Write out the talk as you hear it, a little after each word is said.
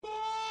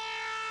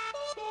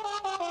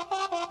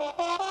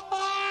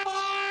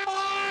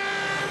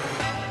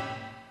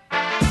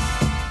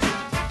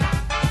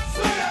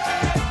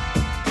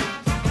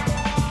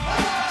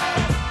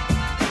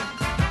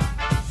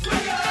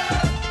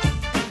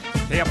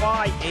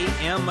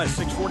KFI AM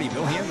 640.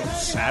 Bill Handel,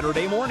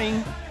 Saturday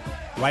morning,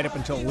 right up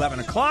until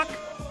 11 o'clock.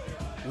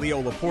 Leo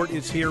Laporte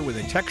is here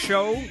with a tech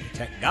show,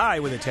 tech guy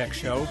with a tech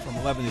show from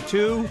 11 to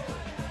 2.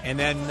 And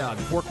then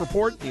the Pork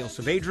Report, Neil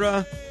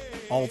Saavedra,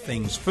 all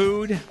things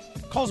food.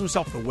 Calls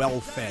himself the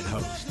well-fed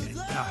host. And,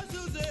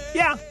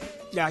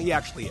 yeah, he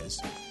actually is.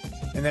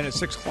 And then at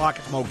 6 o'clock,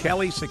 it's Mo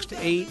Kelly, 6 to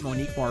 8.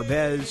 Monique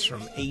Marvez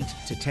from 8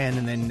 to 10.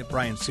 And then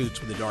Brian Suits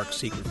with the Dark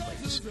Secret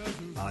Place.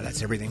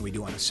 That's everything we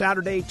do on a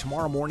Saturday.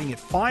 Tomorrow morning at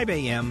 5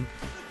 a.m.,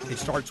 it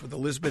starts with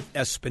Elizabeth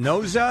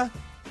Espinoza.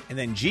 And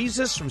then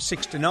Jesus from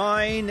 6 to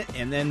 9.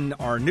 And then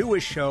our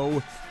newest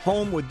show,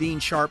 Home with Dean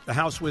Sharp, The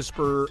House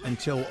Whisperer,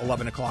 until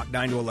 11 o'clock,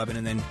 9 to 11.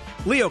 And then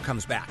Leo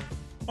comes back.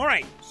 All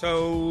right,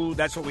 so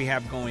that's what we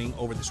have going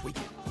over this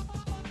weekend.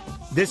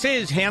 This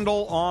is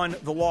Handel on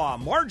the Law.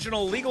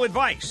 Marginal legal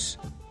advice.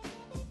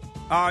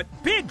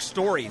 Big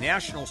story,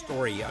 national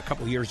story a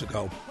couple years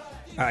ago.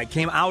 It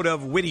came out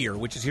of Whittier,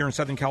 which is here in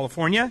Southern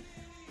California.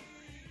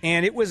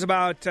 And it was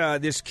about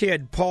this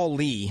kid, Paul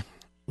Lee,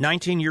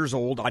 19 years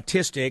old,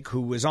 autistic,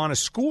 who was on a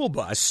school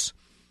bus.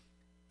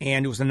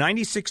 And it was a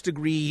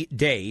 96-degree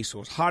day, so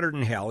it was hotter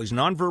than hell. He's a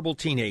nonverbal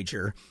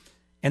teenager.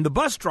 And the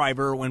bus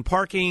driver, when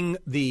parking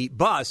the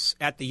bus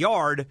at the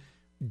yard,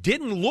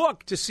 didn't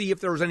look to see if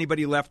there was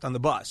anybody left on the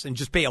bus and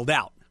just bailed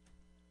out.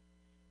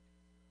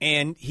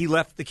 And he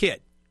left the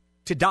kid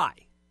to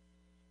die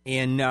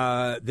in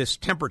this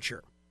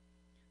temperature.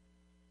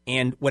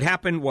 And what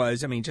happened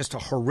was, just a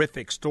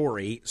horrific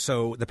story.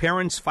 So the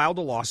parents filed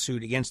a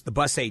lawsuit against the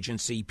bus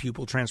agency,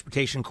 Pupil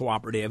Transportation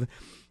Cooperative,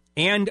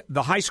 and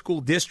the high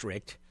school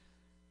district.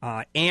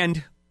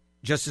 And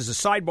just as a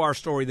sidebar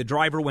story, the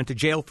driver went to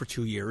jail for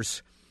 2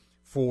 years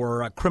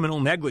for criminal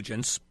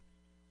negligence.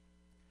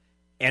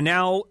 And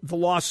now the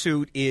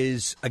lawsuit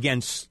is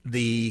against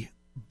the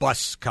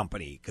bus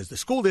company because the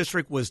school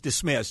district was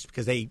dismissed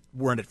because they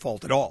weren't at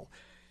fault at all.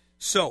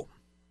 So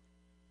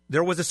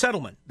there was a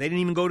settlement. They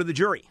didn't even go to the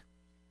jury.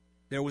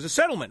 There was a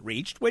settlement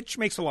reached, which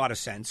makes a lot of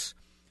sense.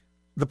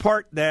 The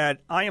part that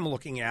I am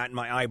looking at, and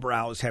my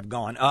eyebrows have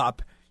gone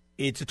up,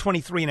 it's a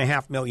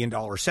 $23.5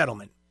 million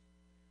settlement.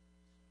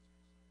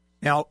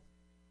 Now,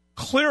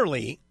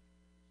 clearly,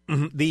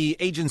 the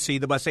agency,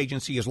 the bus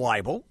agency, is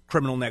liable,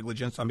 criminal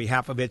negligence on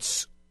behalf of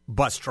its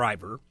bus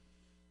driver,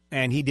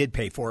 and he did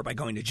pay for it by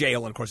going to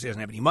jail, and of course he doesn't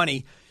have any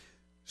money.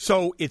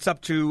 So it's up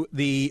to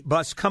the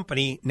bus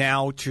company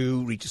now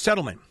to reach a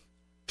settlement.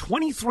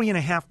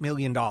 $23.5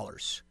 million.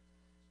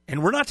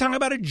 And we're not talking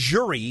about a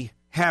jury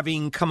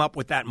having come up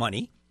with that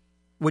money,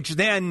 which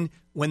then,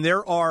 when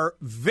there are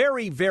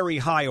very, very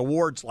high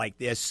awards like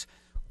this,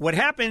 what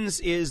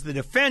happens is the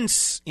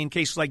defense, in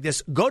cases like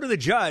this, go to the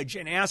judge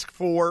and ask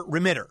for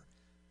remitter,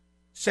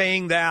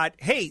 saying that,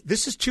 hey,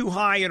 this is too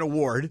high an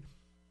award.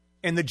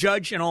 And the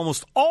judge, in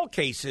almost all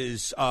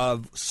cases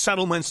of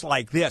settlements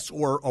like this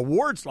or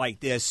awards like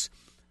this,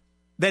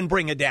 then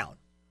bring it down,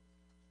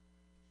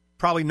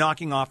 probably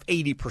knocking off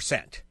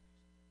 80%.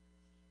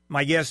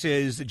 My guess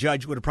is the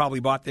judge would have probably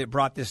brought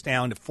this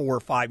down to $4 or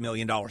 $5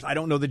 million. I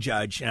don't know the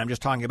judge, and I'm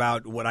just talking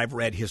about what I've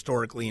read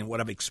historically and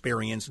what I've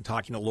experienced and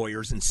talking to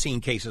lawyers and seeing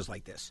cases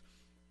like this.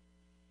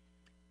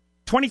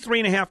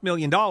 $23.5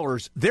 million,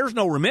 there's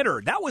no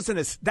remitter. That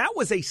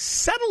was a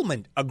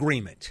settlement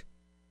agreement.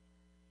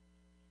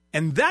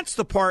 And that's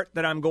the part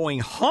that I'm going,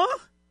 huh?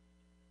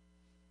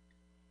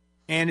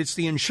 And it's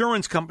the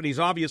insurance companies,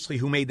 obviously,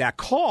 who made that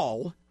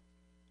call.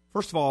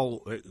 First of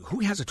all,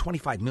 who has a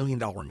 $25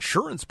 million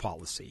insurance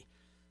policy?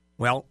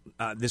 Well,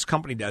 this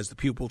company does, the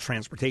Pupil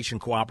Transportation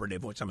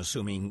Cooperative, which I'm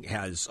assuming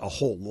has a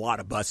whole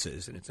lot of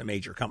buses, and it's a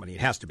major company.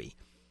 It has to be.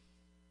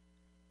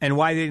 And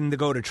why didn't they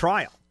go to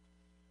trial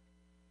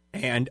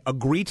and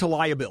agree to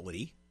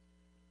liability?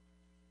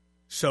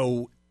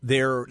 So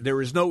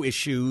there is no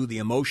issue. The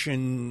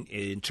emotion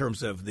in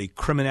terms of the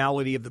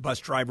criminality of the bus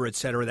driver, et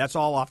cetera, that's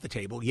all off the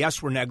table.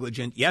 Yes, we're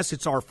negligent. Yes,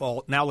 it's our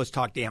fault. Now let's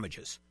talk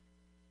damages.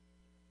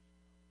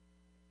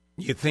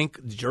 You think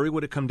the jury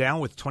would have come down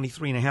with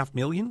 $23.5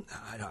 million?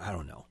 I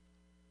don't know.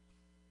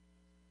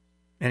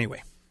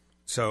 Anyway,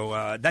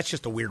 so that's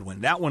just a weird one.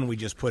 That one we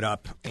just put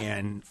up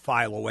and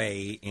file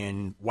away,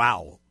 and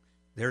wow,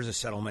 there's a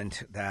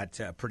settlement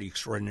that's pretty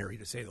extraordinary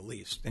to say the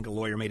least. I think a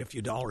lawyer made a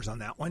few dollars on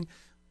that one.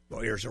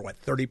 Lawyers are,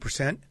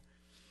 30%?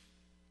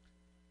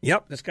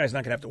 Yep, this guy's not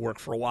going to have to work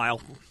for a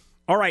while.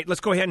 All right,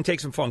 let's go ahead and take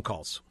some phone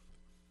calls.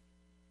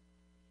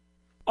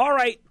 All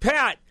right,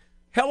 Pat.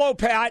 Hello,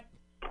 Pat.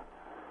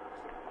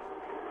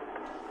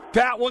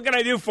 Pat, what can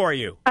I do for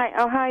you?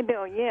 Hi,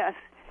 Bill. Yes.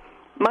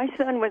 My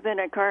son was in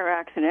a car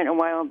accident a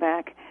while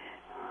back,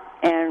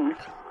 and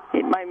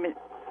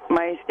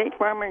my State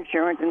Farm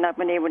insurance has not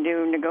been able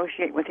to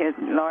negotiate with his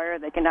lawyer.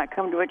 They cannot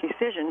come to a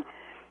decision.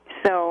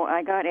 So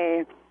I got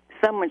a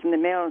summons in the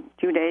mail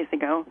 2 days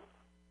ago.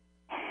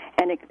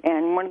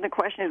 And one of the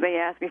questions they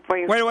asked before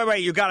you...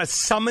 Wait. You got a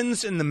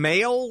summons in the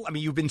mail? I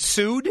mean, you've been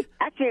sued?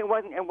 Actually, it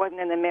wasn't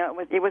in the mail.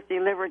 It was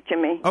delivered to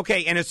me.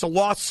 Okay, and it's a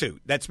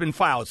lawsuit that's been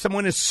filed.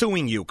 Someone is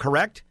suing you,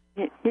 correct?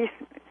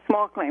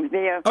 Small claims.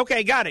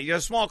 Okay, got it. You're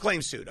a small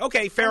claim suit.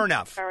 Okay, fair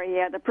enough. Sorry,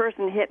 yeah, the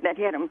person that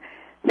hit him.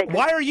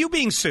 Why are you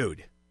being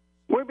sued?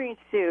 We're being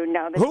sued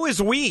now. Who is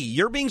we?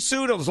 You're being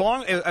sued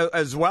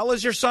as well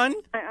as your son?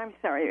 I'm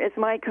sorry. It's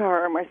my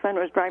car. My son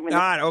was driving.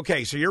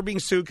 Okay, so you're being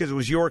sued because it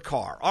was your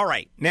car. All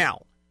right,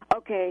 now.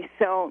 Okay,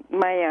 so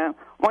my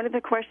one of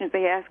the questions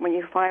they ask when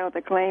you file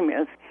the claim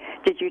is,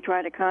 did you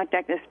try to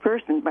contact this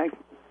person by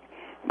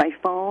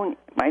phone,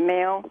 by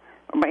mail,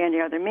 or by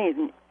any other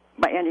means?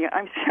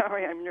 I'm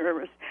sorry, I'm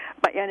nervous.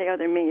 By any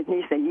other means, and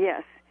he said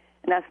yes,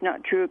 and that's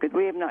not true because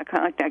we have not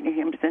contacted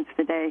him since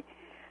the day.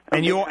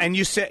 And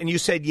you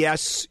said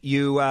yes,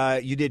 you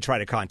did try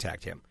to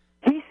contact him.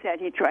 He said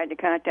he tried to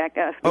contact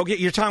us. Okay,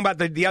 you're talking about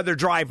the other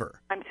driver.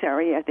 I'm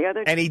sorry, yes, the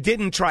other. And he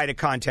didn't try to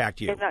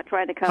contact you. He did not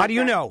try to contact. How do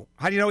you know?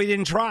 How do you know he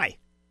didn't try?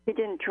 He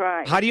didn't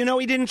try. How do you know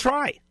he didn't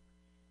try?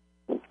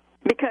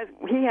 Because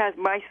he has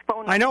my phone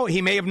number. I know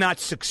he may have not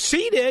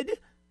succeeded.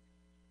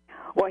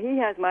 Well, he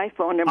has my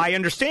phone number. I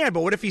understand,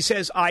 but what if he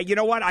says, you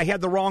know what, I had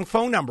the wrong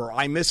phone number.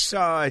 I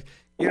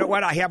you know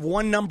what, I have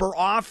one number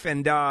off,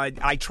 and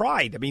I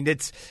tried. I mean,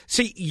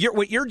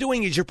 what you're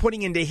doing is you're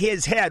putting into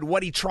his head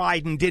what he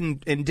tried and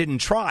didn't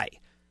try.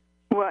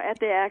 Well, at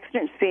the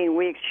accident scene,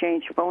 we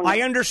exchanged phone numbers.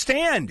 I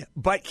understand,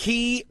 but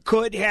he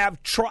could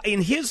have tried,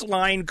 in his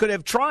line, could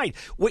have tried.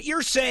 What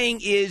you're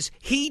saying is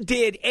he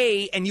did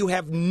A, and you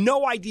have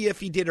no idea if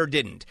he did or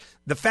didn't.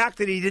 The fact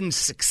that he didn't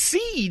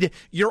succeed,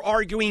 you're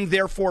arguing,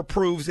 therefore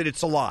proves that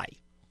it's a lie.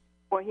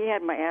 Well, he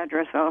had my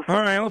address also.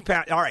 All right, well,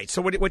 Pat. All right,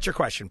 so what's your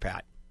question,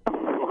 Pat?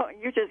 Well,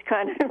 you just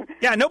kind of...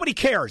 Yeah, nobody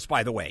cares,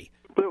 by the way.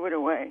 Blew it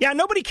away. Yeah,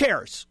 nobody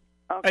cares.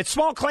 Okay. At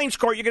small claims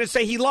court, you're going to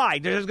say he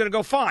lied. It's going to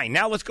go fine.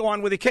 Now let's go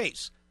on with the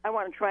case. I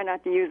want to try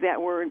not to use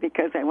that word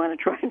because I want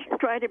to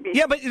try to be...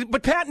 Yeah,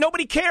 but Pat,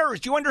 nobody cares.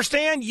 Do you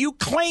understand? You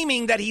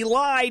claiming that he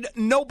lied,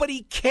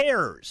 nobody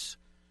cares.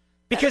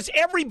 Because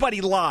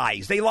everybody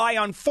lies. They lie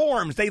on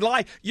forms. They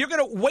lie. You're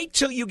going to wait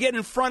till you get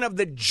in front of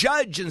the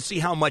judge and see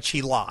how much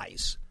he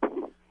lies.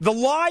 The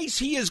lies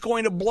he is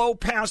going to blow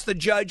past the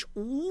judge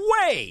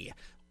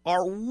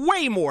are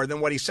way more than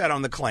what he said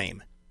on the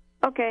claim.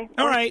 Okay.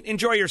 All right.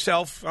 Enjoy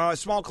yourself.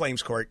 Small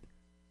claims court.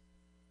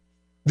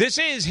 This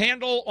is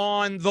Handel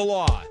on the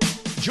Law.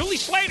 Julie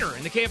Slater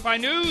in the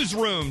KFI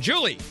newsroom.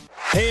 Julie.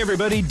 Hey,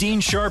 everybody. Dean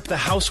Sharp, the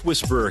House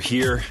Whisperer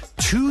here.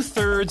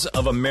 2/3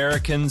 of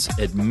Americans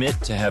admit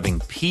to having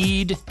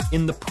peed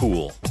in the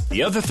pool.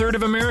 The other third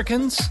of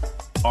Americans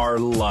are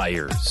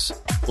liars.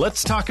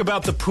 Let's talk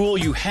about the pool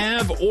you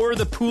have or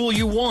the pool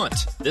you want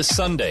this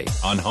Sunday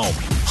on Home.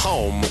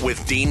 Home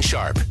with Dean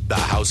Sharp, the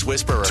House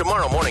Whisperer.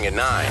 Tomorrow morning at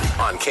 9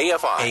 on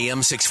KFI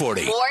AM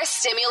 640. More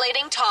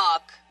stimulating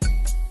talk.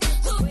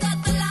 Who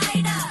got the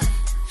lighter?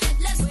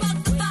 Let's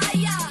spark the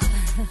fire.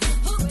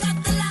 Who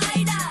got the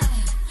lighter?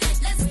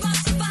 Let's spark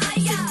the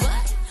fire.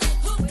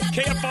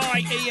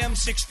 KFI AM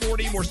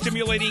 640, more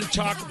stimulating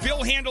talk.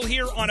 Bill Handel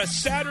here on a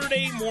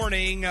Saturday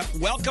morning.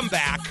 Welcome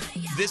back.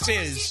 This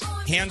is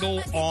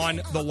Handel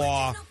on the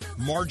Law,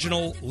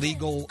 marginal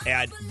legal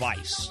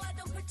advice.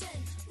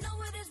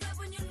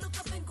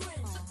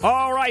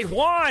 All right,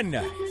 Juan.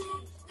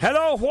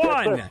 Hello,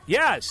 Juan.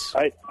 Yes.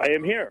 I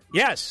am here.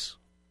 Yes.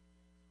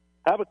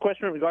 I have a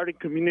question regarding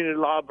community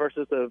law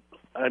versus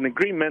an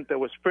agreement that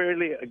was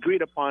fairly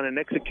agreed upon and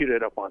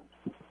executed upon.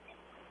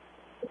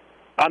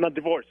 On a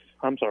divorce.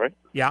 I'm sorry.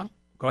 Yeah,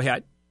 go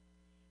ahead.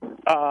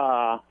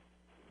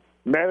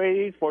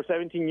 Married for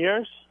 17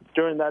 years.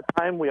 During that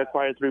time, we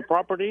acquired 3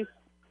 properties,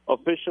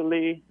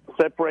 officially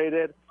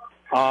separated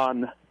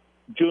on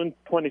June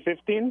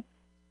 2015.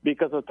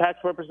 Because of tax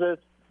purposes,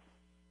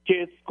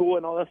 kids, school,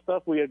 and all that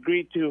stuff, we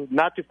agreed to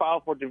not to file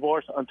for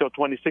divorce until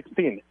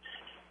 2016.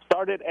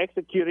 Started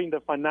executing the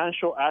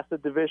financial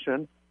asset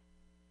division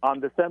on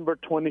December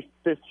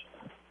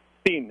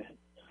 2015.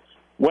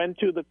 Went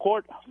to the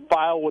court,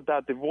 filed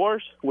without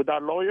divorce,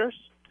 without lawyers,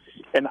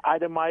 and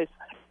itemized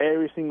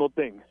every single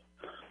thing.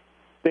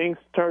 Things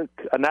took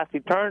a nasty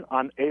turn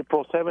on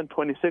April 7,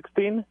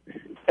 2016,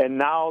 and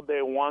now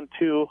they,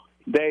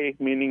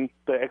 meaning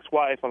the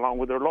ex-wife along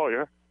with her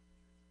lawyer,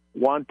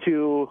 want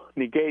to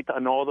negate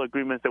on all the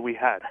agreements that we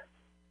had.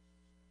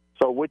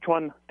 So which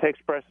one takes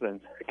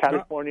precedence?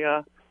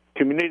 California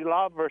community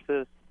law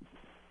versus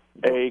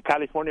a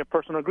California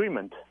personal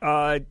agreement?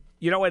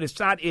 You know what?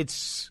 I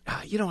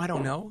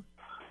don't know.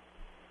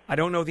 I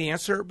don't know the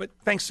answer, but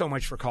thanks so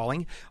much for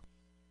calling.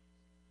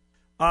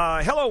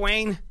 Hello,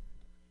 Wayne.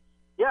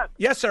 Yes.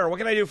 Yes, sir. What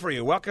can I do for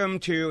you? Welcome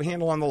to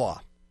Handel on the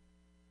Law.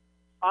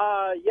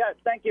 Yes,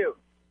 thank you.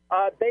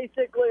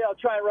 Basically, I'll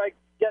try and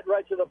get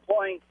right to the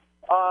point.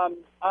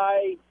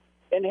 I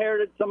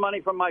inherited some money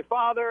from my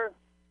father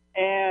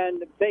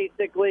and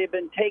basically have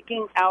been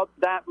taking out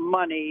that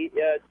money,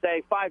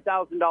 say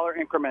 $5,000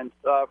 increments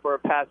for a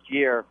past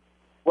year.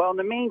 Well, in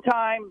the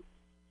meantime,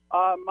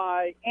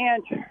 my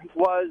aunt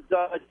was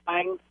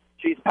dying.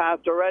 She's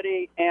passed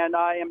already, and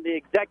I am the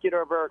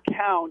executor of her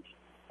account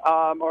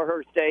or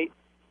her estate.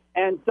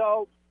 And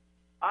so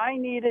I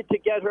needed to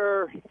get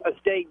her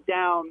estate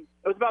down.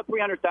 It was about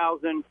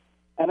 $300,000,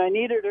 and I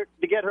needed her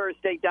to get her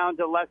estate down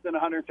to less than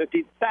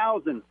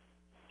 $150,000.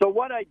 So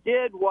what I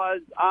did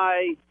was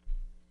I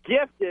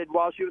gifted,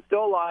 while she was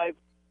still alive,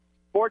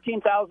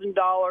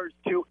 $14,000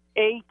 to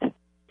 8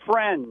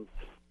 friends,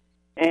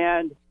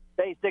 and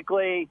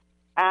basically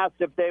asked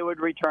if they would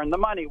return the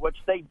money, which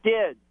they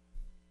did.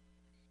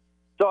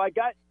 So I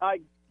get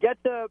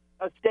the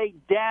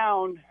estate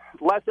down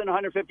less than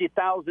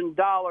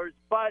 $150,000,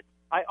 but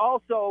I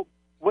also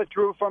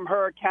withdrew from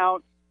her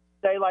account,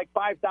 say like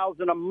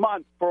 $5,000 a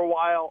month for a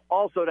while,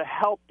 also to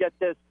help get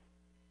this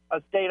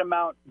estate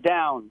amount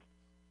down.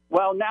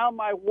 Well, now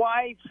my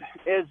wife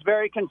is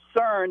very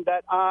concerned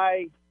that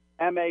I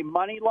am a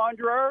money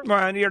launderer.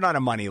 Well, you're not a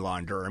money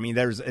launderer. I mean,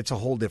 it's a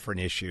whole different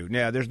issue.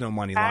 Yeah, there's no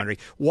money laundering.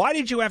 Why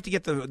did you have to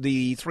get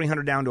the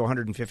 300 down to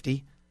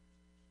 150?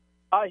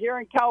 Here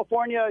in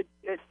California,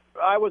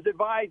 I was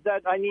advised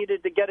that I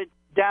needed to get it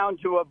down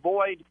to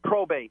avoid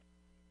probate.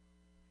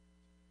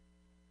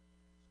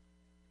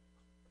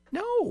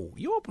 No,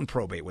 you opened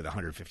probate with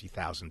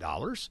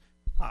 $150,000.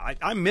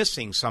 I'm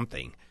missing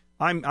something.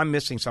 I'm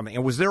missing something.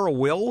 And was there a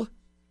will?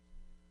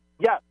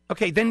 Yeah.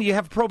 Okay, then you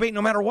have probate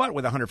no matter what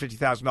with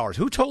 $150,000.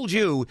 Who told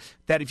you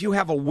that if you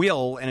have a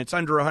will and it's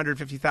under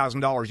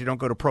 $150,000, you don't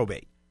go to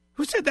probate?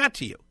 Who said that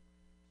to you?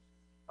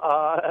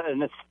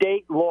 An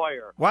estate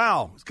lawyer.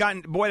 Wow.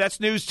 Boy, that's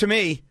news to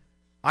me.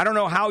 I don't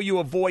know how you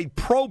avoid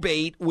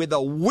probate with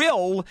a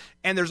will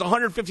and there's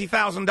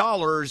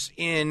 $150,000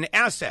 in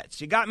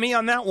assets. You got me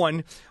on that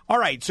one. All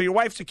right, so your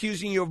wife's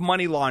accusing you of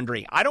money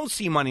laundering. I don't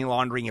see money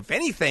laundering. If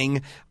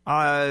anything,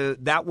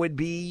 that would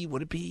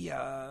it be,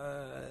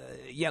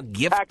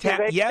 gift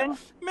tax?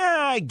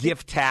 Yeah,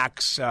 gift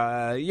tax.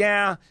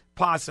 Yeah,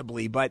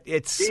 possibly, but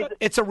it's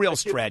a real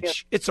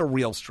stretch. It's a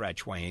real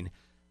stretch, Wayne.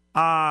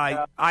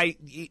 I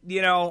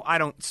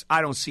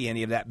don't see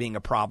any of that being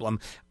a problem.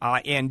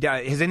 And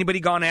has anybody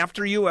gone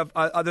after you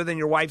other than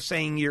your wife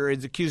saying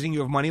is accusing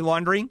you of money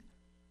laundering?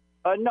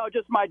 No,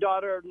 just my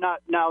daughter.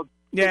 Not now.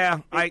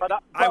 Yeah, I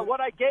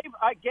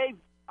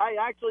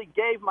actually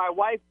gave my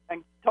wife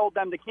and told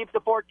them to keep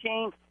the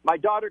 14. My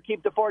daughter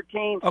keep the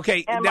 14.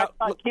 Okay, and now,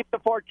 my son keep the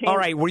 14. All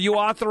right, were you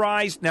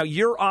authorized? Now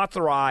you're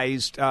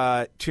authorized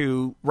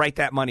to write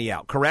that money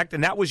out, correct?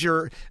 And that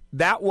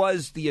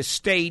was the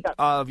estate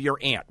of your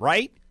aunt,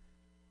 right?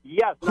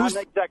 Yes, I'm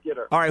an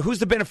executor. All right, who's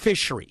the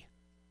beneficiary?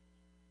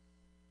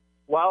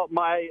 Well,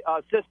 my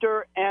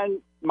sister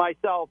and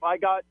myself. I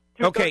got.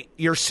 Okay,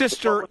 your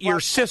sister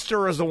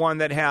is the one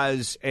that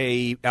has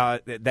a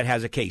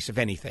case, if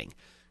anything.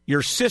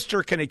 Your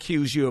sister can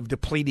accuse you of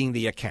depleting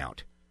the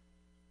account.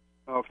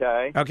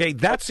 Okay. Okay,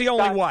 that's the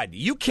only one.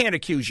 You can't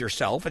accuse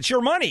yourself. It's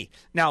your money.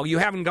 Now, you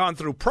haven't gone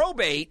through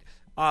probate,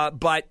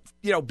 but,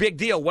 big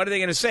deal. What are they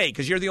going to say?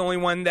 Because you're the only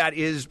one that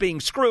is being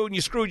screwed, and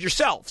you screwed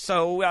yourself.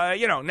 So,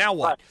 now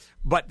what?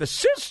 But the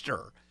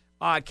sister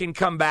can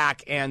come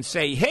back and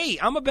say, hey,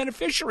 I'm a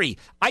beneficiary.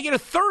 I get a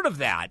third of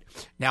that.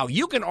 Now,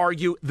 you can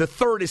argue the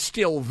third is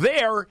still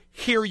there.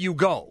 Here you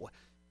go.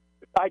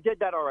 I did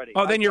that already.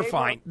 Oh, then you're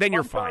fine. Then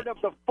you're fine.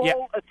 Of the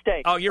full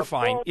estate. Oh, you're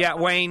fine. Yeah,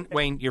 Wayne,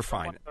 you're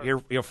fine.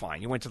 You're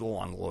fine. You went to the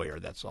long lawyer.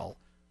 That's all.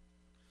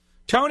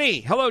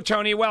 Tony, hello,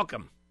 Tony.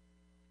 Welcome.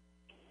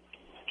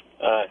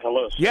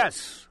 Hello, sir.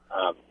 Yes.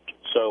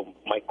 So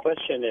my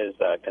question is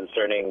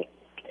concerning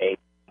a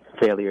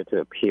failure to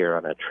appear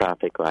on a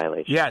traffic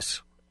violation.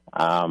 Yes.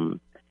 I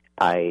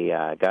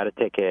got a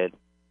ticket,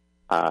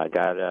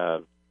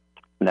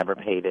 never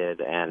paid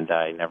it, and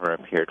I never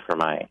appeared for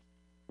my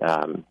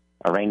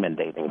arraignment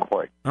date in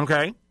court.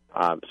 Okay.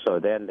 So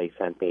then they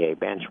sent me a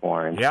bench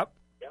warrant. Yep.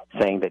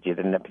 Saying that you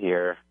didn't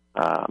appear.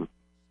 Come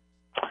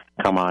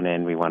on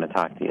in. We want to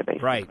talk to you,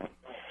 basically. Right.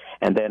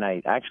 And then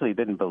I actually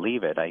didn't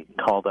believe it. I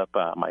called up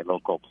my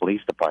local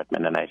police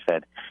department and I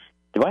said,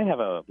 "Do I have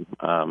a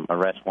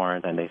arrest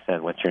warrant?" And they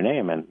said, "What's your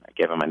name?" And I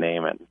gave them my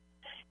name, and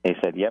they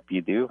said, "Yep,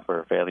 you do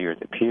for failure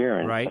to appear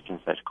in such and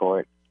such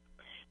court."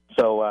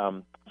 So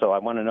I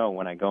want to know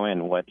when I go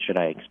in, what should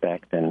I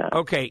expect? And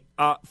okay,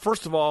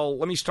 first of all,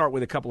 let me start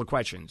with a couple of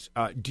questions.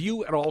 Do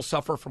you at all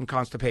suffer from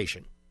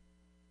constipation?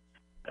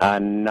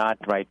 Not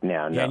right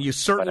now, no. And you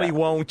certainly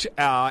won't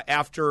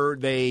after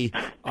they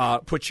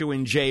put you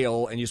in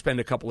jail and you spend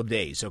a couple of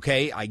days,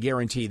 okay? I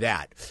guarantee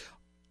that.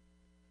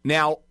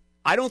 Now,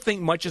 I don't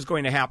think much is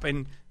going to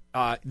happen.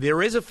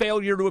 There is a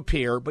failure to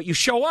appear, but you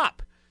show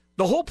up.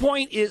 The whole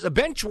point is a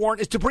bench warrant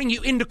is to bring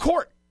you into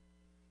court.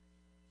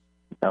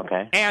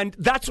 Okay. And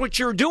that's what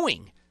you're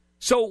doing.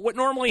 So what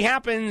normally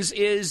happens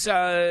is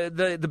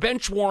the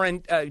bench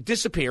warrant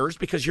disappears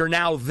because you're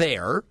now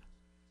there.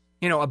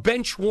 A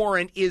bench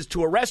warrant is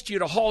to arrest you,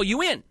 to haul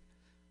you in.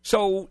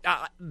 So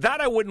that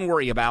I wouldn't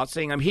worry about,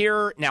 saying I'm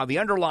here. Now, the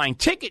underlying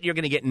ticket you're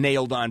going to get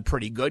nailed on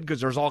pretty good because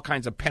there's all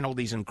kinds of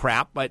penalties and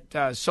crap,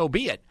 but so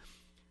be it.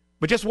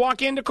 But just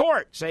walk into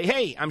court. Say,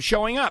 hey, I'm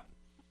showing up.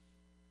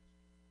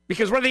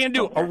 Because what are they going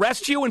to do?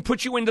 Arrest you and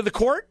put you into the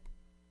court?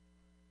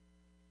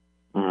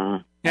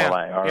 Mm-hmm. Yeah, well,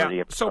 I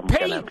already So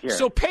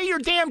pay your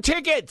damn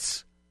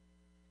tickets.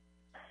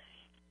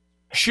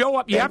 Show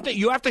up. You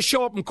have to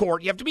show up in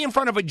court. You have to be in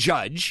front of a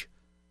judge.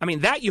 I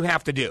mean, that you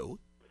have to do.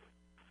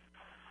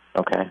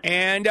 Okay.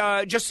 And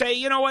just say,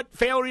 you know what,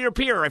 failure to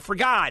appear. I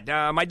forgot.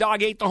 My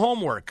dog ate the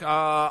homework.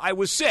 I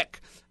was sick.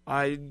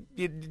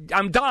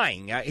 I'm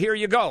dying. Here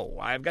you go.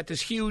 I've got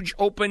this huge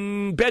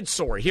open bed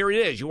sore. Here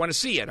it is. You want to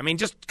see it? I mean,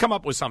 just come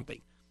up with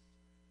something.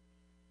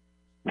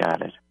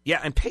 Got it. Yeah,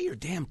 and pay your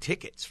damn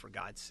tickets, for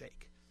God's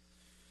sake.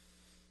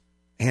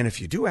 And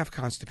if you do have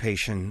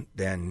constipation,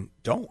 then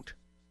don't.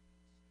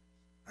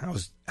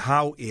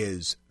 How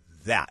is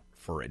that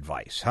for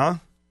advice, huh?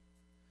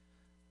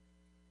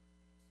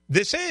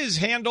 This is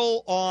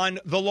Handel on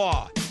the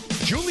Law.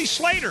 Julie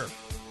Slater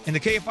in the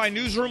KFI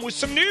newsroom with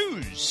some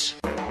news.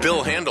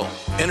 Bill Handel,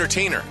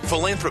 entertainer,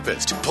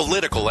 philanthropist,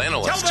 political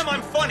analyst. Tell them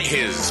I'm funny.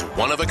 His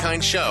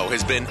one-of-a-kind show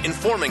has been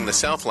informing the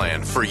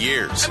Southland for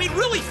years. I mean,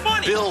 really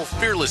funny. Bill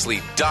fearlessly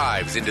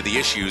dives into the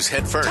issues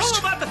head first. Tell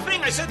them about the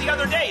thing I said the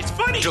other day. It's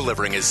funny.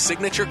 Delivering his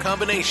signature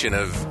combination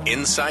of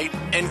insight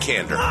and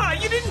candor. Ah,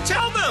 you didn't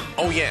tell them.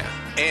 Oh, yeah.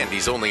 And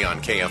he's only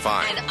on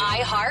KFI. An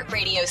iHeart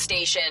radio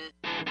station.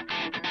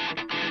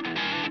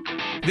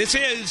 This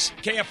is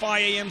KFI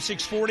AM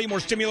 640,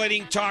 more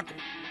stimulating talk.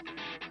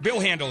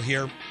 Bill Handel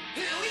here.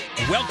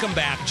 Welcome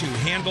back to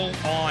Handel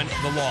on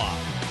the Law.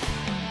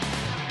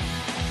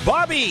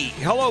 Bobby.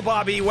 Hello,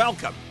 Bobby.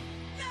 Welcome.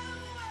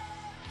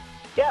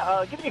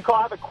 Yeah, give me a call.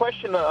 I have a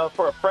question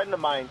for a friend of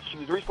mine. She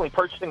was recently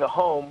purchasing a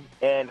home,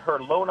 and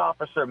her loan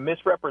officer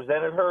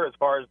misrepresented her as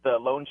far as the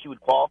loan she would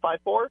qualify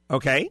for.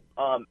 Okay.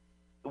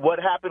 What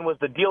happened was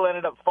the deal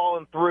ended up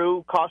falling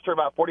through, cost her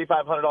about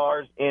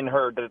 $4,500 in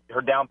her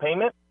down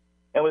payment.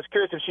 And was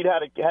curious if she'd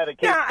had a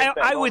case. Yeah,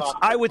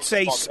 I would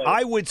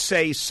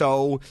say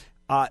so.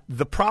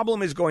 The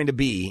problem is going to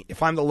be,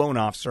 if I'm the loan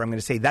officer, I'm going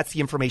to say that's the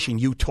information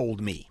you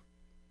told me.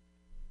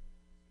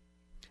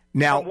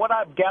 Now, from what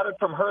I've gathered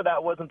from her,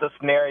 that wasn't the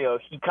scenario.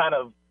 He kind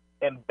of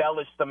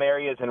embellished some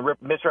areas and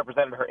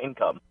misrepresented her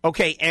income.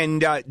 Okay,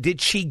 and did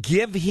she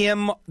give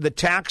him the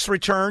tax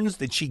returns?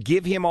 Did she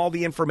give him all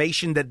the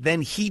information that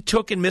then he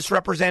took and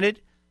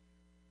misrepresented?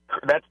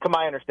 That's to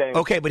my understanding.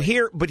 Okay, but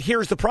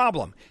here's the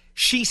problem.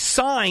 She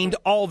signed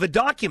all the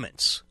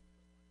documents.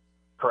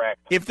 Correct.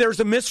 If there's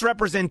a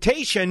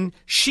misrepresentation,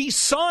 she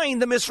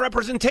signed the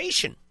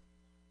misrepresentation.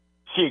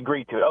 She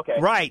agreed to it. Okay.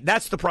 Right.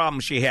 That's the problem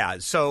she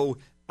has. So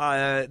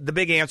the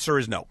big answer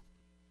is no.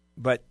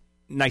 But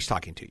nice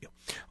talking to you.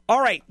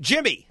 All right,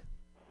 Jimmy.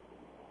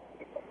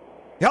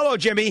 Hello,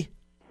 Jimmy.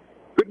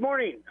 Good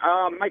morning.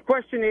 My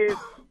question is,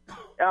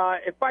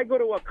 if I go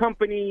to a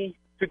company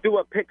to do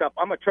a pickup,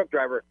 I'm a truck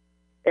driver,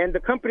 and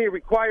the company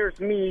requires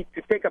me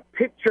to take a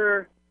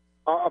picture,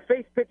 a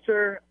face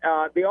picture.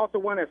 They also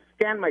want to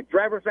scan my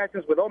driver's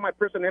license with all my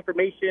personal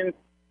information.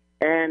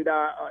 And,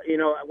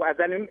 as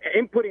I'm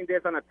inputting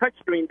this on a touch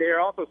screen,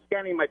 they're also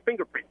scanning my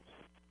fingerprints.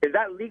 Is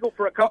that legal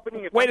for a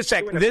company? Wait a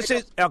sec.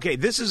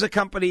 This is a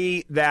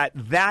company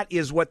that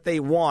is what they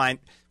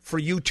want for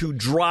you to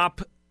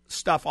drop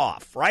stuff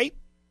off, right?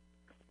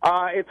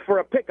 It's for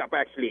a pickup,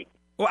 actually.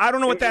 Well, I don't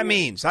know what that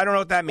means. I don't know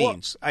what that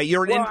means. Are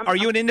you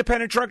an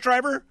independent truck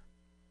driver?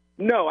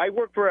 No, I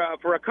work for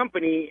a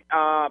company,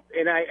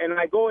 and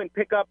I go and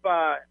pick up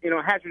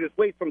hazardous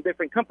waste from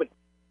different companies.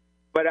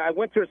 But I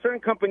went to a certain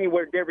company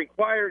where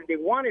they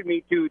wanted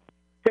me to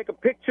take a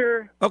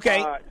picture.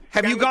 Okay.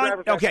 Have you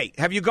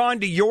gone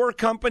to your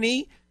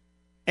company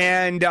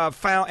and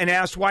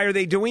asked why are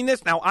they doing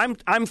this? Now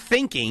I'm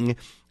thinking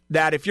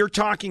that if you're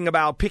talking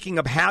about picking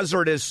up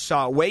hazardous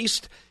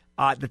waste,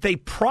 that they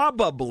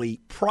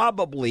probably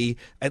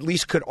at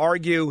least could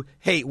argue,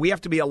 hey, we have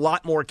to be a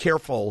lot more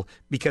careful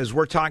because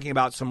we're talking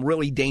about some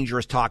really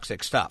dangerous,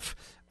 toxic stuff.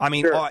 I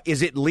mean, sure.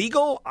 Is it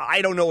legal?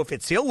 I don't know if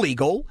it's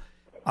illegal.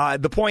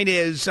 The point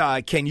is,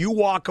 can you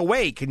walk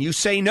away? Can you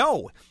say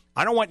no?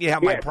 I don't want you to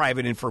have my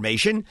private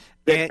information.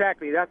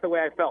 Exactly. That's the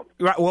way I felt.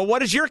 Right. Well, what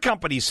does your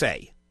company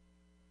say?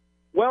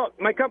 Well,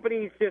 my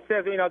company just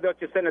says, they'll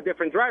just send a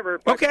different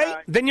driver. But, okay.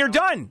 Then you're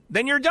done.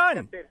 Then you're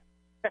done.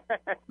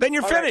 Then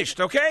you're All finished,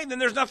 right. okay? Then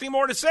there's nothing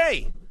more to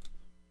say.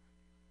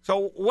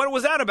 So what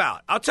was that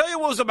about? I'll tell you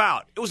what it was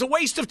about. It was a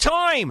waste of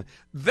time.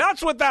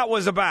 That's what that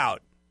was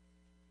about.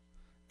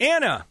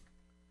 Anna.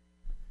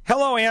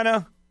 Hello,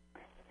 Anna.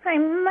 Hi.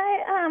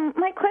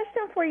 My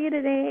question for you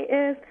today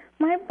is,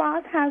 my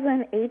boss has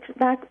an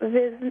HVAC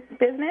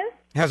business.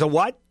 Has a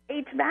what?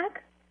 HVAC,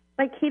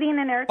 like heating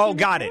and air conditioning. Oh,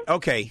 got it.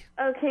 Okay.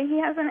 Okay,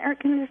 he has an air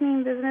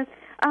conditioning business.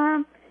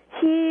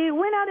 He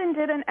went out and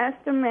did an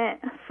estimate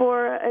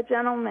for a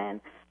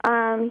gentleman.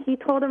 He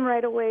told him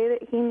right away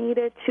that he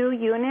needed 2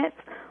 units.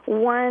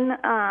 One,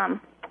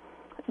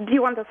 do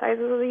you want the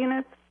sizes of the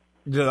units?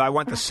 Do I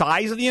want the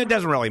size of the unit?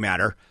 Doesn't really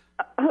matter.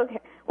 Okay.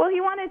 Well, he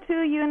wanted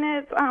 2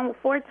 units,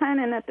 4-ton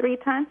and a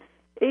 3-ton.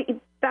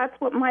 That's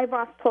what my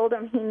boss told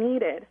him he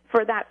needed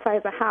for that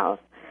size of house.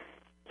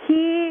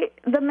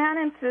 The man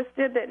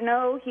insisted that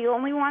no, he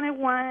only wanted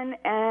one,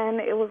 and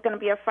it was going to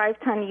be a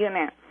 5-ton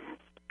unit.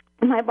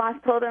 My boss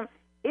told him,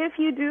 if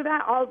you do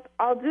that,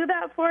 I'll do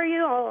that for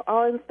you.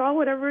 I'll install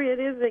whatever it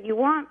is that you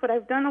want, but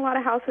I've done a lot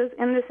of houses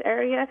in this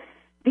area.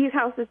 These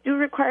houses do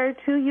require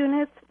 2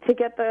 units to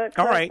get the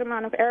correct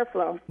amount of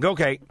airflow.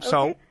 Okay,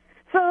 so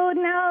So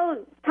now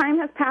time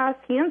has passed.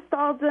 He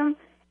installed them,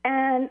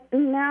 and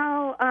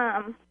now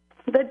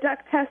the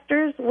duct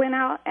testers went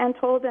out and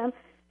told him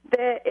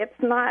that it's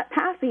not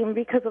passing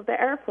because of the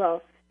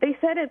airflow. They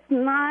said it's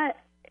not,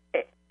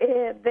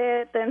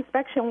 that the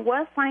inspection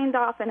was signed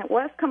off and it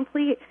was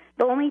complete.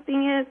 The only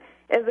thing is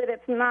that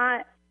it's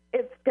not,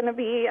 it's going to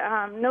be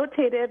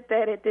notated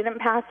that it didn't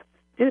pass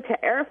due to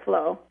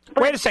airflow.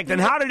 But wait a second. Then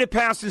how did it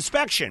pass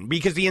inspection?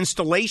 Because the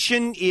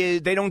installation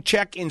is they don't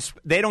check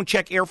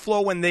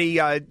airflow when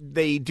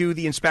they do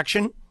the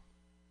inspection.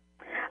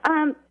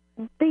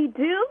 They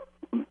do,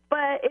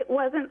 but it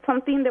wasn't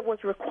something that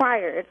was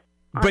required.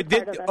 But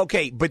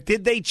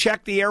did they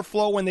check the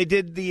airflow when they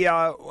did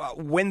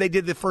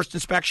the first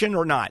inspection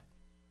or not?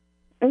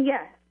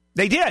 Yes.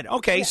 They did.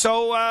 Okay, yes.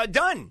 So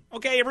done.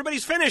 Okay,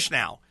 everybody's finished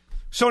now.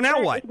 So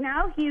now what?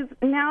 Now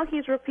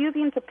he's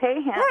refusing to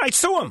pay him. All right,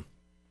 sue him.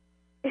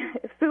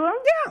 Sue him?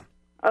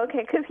 Yeah.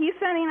 Okay, because he's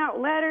sending out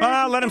letters.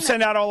 Let him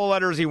send out all the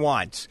letters he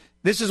wants.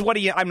 This is what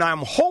I'm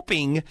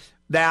hoping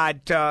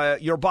that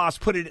your boss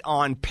put it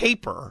on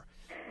paper.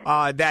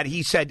 That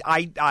he said,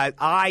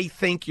 I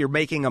think you're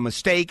making a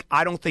mistake.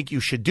 I don't think you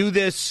should do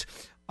this.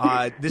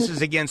 This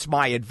is against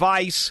my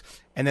advice.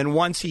 And then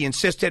once he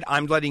insisted,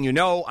 I'm letting you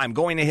know I'm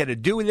going ahead to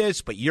do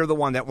this, but you're the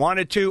one that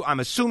wanted to. I'm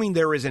assuming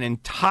there is an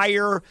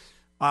entire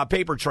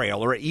paper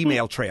trail or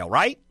email trail,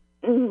 right?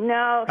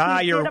 No,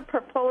 he did a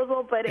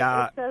proposal, but it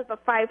says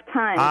 5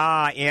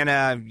 times.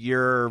 Anna,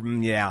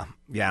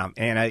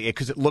 Anna,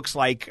 because it looks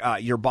like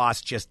your boss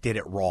just did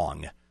it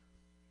wrong.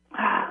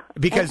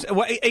 Because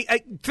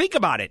think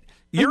about it.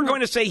 You're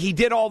going to say he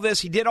did all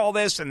this,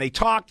 and they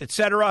talked,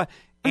 etc.,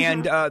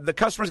 and the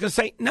customer's going to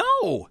say,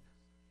 no,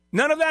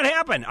 none of that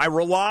happened. I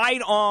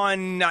relied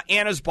on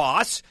Anna's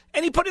boss,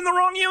 and he put in the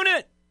wrong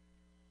unit.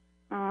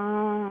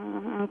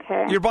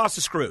 Okay. Your boss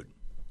is screwed.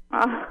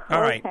 All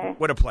right. Okay.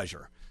 What a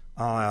pleasure.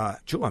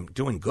 Drew, I'm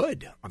doing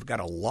good. I've got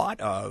a lot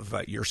of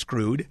you're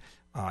screwed.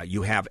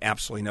 You have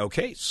absolutely no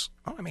case.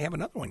 Oh, I may have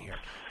another one here.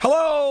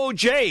 Hello,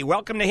 Jay.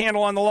 Welcome to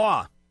Handel on the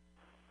Law.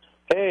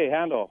 Hey,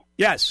 Handel.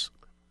 Yes.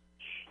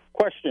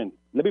 Question.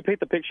 Let me paint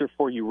the picture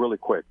for you really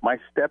quick. My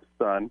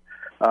stepson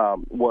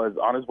was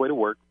on his way to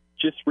work,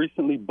 just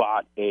recently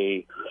bought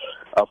a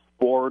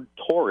Ford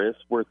Taurus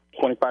worth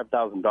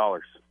 $25,000.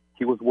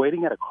 He was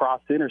waiting at a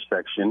cross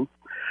intersection,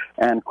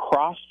 and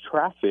cross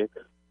traffic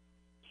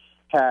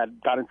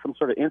had gotten some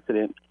sort of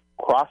incident,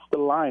 crossed the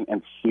line,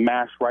 and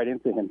smashed right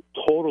into him,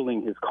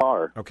 totaling his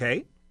car.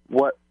 Okay.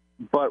 But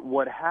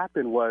what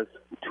happened was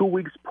 2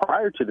 weeks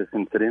prior to this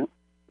incident,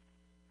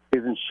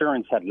 his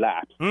insurance had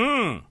lapsed.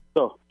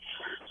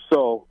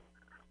 So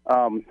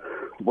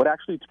what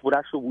actually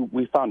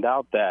we found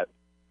out that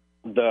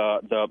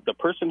the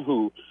person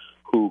who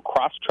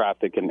crossed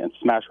traffic and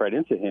smashed right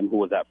into him, who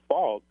was at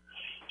fault,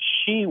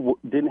 she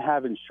didn't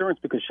have insurance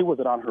because she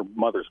wasn't on her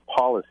mother's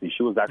policy.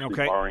 She was actually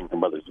borrowing her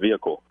mother's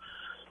vehicle.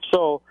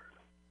 So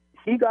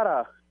he got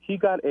a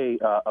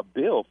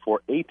bill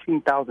for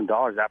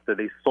 $18,000 after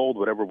they sold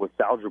whatever was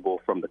salvageable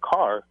from the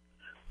car.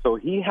 So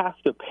he has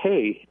to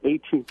pay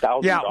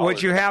 $18,000. Yeah,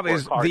 what you have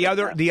is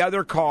the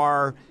other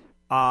car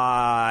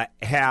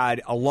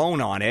had a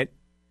loan on it,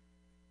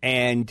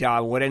 and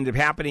what ended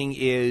up happening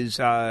is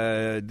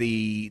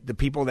the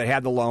people that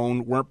had the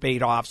loan weren't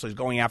paid off, so it's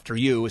going after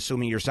you,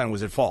 assuming your son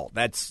was at fault.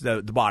 That's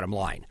the bottom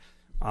line.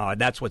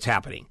 That's what's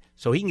happening.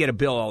 So he can get a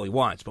bill all he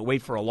wants, but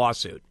wait for a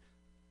lawsuit.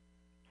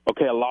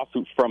 Okay, a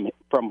lawsuit from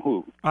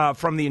who?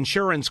 From the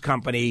insurance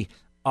company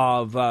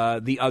of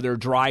the other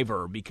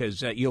driver,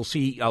 because you'll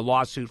see a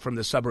lawsuit from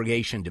the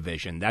subrogation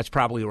division. That's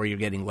probably where you're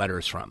getting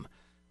letters from.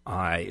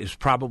 It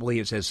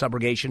says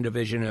subrogation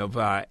division of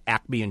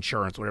Acme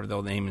Insurance, whatever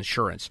the name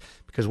insurance,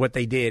 because what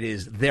they did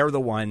is they're the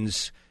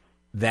ones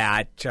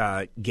that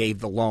gave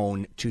the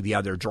loan to the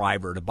other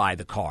driver to buy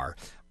the car.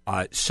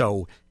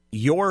 So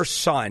your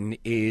son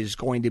is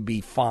going to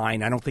be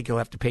fine. I don't think he'll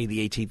have to pay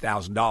the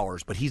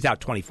 $18,000, but he's out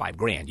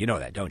 $25,000. You know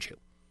that, don't you?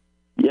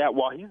 Yeah,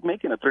 well, he's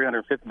making a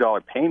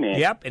 $350 payment.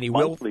 Yep, and he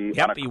monthly.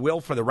 He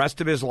will for the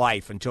rest of his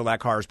life until that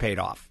car is paid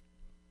off.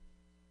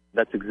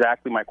 That's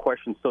exactly my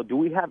question. So, do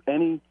we have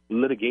any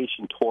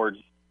litigation towards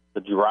the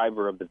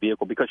driver of the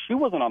vehicle because she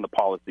wasn't on the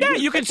policy? Yeah,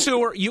 you can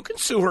sue her. You can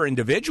sue her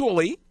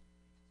individually.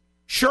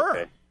 Sure,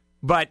 okay.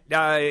 But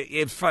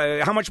if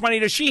how much money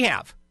does she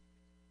have?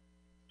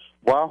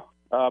 Well,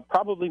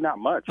 probably not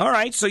much. All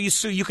right, so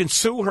you can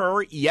sue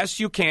her. Yes,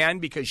 you can,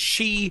 because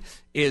she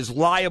is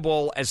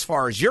liable as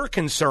far as you're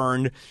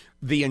concerned.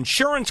 The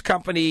insurance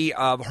company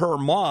of her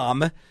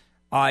mom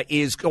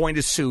is going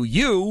to sue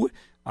you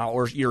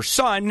or your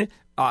son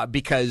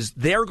because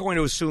they're going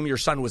to assume your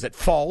son was at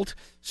fault.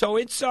 So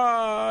it's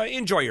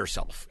enjoy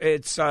yourself.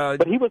 It's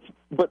but he was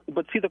but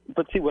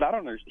see what I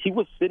don't understand. He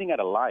was sitting at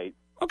a light.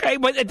 Okay,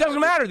 but it doesn't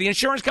matter. The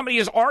insurance company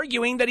is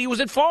arguing that he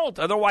was at fault.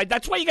 Otherwise,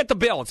 that's why you get the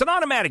bill. It's an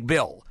automatic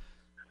bill.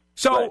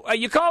 So Right.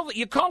 you call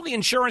the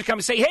insurance company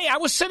and say, hey, I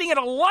was sitting at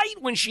a light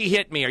when she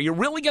hit me. Are you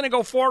really going to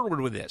go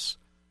forward with this?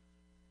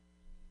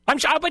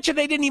 I'll bet you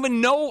they didn't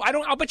even know.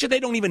 I'll bet you they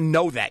don't even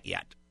know that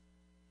yet.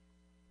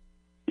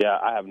 Yeah,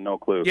 I have no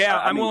clue. Yeah,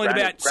 I I'm mean, willing to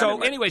granted- bet. So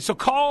granted, anyway, so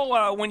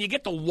call when you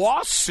get the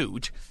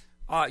lawsuit.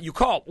 You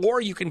call, or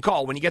you can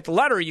call. When you get the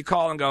letter, you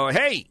call and go,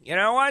 hey, you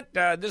know what?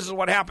 This is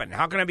what happened.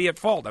 How can I be at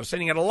fault? I was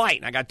sitting at a light,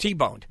 and I got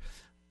T-boned.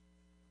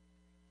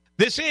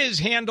 This is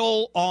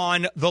Handel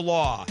on the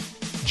Law.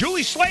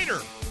 Julie Slater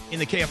in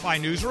the KFI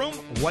newsroom.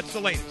 What's the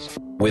latest?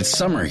 With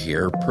summer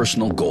here,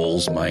 personal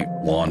goals might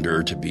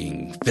wander to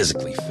being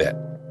physically fit.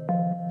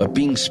 But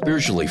being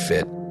spiritually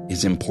fit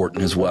is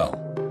important as well.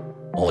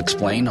 I'll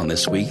explain on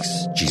this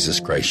week's Jesus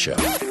Christ Show.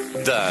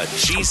 The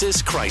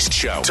Jesus Christ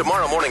Show.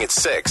 Tomorrow morning at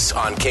 6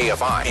 on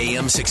KFI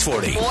AM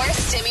 640. More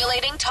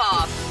stimulating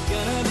talk.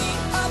 Gonna be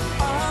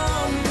up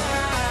all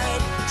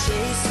night,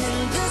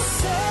 chasing the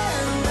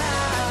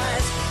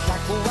sunrise.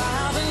 Like we're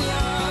wild and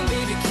young,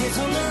 baby, kids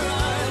on the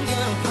run.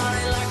 Gonna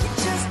party like we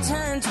just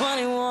turned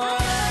 21.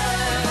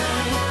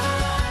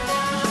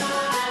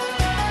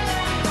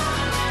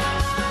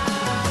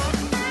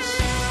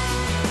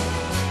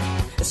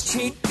 Let's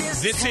treat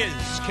This is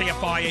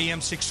KFI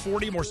AM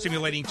 640, more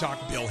stimulating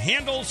talk. Bill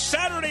Handel,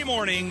 Saturday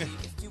morning.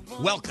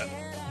 Welcome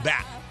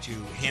back to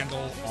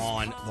Handel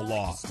on the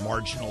Law,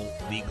 marginal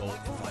legal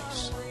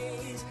advice.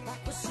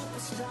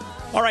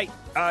 All right,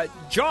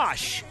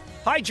 Josh.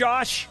 Hi,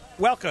 Josh.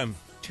 Welcome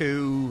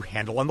to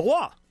Handel on the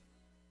Law.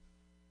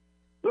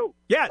 Hello.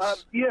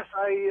 Yes. Yes,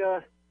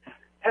 I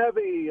have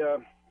a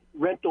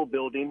rental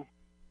building,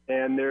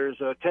 and there's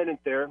a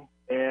tenant there,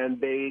 and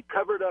they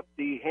covered up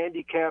the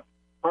handicap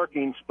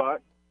parking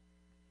spot.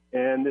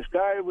 And this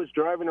guy was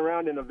driving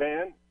around in a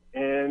van,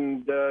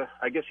 and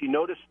I guess he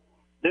noticed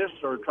this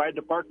or tried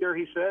to park there,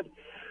 he said,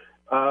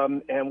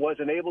 and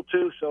wasn't able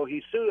to, so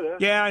he sued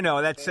us. Yeah, I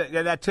know.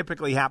 That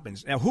typically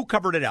happens. Now, who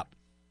covered it up?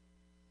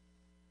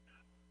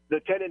 The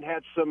tenant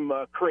had some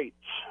crates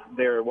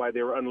there while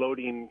they were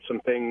unloading some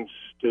things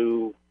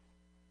to...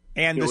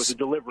 And it was a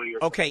delivery.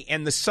 Okay,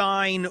 and the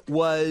sign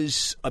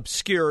was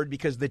obscured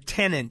because the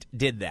tenant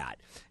did that.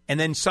 And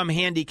then some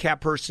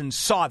handicapped person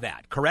saw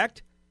that,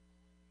 correct?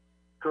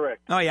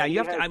 Correct. Oh yeah, and you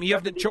have to. I mean, you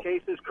have to.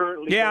 Cases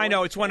currently. Yeah, going. I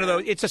know. It's one of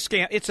those. It's a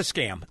scam. It's a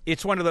scam.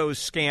 It's one of those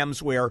scams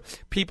where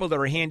people that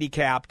are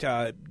handicapped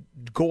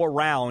go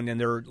around, and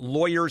they're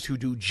lawyers who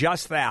do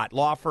just that,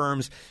 law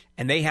firms,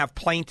 and they have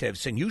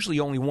plaintiffs, and usually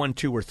only 1,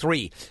 2, or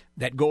 3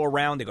 that go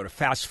around. They go to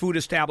fast food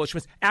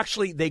establishments.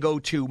 Actually, they go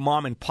to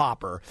mom and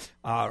pop or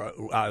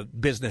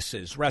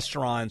businesses,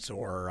 restaurants,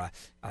 or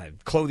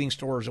clothing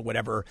stores or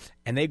whatever,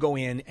 and they go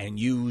in and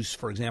use,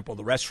 for example,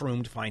 the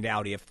restroom to find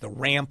out if the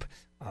ramp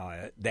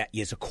that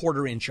is a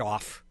 1/4 inch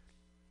off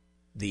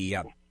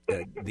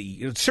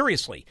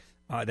seriously.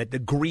 That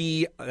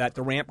degree that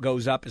the ramp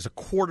goes up is a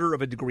 1/4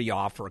 of a degree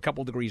off or a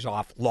couple degrees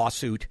off.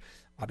 Lawsuit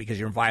because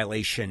you're in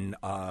violation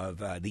of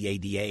the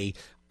ADA.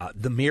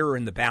 The mirror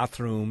in the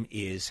bathroom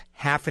is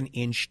 1/2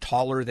 inch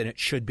taller than it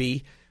should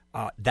be.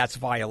 That's a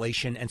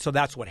violation, and so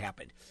that's what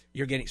happened.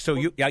 You're getting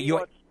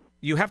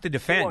you have to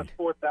defend.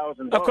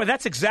 $4,000. Okay,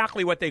 that's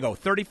exactly what they go.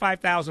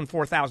 $35,000,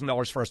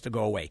 $4,000 for us to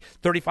go away.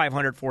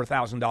 $3,500,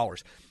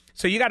 $4,000.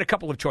 So you got a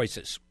couple of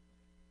choices.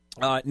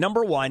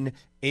 Number one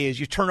is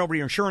you turn over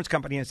your insurance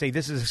company and say,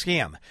 this is a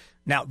scam.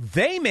 Now,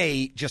 they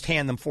may just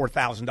hand them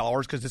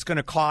 $4,000 because it's going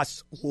to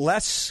cost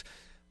less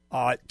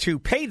to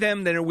pay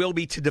them than it will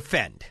be to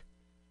defend.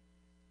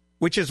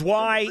 Which is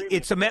why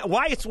it's a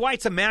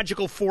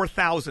magical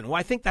 $4,000. Well,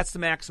 I think that's the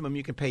maximum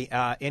you can pay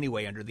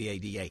anyway under the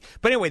ADA.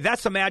 But anyway,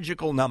 that's a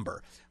magical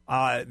number.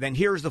 Then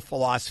here's the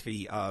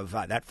philosophy of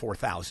that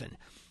 $4,000.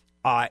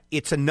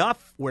 It's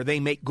enough where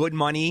they make good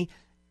money,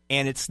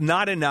 and it's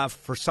not enough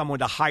for someone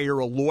to hire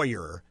a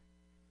lawyer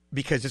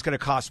because it's going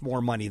to cost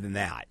more money than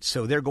that.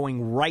 So they're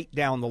going right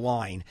down the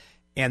line.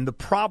 And the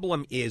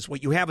problem is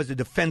what you have is a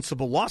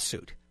defensible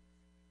lawsuit.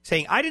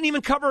 Saying, I didn't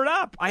even cover it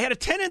up. I had a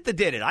tenant that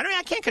did it.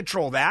 I can't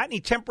control that. And he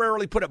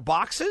temporarily put up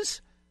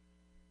boxes.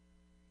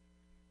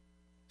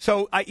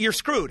 So you're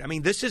screwed. I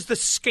mean, this is the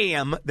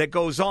scam that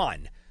goes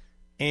on.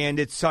 And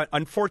it's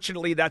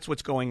unfortunately, that's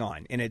what's going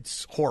on. And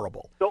it's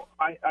horrible. So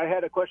I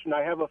had a question.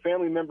 I have a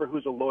family member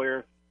who's a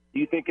lawyer. Do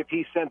you think if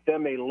he sent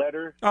them a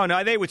letter? Oh,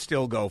 no, they would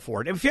still go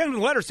for it. If you had a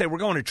letter say, we're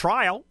going to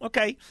trial,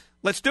 okay,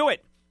 let's do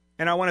it.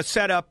 And I want to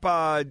set up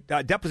a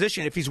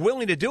deposition. If he's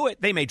willing to do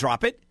it, they may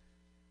drop it.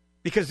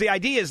 Because the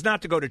idea is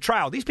not to go to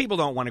trial. These people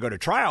don't want to go to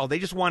trial. They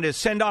just want to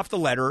send off the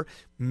letter,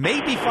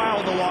 maybe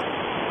file the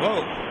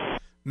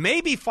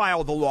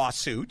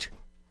lawsuit,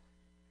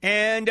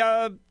 and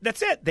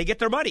that's it. They get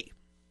their money.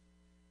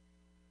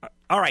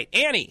 All right,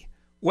 Annie,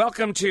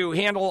 welcome to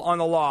Handel on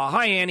the Law.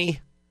 Hi, Annie.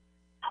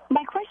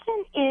 My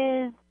question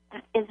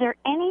is there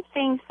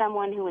anything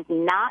someone who is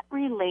not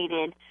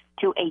related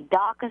to a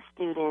DACA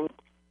student,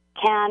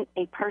 can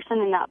a person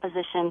in that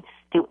position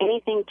do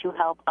anything to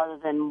help other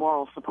than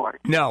moral support?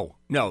 No.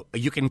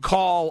 You can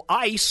call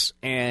ICE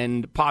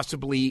and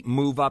possibly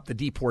move up the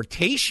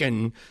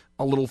deportation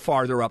a little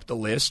farther up the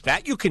list.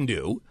 That you can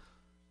do.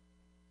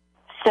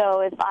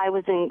 So if I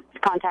was in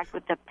contact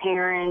with the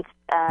parents...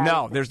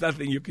 no, there's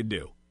nothing you can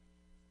do.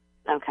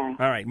 Okay.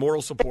 All right,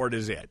 moral support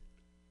is it.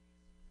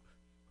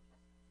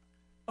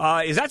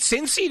 Is that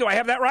Cincy? Do I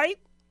have that right?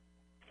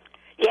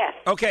 Yes.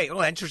 Okay,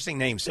 well, interesting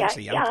name,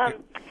 Sexy.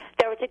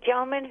 There was a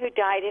gentleman who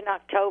died in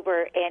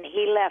October, and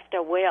he left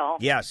a will.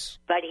 Yes.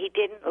 But he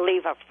didn't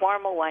leave a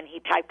formal one. He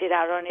typed it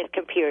out on his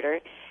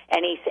computer,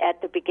 and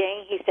at the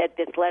beginning he said,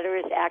 "This letter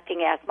is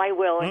acting as my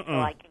will until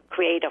I can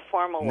create a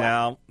formal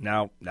one."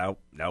 No,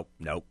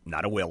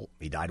 not a will.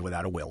 He died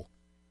without a will.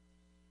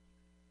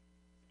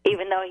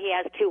 Even though he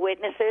has two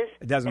witnesses?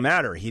 It doesn't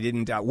matter. He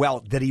didn't.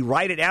 Did he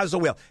write it as a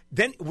will?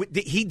 Then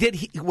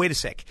wait a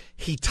sec.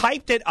 He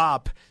typed it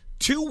up.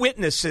 Two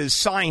witnesses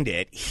signed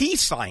it. He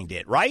signed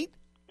it, right?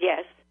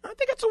 Yes. I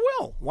think it's a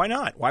will. Why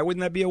not? Why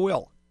wouldn't that be a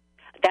will?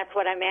 That's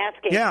what I'm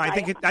asking. Yeah, I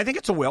think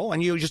it's a will,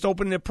 and you just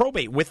open the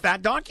probate with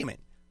that document.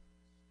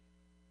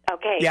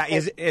 Okay. Yeah.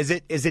 Is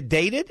it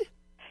dated?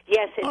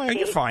 Yes, it's dated.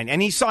 You're fine.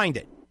 And he signed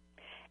it.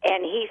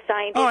 And he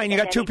signed it. Oh, and you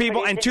got two he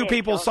people, put his and two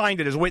people initials.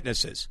 signed it as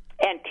witnesses.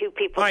 And two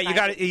people. All right, you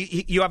got signed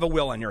it. You have a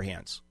will in your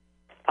hands.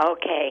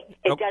 Okay.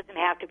 It doesn't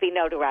have to be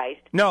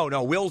notarized. No,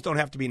 wills don't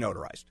have to be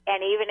notarized.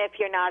 And even if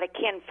you're not a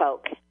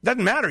kinfolk.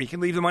 Doesn't matter. He can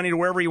leave the money to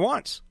wherever he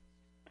wants.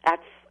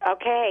 That's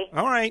okay.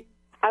 All right.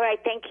 All right,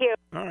 thank you.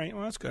 All right,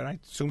 well, that's good. I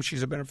assume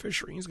she's a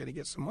beneficiary. He's going to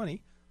get some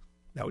money.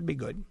 That would be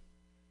good.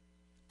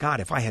 God,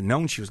 if I had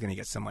known she was going to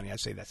get some money, I'd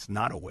say that's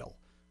not a will,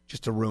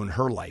 just to ruin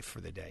her life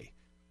for the day,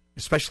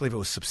 especially if it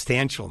was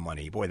substantial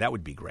money. Boy, that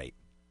would be great.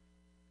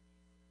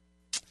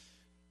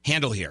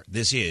 Handel here.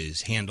 This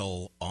is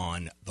Handel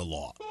on the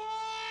Law.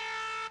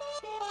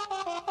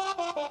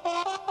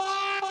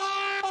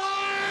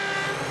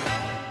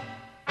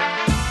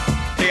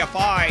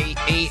 KFI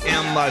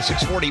AM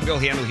 640, Bill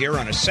Handel here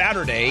on a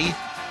Saturday.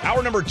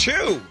 Hour number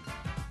 2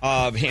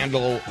 of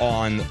Handel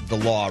on the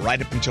Law,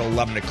 right up until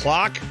 11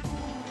 o'clock.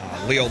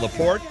 Leo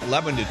Laporte,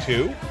 11 to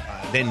 2.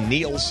 Then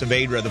Neil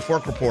Saavedra, the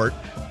Fork Report.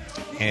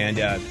 And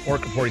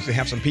Fork Report is to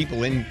have some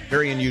people in,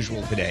 very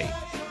unusual today.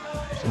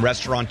 Some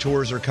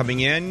restaurateurs are coming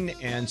in,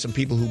 and some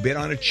people who bid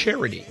on a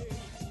charity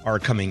are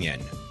coming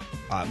in.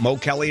 Mo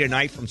Kelly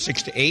tonight from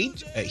 6 to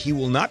 8. He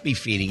will not be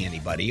feeding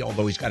anybody,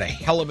 although he's got a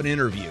hell of an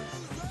interview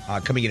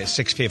coming in at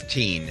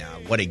 6:15.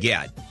 What a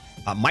get.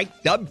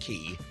 Mike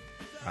Dubkey,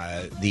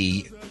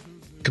 the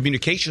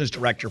communications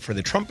director for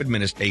the Trump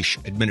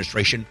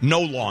administration,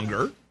 no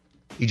longer.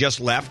 He just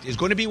left, is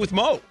going to be with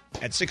Mo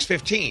at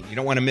 6:15. You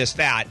don't want to miss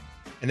that.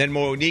 And then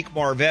Monique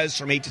Marvez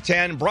from 8 to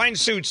 10. Brian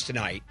Suits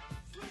tonight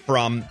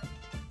from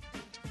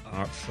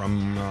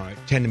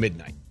 10 to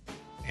midnight.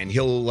 And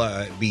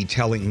he'll be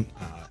telling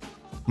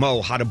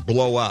Mo how to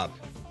blow up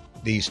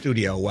the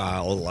studio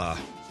while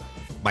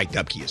Mike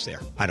Dubkey is there.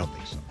 I don't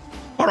think so.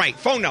 All right,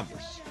 phone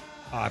numbers.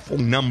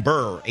 Phone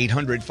number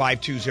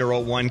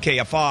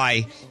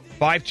 800-520-1KFI,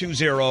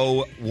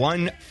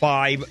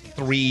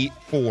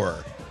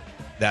 520-1534.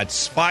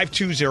 That's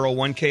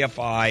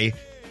 520-1KFI,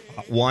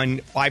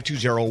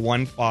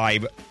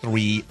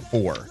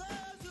 520-1534.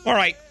 All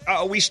right,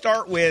 we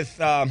start with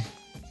a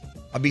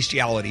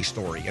bestiality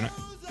story.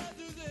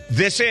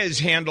 This is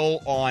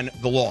Handel on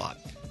the Law.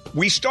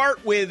 We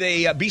start with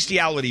a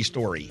bestiality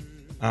story.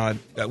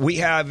 We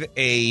have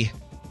a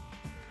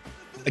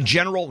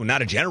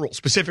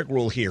specific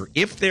rule here.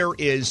 If there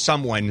is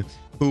someone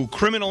who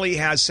criminally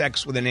has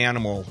sex with an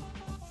animal,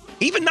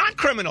 even not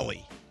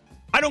criminally,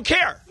 I don't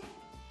care.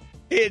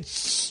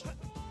 It's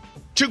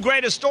too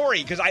great a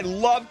story because I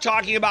love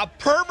talking about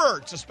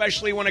perverts,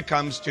 especially when it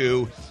comes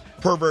to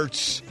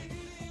perverts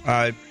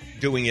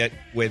doing it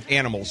with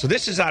animals. So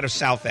this is out of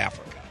South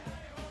Africa.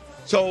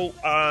 So,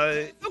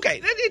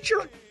 it's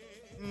your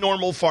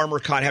normal farmer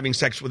caught having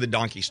sex with a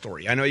donkey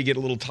story. I know you get a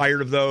little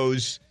tired of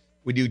those.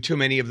 We do too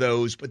many of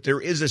those, but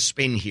there is a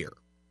spin here.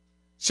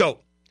 So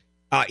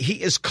he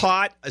is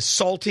caught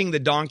assaulting the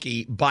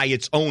donkey by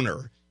its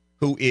owner,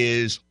 who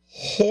is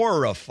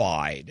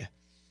horrified.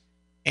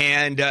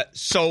 And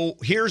so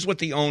here's what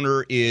the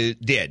owner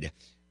did.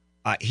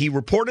 He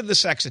reported the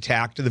sex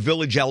attack to the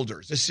village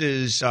elders. This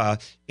is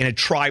in a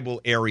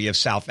tribal area of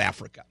South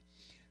Africa.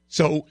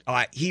 So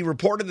he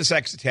reported the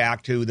sex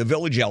attack to the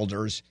village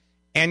elders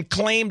and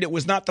claimed it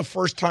was not the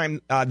first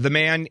time the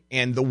man,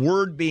 and the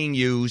word being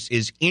used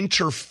is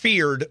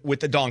interfered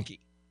with the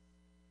donkey.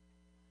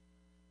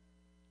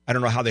 I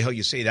don't know how the hell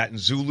you say that in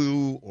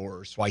Zulu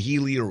or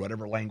Swahili or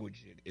whatever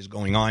language is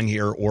going on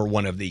here, or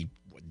one of the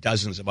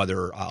dozens of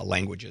other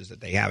languages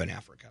that they have in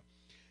Africa.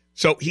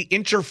 So he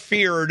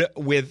interfered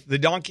with the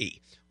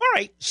donkey. All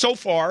right, so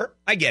far,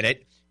 I get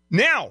it.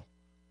 Now,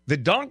 the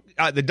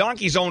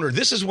donkey's owner,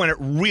 this is when it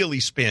really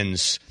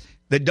spins.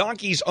 The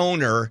donkey's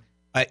owner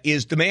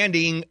is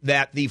demanding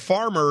that the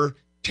farmer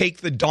take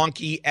the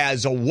donkey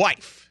as a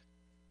wife.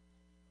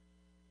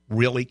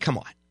 Really? Come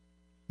on.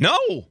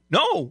 No.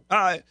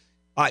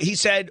 He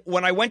said,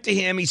 when I went to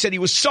him, he said he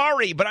was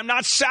sorry, but I'm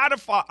not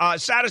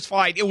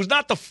satisfied. It was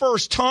not the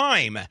first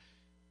time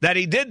that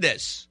he did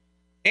this.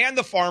 And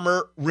the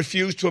farmer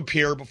refused to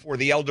appear before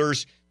the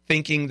elders,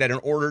 thinking that in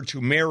order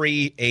to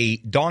marry a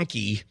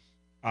donkey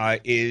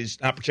is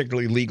not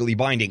particularly legally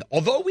binding.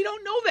 Although we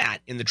don't know that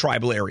in the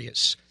tribal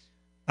areas.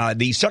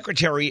 the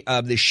secretary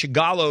of the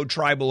Shigalo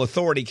Tribal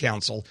Authority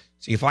Council.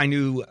 See, if I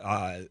knew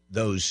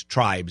those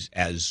tribes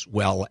as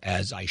well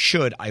as I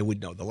should, I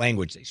would know the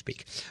language they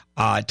speak.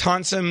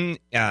 Tonsum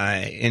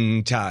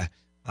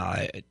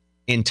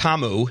in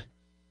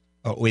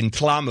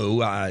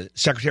Tlamu,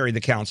 secretary of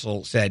the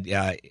council, said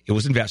it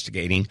was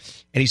investigating.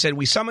 And he said,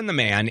 we summon the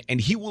man, and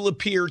he will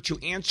appear to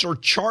answer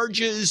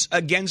charges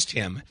against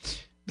him.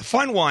 The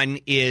fun one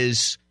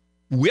is,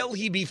 will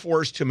he be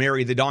forced to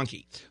marry the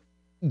donkey?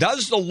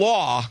 Does the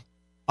law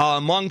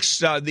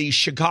amongst the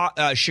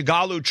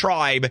Shagalu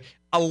tribe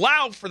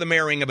allow for the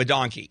marrying of a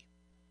donkey?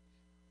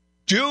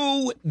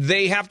 Do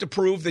they have to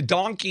prove the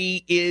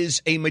donkey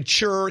is a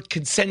mature,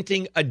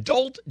 consenting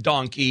adult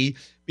donkey?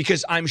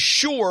 Because I'm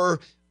sure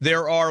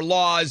there are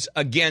laws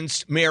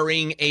against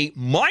marrying a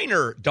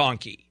minor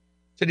donkey.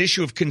 It's an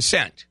issue of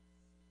consent.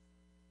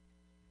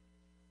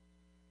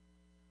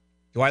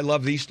 Do I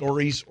love these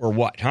stories or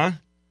what, huh?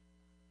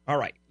 All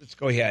right, let's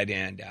go ahead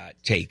and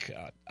take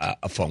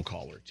a phone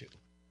call or two.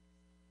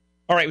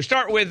 All right, we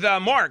start with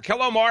Mark.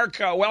 Hello, Mark.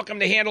 Welcome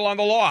to Handel on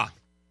the Law.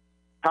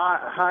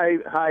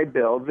 Hi,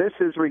 Bill. This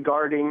is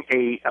regarding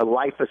a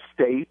life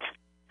estate.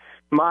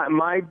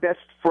 My best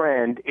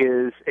friend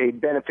is a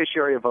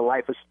beneficiary of a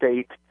life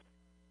estate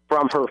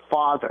from her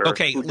father.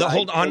 Okay,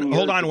 hold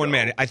on 1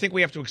 minute. I think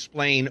we have to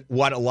explain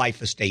what a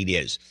life estate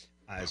is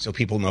so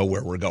people know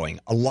where we're going.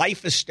 A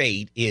life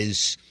estate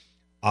is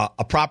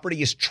a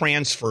property is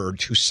transferred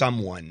to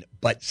someone,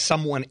 but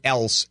someone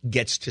else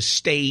gets to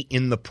stay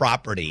in the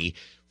property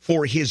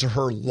for his or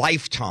her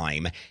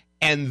lifetime,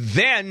 and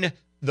then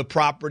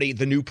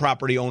the new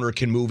property owner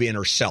can move in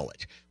or sell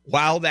it.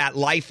 While that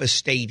life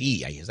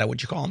estatee, is that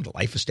what you call them, the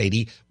life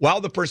estatee?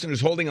 While the person who's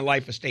holding a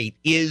life estate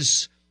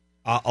is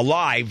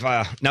alive,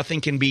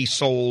 nothing can be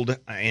sold,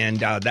 and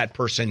that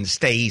person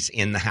stays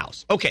in the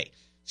house. Okay,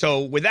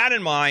 so with that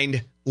in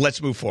mind,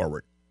 let's move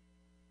forward.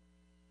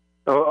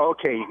 Oh,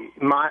 okay.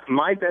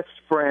 My best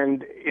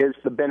friend is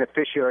the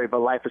beneficiary of a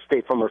life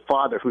estate from her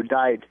father who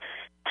died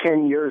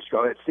 10 years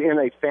ago. It's in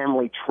a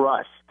family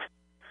trust.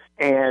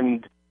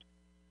 And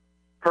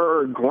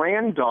her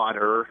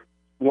granddaughter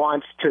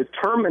wants to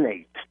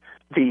terminate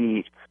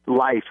the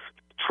life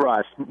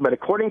trust. But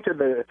according to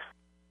the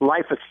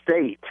life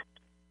estate,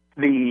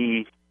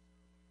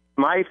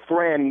 my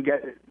friend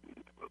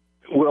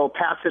will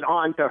pass it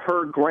on to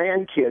her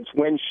grandkids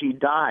when she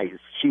dies.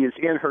 She is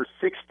in her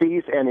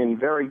 60s and in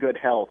very good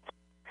health.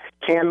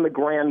 Can the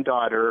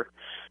granddaughter?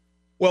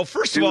 Well,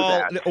 first of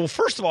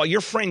all, your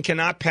friend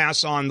cannot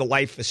pass on the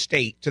life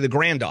estate to the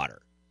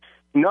granddaughter.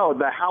 No,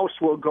 the house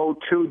will go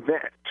to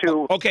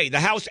okay, the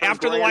house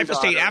after the life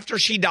estate, after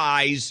she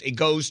dies, it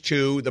goes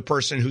to the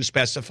person who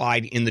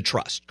specified in the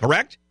trust,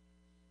 correct?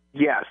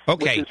 Yes.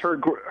 Okay. Which is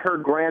her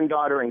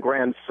granddaughter and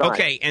grandson.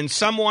 Okay, and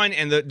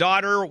the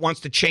daughter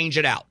wants to change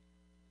it out.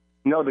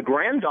 No, the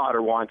granddaughter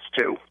wants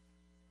to.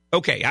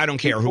 Okay, I don't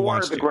care who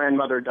wants to. Before the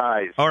grandmother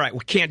dies. All right,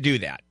 we can't do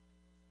that.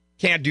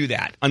 Can't do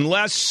that.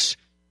 Unless,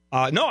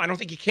 no, I don't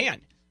think you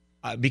can.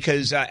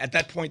 Because at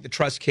that point, the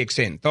trust kicks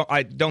in.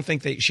 I don't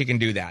think that she can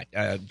do that.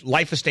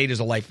 Life estate is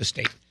a life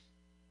estate.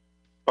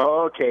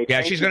 Okay.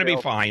 Yeah, she's going to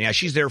be fine. Yeah,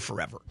 she's there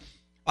forever.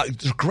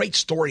 There's a great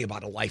story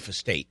about a life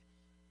estate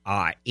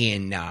out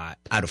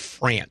of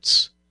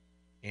France.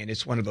 And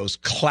it's one of those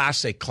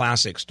classic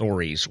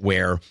stories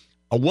where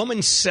a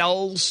woman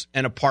sells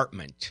an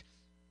apartment.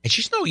 And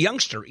she's no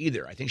youngster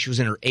either. I think she was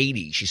in her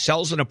 80s. She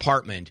sells an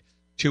apartment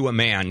to a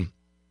man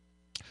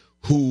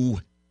who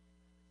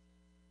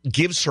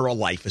gives her a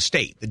life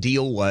estate. The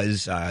deal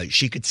was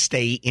she could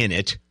stay in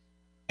it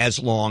as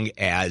long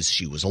as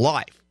she was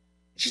alive.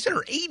 She's in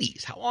her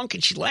 80s. How long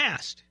can she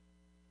last?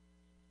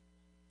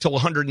 Till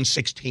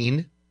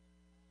 116.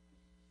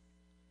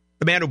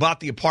 The man who bought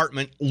the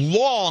apartment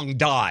long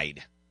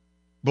died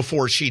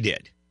before she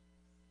did.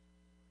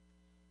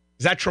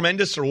 Is that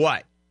tremendous or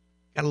what?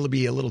 Got to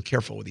be a little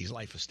careful with these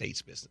life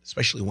estates business,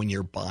 especially when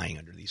you're buying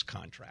under these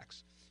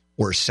contracts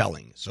or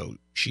selling. So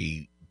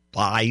she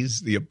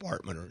buys the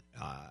apartment,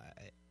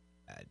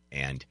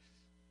 and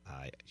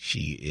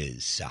she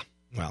is,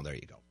 well, there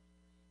you go.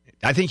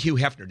 I think Hugh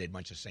Hefner did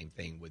much the same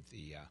thing with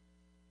the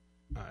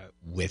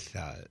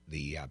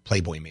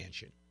Playboy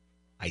Mansion.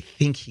 I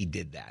think he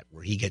did that,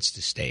 where he gets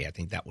to stay. I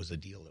think that was a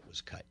deal that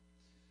was cut.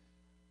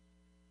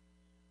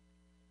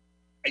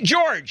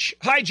 George.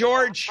 Hi,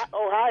 George.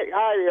 Oh,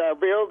 hi,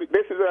 Bill.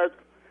 This is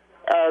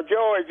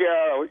George.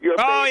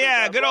 Oh,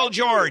 yeah, good old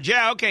George.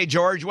 Yeah, okay,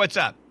 George, what's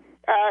up?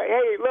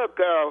 Hey, look,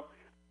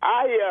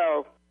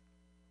 I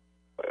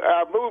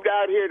moved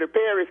out here to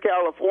Paris,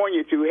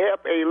 California to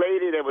help a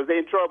lady that was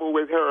in trouble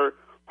with her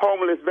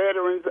homeless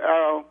veterans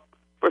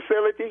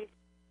facility.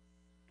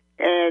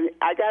 And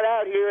I got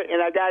out here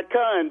and I got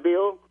conned,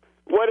 Bill.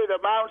 What it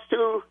amounts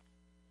to,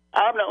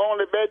 I'm the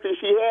only veteran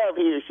she have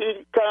here.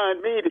 She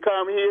conned me to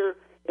come here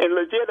and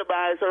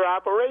legitimize her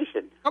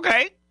operation.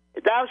 Okay.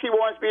 Now she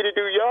wants me to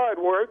do yard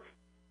work.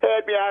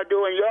 Had me out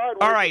doing yard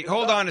work. All right,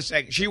 hold on a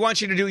second. She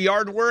wants you to do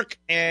yard work,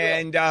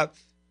 but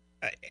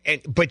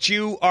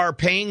you are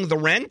paying the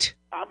rent?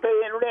 I'm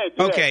paying rent.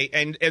 Yes. Okay,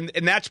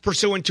 and that's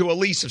pursuant to a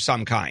lease of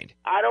some kind.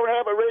 I don't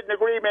have a written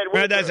agreement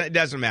with her. It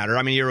doesn't matter.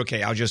 I mean, you're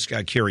okay. I was just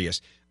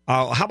curious.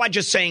 How about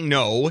just saying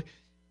no?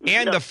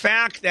 And the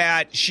fact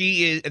that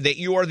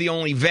you are the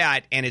only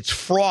vet and it's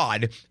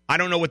fraud, I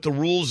don't know what the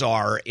rules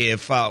are.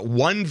 If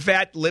one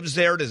vet lives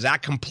there, does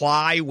that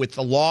comply with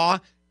the law?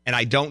 And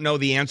I don't know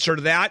the answer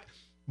to that.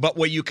 But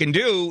what you can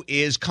do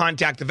is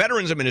contact the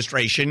Veterans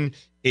Administration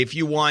if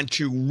you want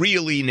to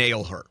really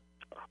nail her.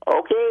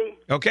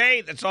 Okay,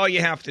 that's all you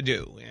have to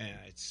do. Yeah,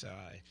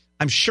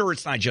 I'm sure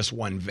it's not just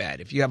one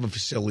vet. If you have a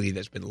facility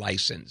that's been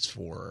licensed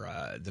for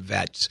the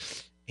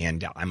vets,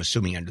 and I'm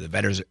assuming under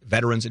the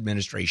Veterans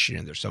Administration,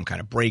 and there's some kind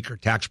of break or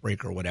tax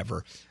break or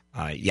whatever,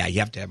 you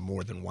have to have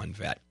more than one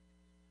vet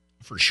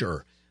for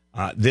sure.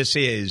 This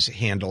is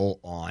Handel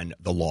on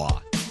the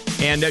Law.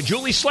 And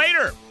Julie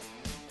Slater,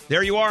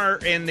 there you are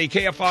in the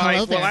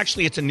KFI. Well,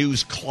 actually, it's a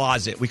news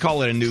closet. We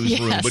call it a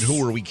newsroom, but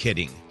who are we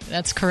kidding?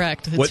 That's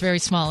correct. It's very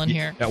small in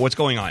here. What's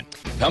going on?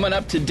 Coming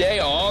up today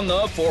on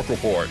the Fork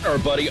Report, our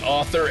buddy,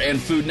 author, and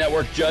Food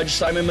Network judge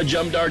Simon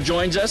Majumdar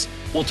joins us.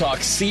 We'll talk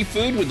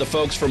seafood with the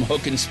folks from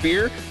Hook and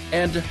Spear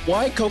and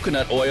why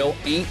coconut oil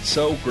ain't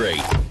so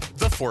great.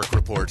 The Fork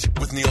Report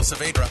with Neil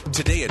Saavedra.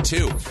 Today at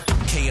 2.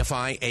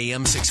 KFI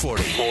AM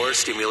 640. More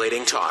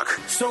stimulating talk.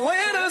 So when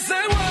I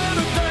say what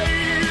a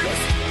taste,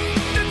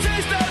 the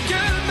taste of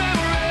good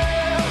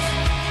memories.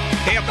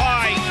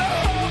 KFI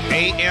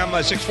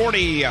AM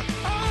 640.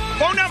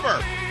 Phone number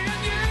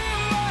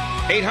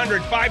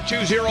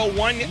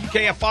 800-5201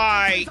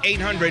 KFI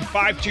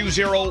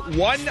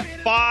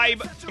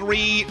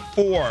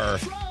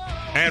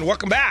 800-520-1534. And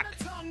welcome back.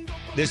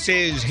 This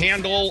is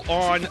Handel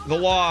on the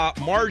Law,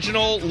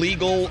 Marginal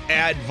Legal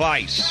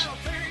Advice.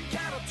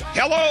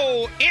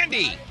 Hello,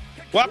 Andy.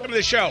 Welcome to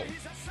the show.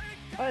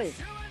 Hi,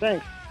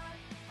 thanks.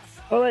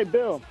 All right,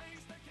 Bill.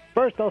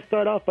 First, I'll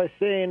start off by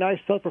saying I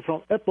suffer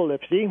from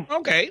epilepsy.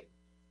 Okay.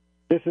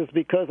 This is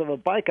because of a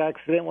bike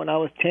accident when I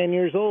was 10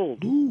 years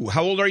old. Ooh,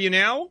 how old are you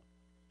now?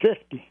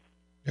 50.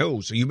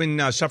 Oh, so you've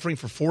been suffering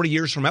for 40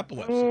 years from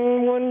epilepsy.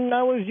 When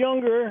I was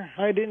younger,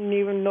 I didn't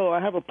even know. I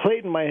have a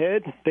plate in my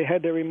head. They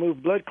had to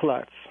remove blood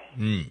clots.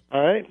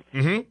 All right?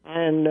 Mm-hmm.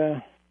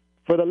 And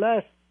for the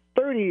last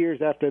 30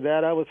 years after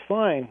that, I was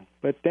fine.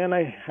 But then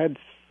I had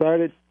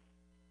started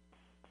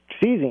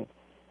seizing.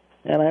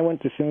 And I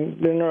went to the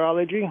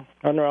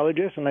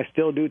neurologist, and I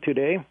still do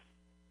today.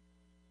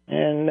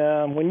 And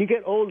when you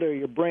get older,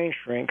 your brain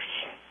shrinks,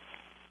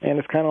 and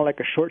it's kind of like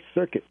a short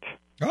circuit.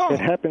 Oh. It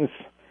happens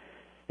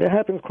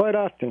quite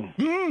often.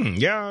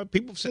 Yeah,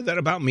 people have said that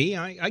about me.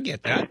 I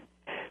get that.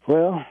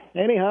 Well,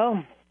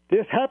 anyhow,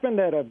 this happened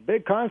at a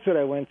big concert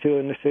I went to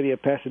in the city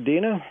of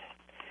Pasadena.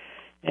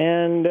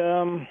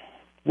 And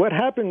what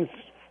happens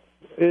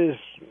is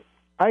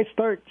I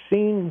start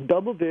seeing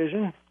double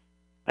vision,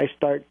 I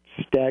start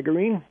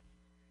staggering,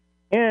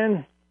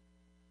 and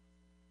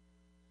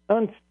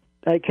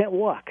I can't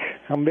walk.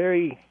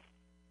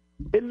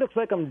 It looks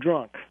like I'm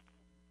drunk.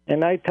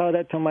 And I tell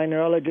that to my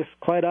neurologist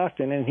quite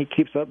often, and he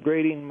keeps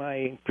upgrading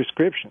my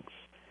prescriptions.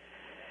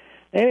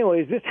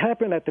 Anyways, this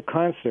happened at the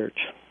concert.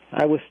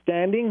 I was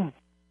standing,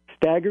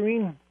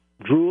 staggering,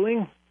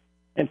 drooling,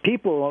 and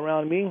people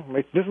around me,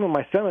 this is what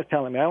my son was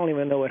telling me. I don't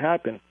even know what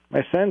happened.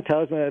 My son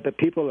tells me that the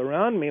people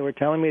around me were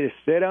telling me to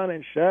sit down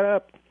and shut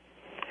up.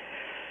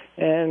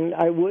 And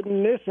I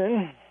wouldn't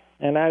listen,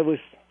 and I was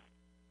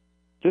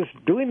just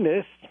doing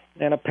this,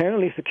 and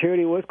apparently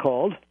security was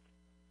called,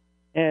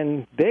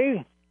 and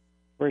they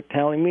were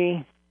telling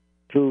me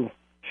to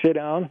sit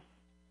down.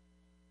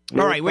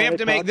 All right, we have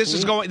to make this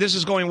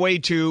is going way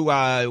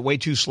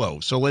too slow.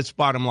 So let's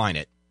bottom line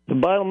it. The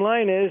bottom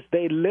line is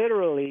they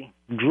literally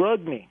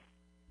drugged me.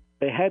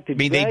 They had to.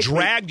 They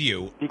dragged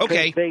you.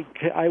 Okay.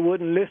 I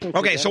wouldn't listen.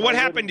 Okay, so what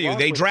happened to you?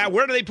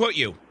 Where do they put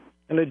you?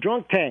 In a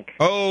drunk tank.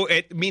 Oh,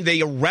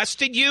 they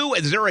arrested you?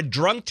 Is there a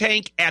drunk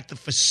tank at the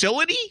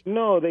facility?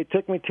 No, they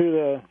took me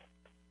to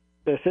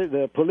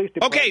the police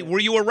department. Okay, were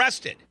you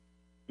arrested?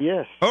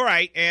 Yes. All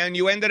right, and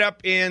you ended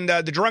up in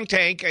the drunk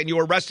tank, and you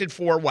were arrested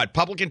for what?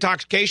 Public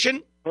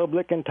intoxication?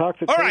 Public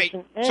intoxication. All right,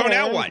 so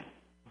now what?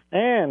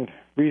 And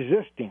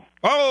resisting.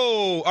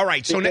 Oh, all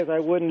right. Because I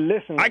wouldn't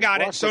listen. I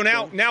got it. So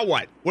now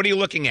what? What are you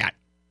looking at?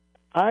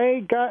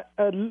 I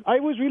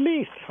was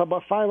released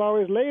about 5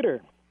 hours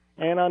later.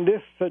 And on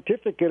this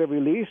certificate of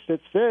release,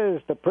 it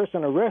says the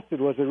person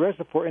arrested was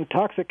arrested for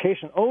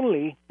intoxication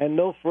only, and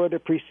no further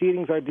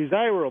proceedings are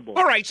desirable.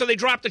 All right, so they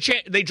dropped the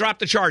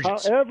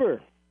charges.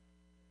 However,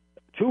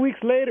 2 weeks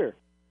later,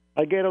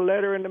 I get a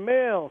letter in the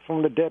mail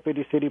from the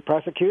deputy city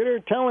prosecutor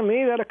telling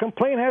me that a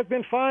complaint has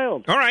been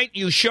filed. All right,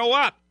 you show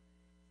up.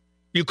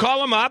 You call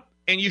them up,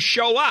 and you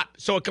show up.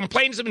 So a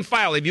complaint has been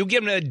filed. Have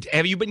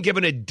you been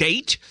given a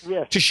date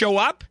to show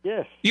up?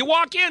 Yes. You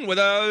walk in with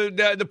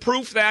the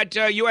proof that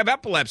you have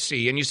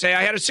epilepsy, and you say,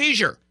 I had a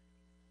seizure.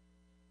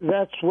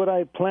 That's what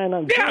I plan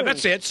on doing. Yeah,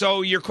 that's it.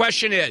 So your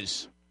question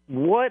is?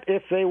 What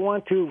if they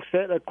want to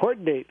set a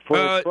court date for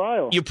a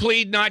trial? You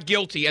plead not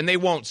guilty, and they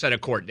won't set a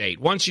court date.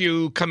 Once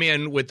you come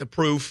in with the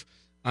proof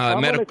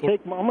medical.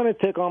 I'm going to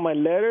take all my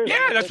letters.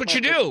 Yeah, that's what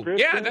you do.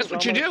 Yeah, that's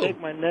what you do.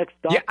 Take my next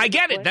yeah, I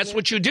get it. That's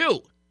what you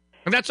do.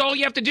 And that's all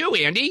you have to do,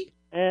 Andy.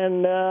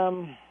 And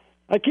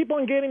I keep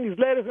on getting these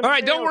letters. All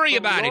right, don't worry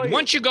about it.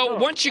 Once you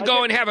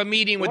go and have a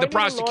meeting with the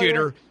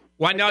prosecutor.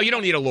 Well, no, you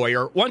don't need a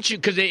lawyer.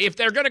 Because if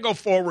they're going to go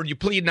forward, you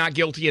plead not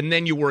guilty, and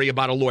then you worry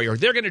about a lawyer.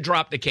 They're going to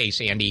drop the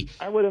case, Andy.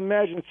 I would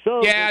imagine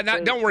so. Yeah,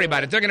 don't worry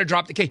about it. They're going to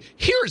drop the case.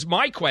 Here's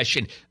my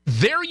question.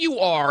 There you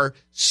are,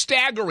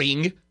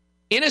 staggering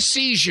in a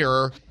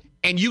seizure,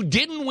 and you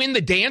didn't win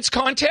the dance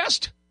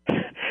contest?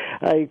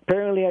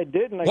 Apparently I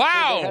didn't.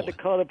 Wow. I had to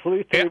call the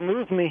police to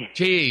remove me.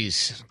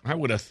 Jeez. I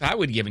would have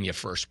given you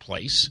first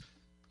place.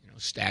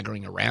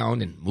 Staggering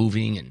around and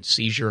moving and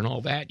seizure and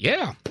all that.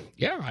 Yeah,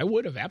 I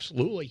would have,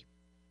 absolutely.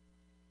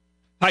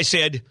 Hi,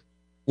 Sid.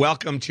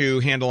 Welcome to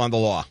Handel on the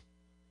Law.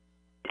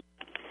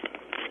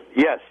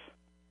 Yes.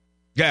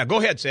 Yeah, go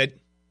ahead, Sid.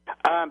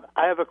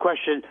 I have a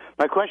question.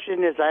 My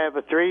question is, I have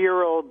a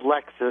 3-year-old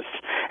Lexus,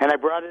 and I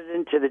brought it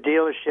into the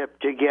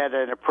dealership to get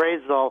an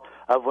appraisal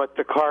of what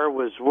the car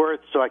was worth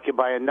so I could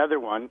buy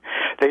another one.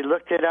 They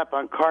looked it up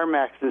on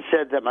CarMax and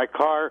said that my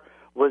car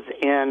was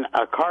in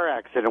a car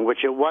accident,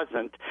 which it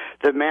wasn't.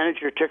 The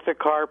manager took the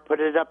car, put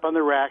it up on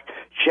the rack,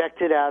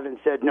 checked it out, and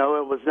said,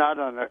 no, it was not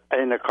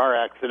in a car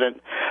accident.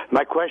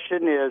 My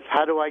question is,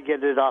 how do I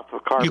get it off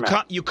of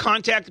CarMax? You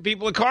contact the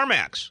people at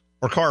CarMax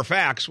or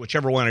Carfax,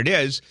 whichever one it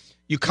is.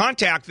 You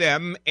contact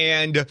them,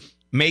 and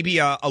maybe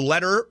a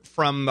letter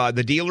from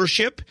the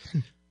dealership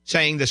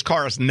saying this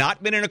car has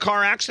not been in a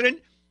car accident,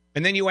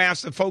 and then you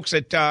ask the folks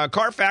at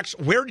Carfax,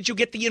 where did you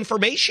get the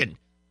information?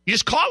 You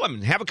just call them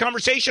and have a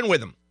conversation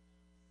with them.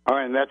 All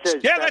right, and that's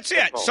it. Yeah, that's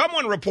it.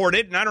 Someone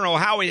reported, and I don't know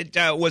how it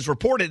was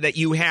reported that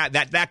you had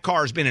that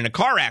car has been in a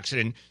car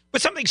accident,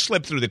 but something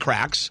slipped through the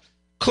cracks.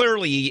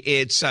 Clearly,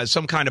 it's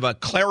some kind of a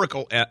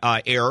clerical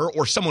error,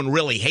 or someone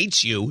really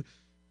hates you,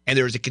 and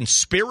there's a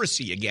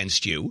conspiracy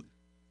against you,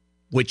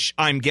 which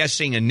I'm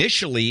guessing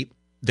initially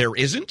there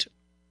isn't,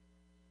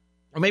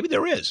 or maybe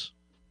there is.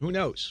 Who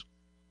knows?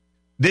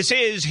 This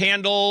is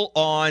Handel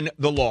on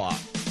the Law.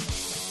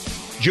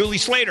 Julie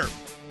Slater,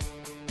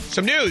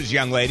 some news,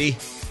 young lady.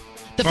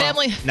 The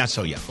family. Not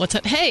so young. What's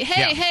up? Hey.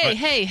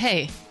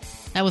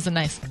 That wasn't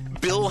nice.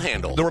 Bill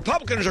Handel. The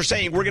Republicans are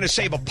saying we're going to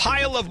save a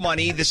pile of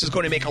money. This is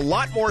going to make a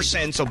lot more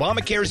sense.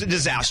 Obamacare is a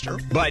disaster,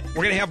 but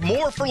we're going to have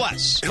more for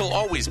less. He'll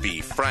always be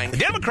frank. The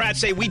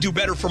Democrats say we do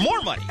better for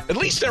more money. At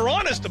least they're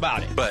honest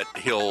about it. But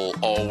he'll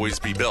always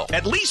be Bill.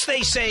 At least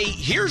they say,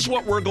 here's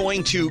what we're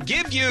going to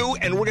give you,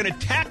 and we're going to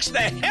tax the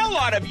hell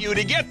out of you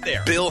to get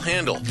there. Bill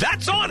Handel.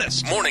 That's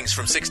honest. Mornings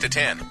from 6 to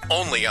 10,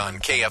 only on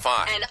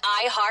KFI. An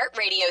iHeart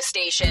radio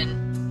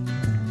station.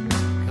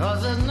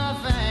 'Cause there's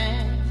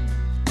nothing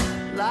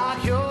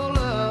like your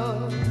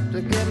love to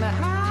get me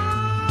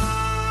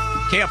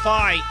high.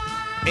 KFI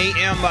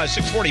AM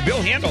 640,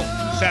 Bill Handel,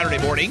 Saturday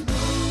morning.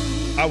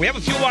 We have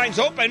a few lines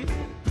open.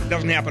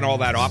 Doesn't happen all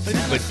that often,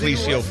 but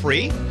please feel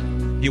free.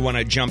 If you want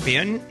to jump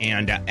in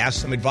and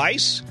ask some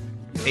advice,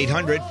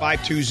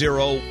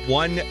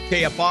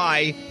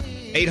 800-520-1KFI,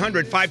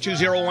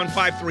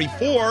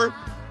 800-520-1534.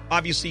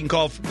 Obviously, you can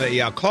call from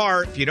the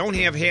car. If you don't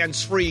have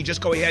hands-free, just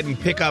go ahead and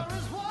pick up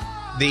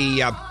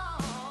the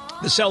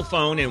cell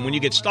phone, and when you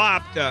get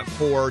stopped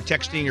for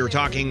texting or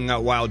talking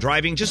while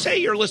driving, just say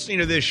you're listening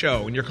to this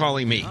show and you're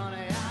calling me,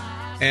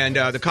 and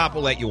the cop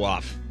will let you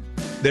off.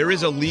 There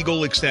is a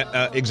legal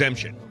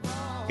exemption.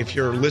 If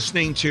you're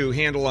listening to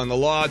Handel on the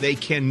Law, they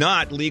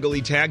cannot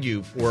legally tag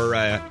you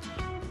for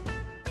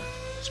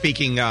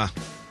speaking on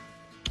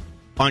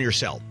your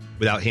cell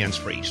without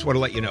hands-free. Just want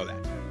to let you know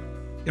that.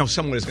 You know,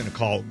 someone is going to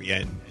call me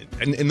and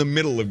in the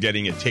middle of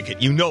getting a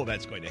ticket. You know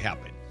that's going to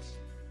happen.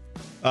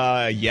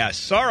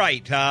 Yes. All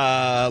right.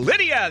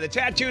 Lydia, the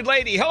tattooed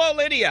lady. Hello,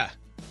 Lydia.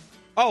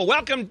 Oh,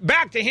 welcome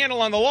back to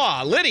Handel on the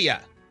Law.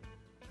 Lydia.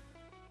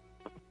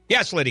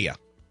 Yes, Lydia.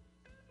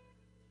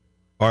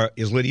 Or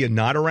is Lydia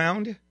not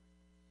around?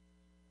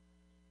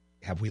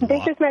 Have we lost?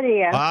 This is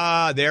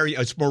Maria. There.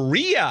 It's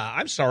Maria.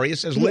 I'm sorry. It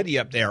says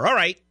Lydia up there. All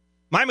right.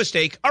 My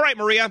mistake. All right,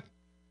 Maria.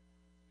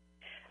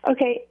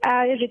 Okay.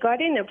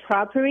 Regarding the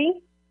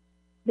property,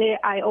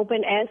 I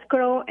opened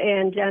escrow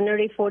on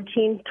January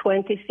 14,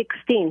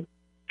 2016.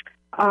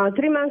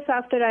 3 months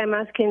after, I'm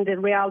asking the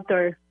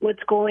realtor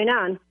what's going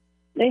on.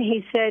 And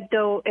he said,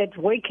 though, it's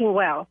working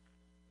well.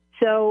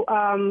 So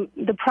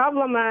the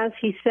problem is,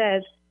 he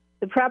says,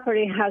 the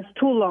property has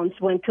 2 loans,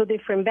 went to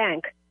different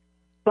banks,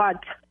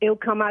 but it'll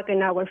come out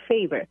in our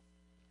favor.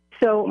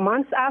 So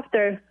months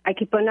after, I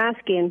keep on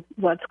asking,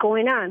 what's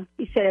going on?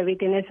 He said,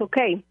 everything is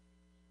okay.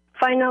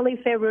 Finally,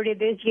 February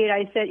this year,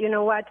 I said, you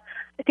know what?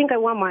 I think I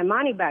want my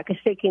money back. It's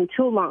taking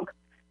too long.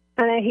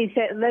 And then he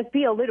said, let's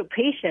be a little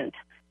patient.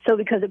 So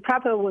because the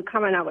property will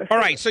come in our favor. All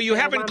right, so you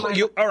haven't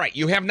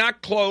you have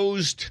not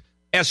closed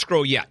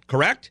escrow yet,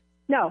 correct?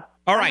 No.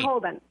 All right.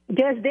 Hold on.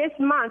 Just this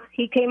month,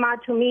 he came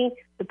out to me,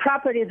 the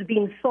property is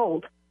being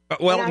sold.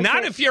 Well,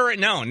 not if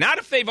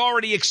they've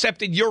already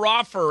accepted your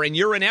offer and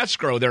you're in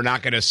escrow, they're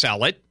not going to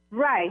sell it.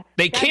 Right.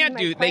 They can't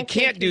do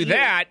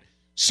that.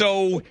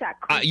 So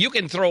you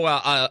can throw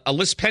a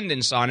lis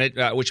pendens on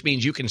it, which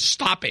means you can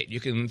stop it. You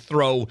can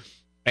throw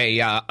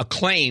a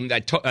claim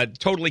that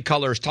totally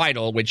colors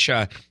title, which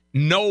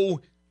no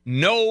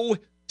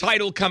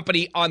title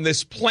company on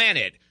this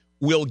planet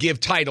will give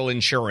title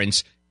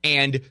insurance,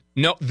 and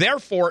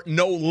therefore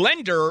no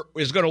lender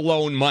is going to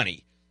loan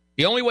money.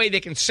 The only way they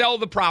can sell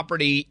the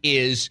property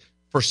is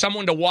for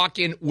someone to walk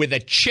in with a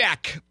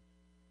check,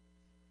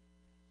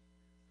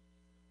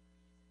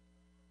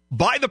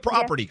 buy the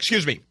property,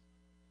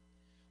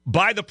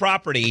 buy the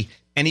property,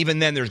 and even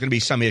then there's going to be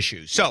some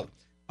issues. So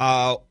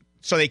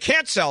they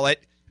can't sell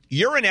it.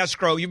 You're in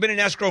escrow. You've been in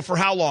escrow for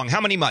how long? How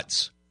many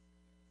months?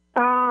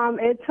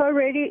 It's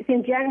already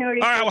in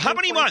January. All right, well, how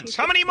many months?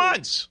 How many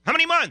months?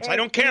 I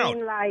don't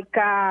count. Like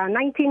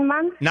 19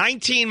 months.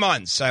 19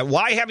 months.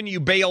 Why haven't you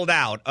bailed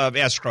out of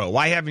escrow?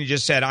 Why haven't you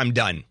just said, I'm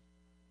done?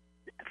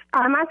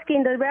 I'm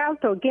asking the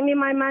realtor, give me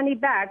my money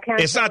back.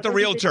 It's not the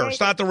realtor. It's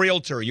not the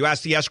realtor. You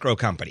asked the escrow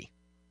company.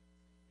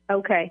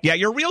 Okay. Yeah,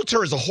 your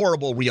realtor is a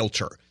horrible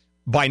realtor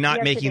by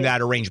not making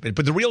that arrangement.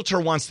 But the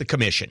realtor wants the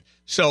commission.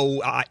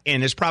 So,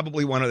 and it's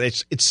probably one of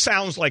it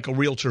sounds like a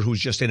realtor who's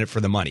just in it for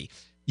the money.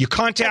 You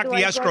contact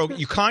the escrow.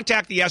 You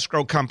contact the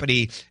escrow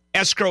company.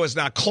 Escrow is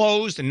not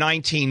closed in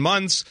 19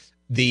 months.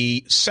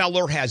 The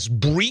seller has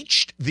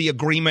breached the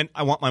agreement.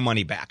 I want my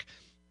money back.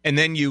 And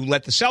then you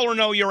let the seller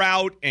know you're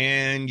out,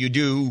 and you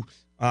do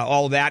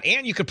all of that.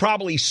 And you could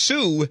probably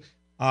sue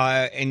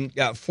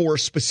for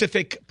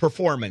specific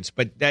performance.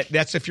 But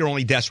that's if you're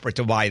only desperate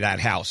to buy that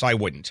house. I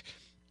wouldn't.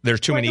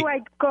 There's too many. Where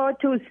do I go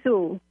to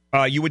sue?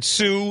 You would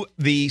sue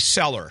the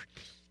seller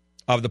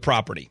of the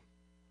property.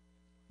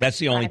 That's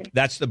the only.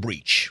 That's the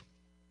breach.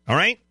 All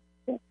right.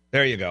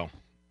 There you go.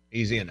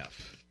 Easy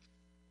enough.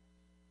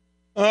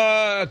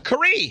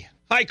 Kari.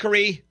 Hi,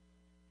 Kari.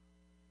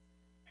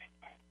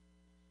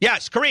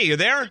 Yes, Kari, you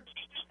there?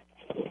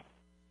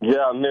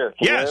 Yeah, I'm there.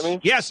 Can you hear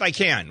me? Yes, I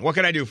can. What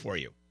can I do for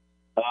you?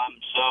 So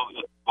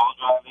while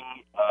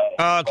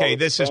driving. Okay,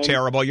 this is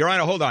terrible. You're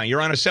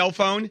on a cell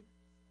phone?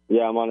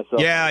 Yeah, I'm on a cell phone.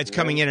 Yeah, it's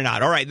coming in and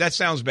out. All right, that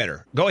sounds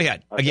better. Go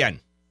ahead. Okay. Again.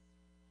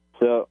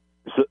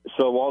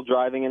 So while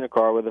driving in a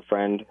car with a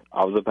friend,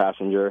 I was a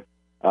passenger.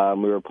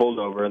 We were pulled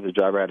over. The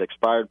driver had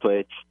expired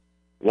plates.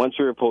 Once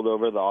we were pulled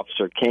over, the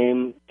officer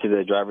came to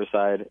the driver's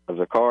side of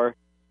the car.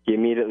 He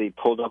immediately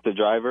pulled up the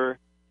driver,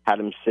 had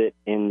him sit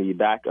in the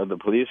back of the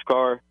police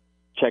car,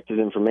 checked his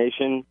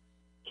information.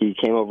 He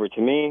came over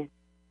to me,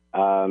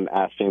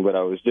 asked me what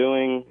I was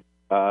doing,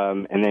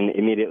 and then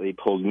immediately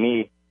pulled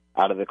me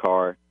out of the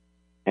car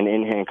and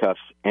in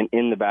handcuffs and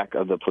in the back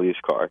of the police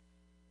car.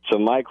 So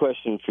my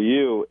question for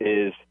you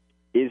is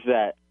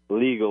that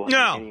legal in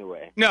any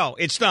way? No,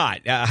 it's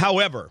not.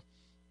 However,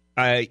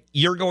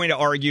 you're going to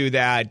argue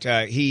that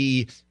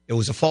it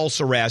was a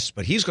false arrest,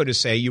 but he's going to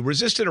say you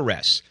resisted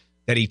arrest,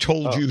 that he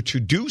told you to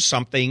do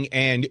something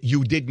and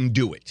you didn't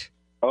do it.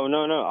 Oh,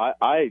 no.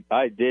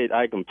 I did.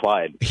 I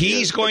complied.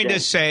 He's going to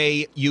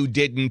say you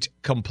didn't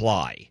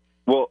comply.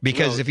 Well,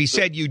 because if he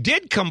said you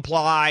did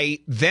comply,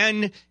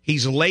 then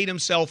he's laid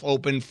himself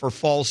open for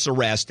false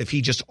arrest if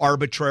he just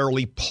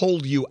arbitrarily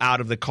pulled you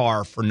out of the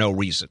car for no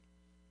reason.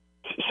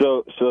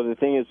 So the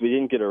thing is, we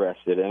didn't get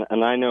arrested,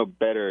 and I know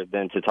better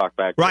than to talk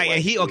back.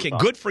 Right.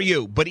 Good for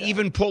you. But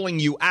even pulling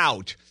you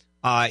out,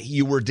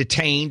 you were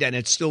detained, and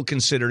it's still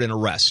considered an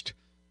arrest.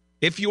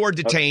 If you are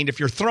detained, if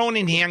you're thrown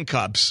in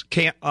handcuffs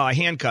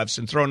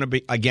and thrown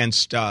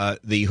against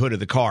the hood of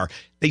the car,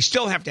 they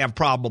still have to have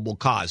probable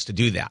cause to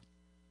do that.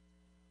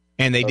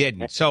 And they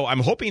didn't. So I'm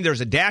hoping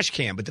there's a dash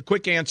cam. But the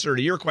quick answer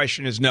to your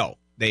question is no.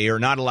 They are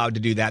not allowed to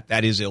do that.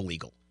 That is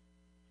illegal.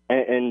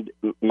 And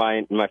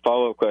my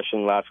follow-up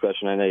question, last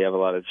question, I know you have a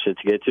lot of shit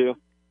to get to.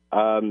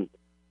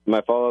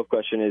 My follow-up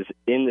question is,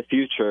 in the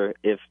future,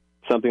 if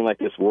something like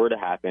this were to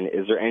happen,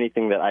 is there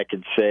anything that I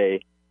could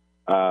say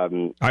I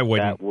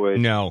wouldn't. that would...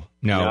 No.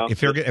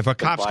 If a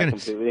cop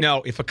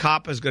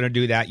is going to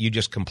do that, you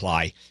just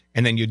comply,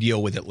 and then you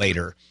deal with it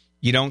later.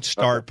 You don't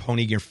start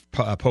poking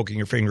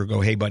your finger, go,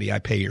 hey, buddy, I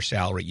pay your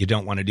salary. You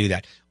don't want to do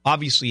that.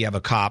 Obviously, you have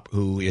a cop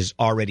who is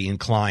already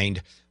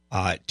inclined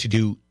to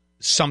do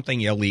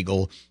something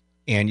illegal,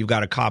 and you've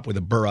got a cop with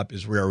a burr up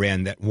his rear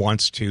end that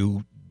wants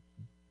to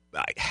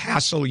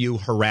hassle you,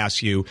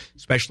 harass you,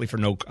 especially for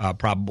no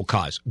probable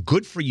cause.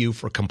 Good for you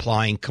for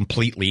complying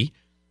completely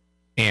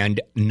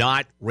and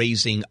not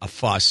raising a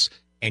fuss,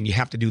 and you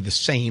have to do the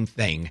same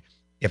thing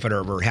if it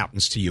ever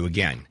happens to you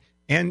again.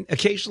 And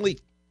occasionally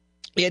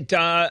it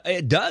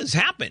does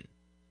happen.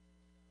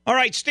 All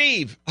right,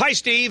 Steve. Hi,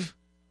 Steve.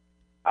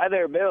 Hi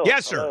there, Bill.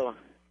 Yes, sir. Hello.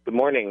 Good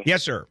morning.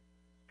 Yes, sir.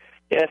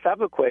 Yes, I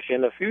have a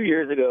question. A few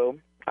years ago,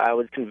 I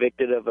was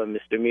convicted of a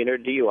misdemeanor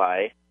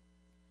DUI,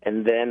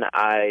 and then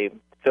I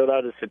filled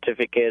out a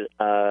certificate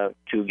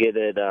to get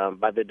it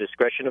by the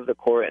discretion of the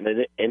court and in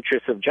the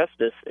interest of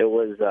justice. It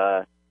was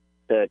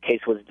the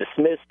case was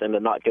dismissed and the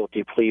not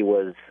guilty plea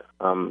was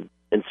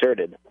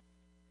inserted.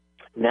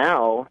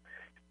 Now,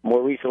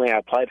 more recently, I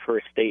applied for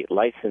a state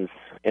license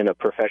in a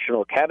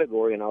professional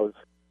category, and I was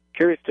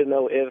curious to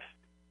know if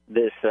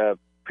this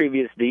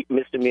previous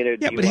misdemeanor.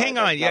 Yeah, DUI. but hang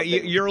on. That's Yeah,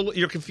 nothing.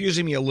 you're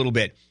confusing me a little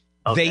bit.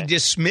 Okay. They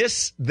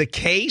dismiss the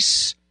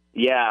case.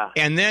 Yeah.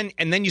 And then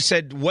you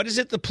said, what is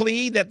it, the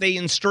plea that they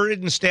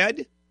inserted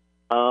instead?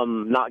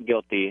 Not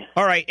guilty.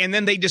 All right, and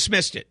then they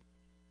dismissed it.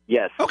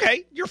 Yes.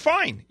 Okay, you're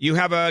fine. You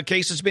have a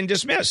case that's been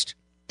dismissed.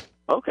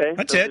 Okay.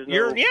 That's so it.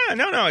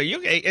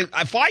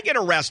 If I get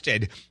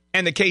arrested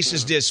and the case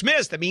is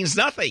dismissed, that means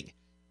nothing.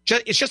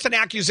 It's just an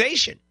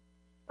accusation.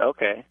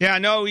 Okay. Yeah,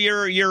 no,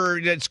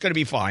 it's going to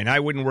be fine. I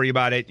wouldn't worry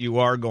about it. You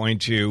are going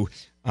to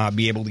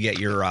be able to get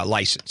your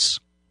license.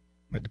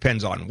 It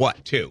depends on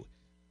what, too.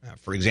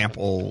 For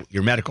example,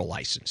 your medical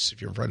license.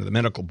 If you're in front of the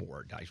medical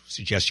board, I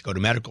suggest you go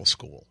to medical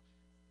school.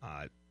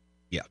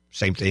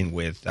 Same thing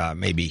with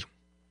maybe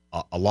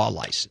a law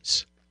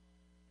license.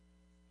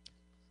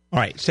 All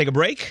right, let's take a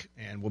break,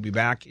 and we'll be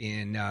back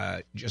in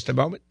just a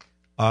moment.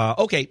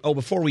 Okay. Oh,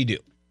 before we do,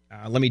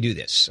 let me do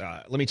this.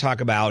 Let me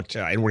talk about,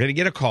 and we're going to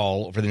get a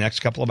call over the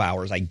next couple of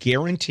hours. I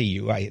guarantee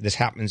you, this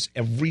happens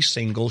every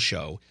single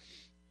show,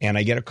 and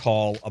I get a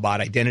call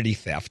about identity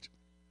theft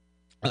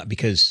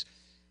because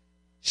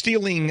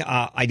stealing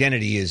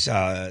identity is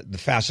the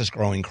fastest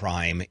growing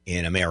crime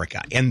in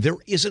America. And there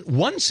isn't,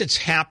 once it's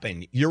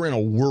happened, you're in a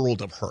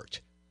world of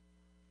hurt.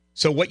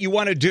 So what you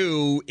want to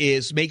do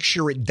is make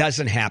sure it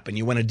doesn't happen.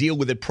 You want to deal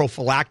with it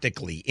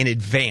prophylactically in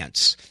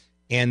advance.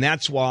 And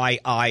that's why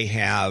I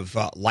have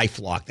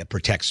LifeLock that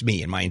protects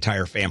me and my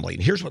entire family.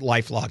 And here's what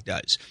LifeLock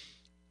does.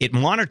 It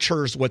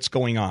monitors what's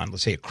going on.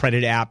 Let's say a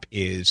credit app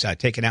is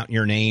taken out in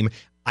your name.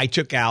 I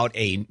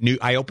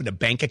opened a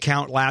bank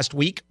account last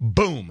week.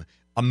 Boom.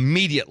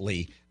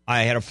 Immediately,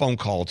 I had a phone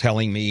call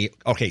telling me,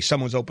 okay,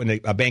 someone's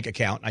opened a bank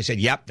account. I said,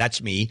 yep,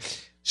 that's me.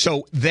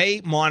 So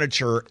they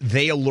monitor,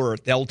 they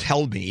alert, they'll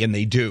tell me, and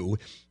they do.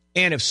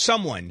 And if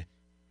someone,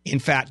 in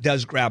fact,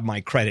 does grab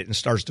my credit and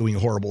starts doing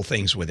horrible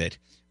things with it,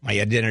 my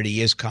identity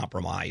is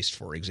compromised,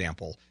 for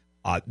example,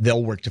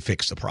 they'll work to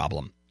fix the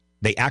problem.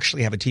 They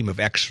actually have a team of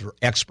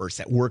experts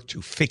that work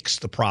to fix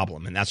the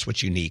problem, and that's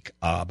what's unique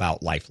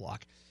about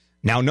LifeLock.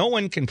 Now, no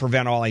one can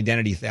prevent all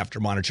identity theft or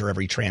monitor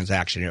every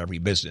transaction in every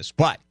business.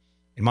 But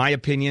in my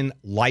opinion,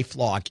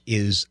 LifeLock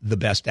is the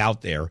best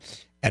out there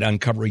at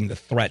uncovering the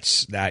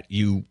threats that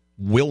you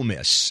will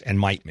miss and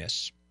might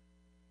miss,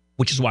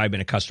 which is why I've been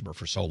a customer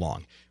for so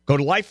long. Go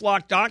to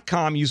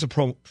LifeLock.com, use a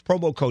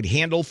promo code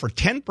HANDLE for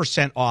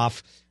 10%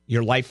 off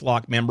your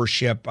LifeLock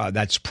membership.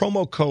 That's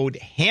promo code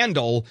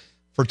HANDLE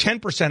for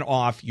 10%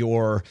 off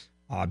your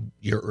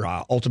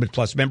Ultimate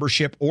Plus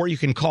membership, or you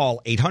can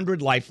call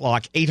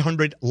 800-LifeLock,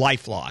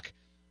 800-LifeLock.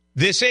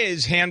 This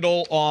is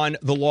Handel on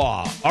the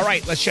Law. All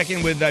right, let's check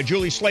in with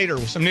Julie Slater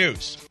with some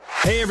news.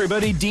 Hey,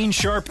 everybody. Dean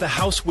Sharp, the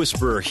House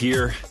Whisperer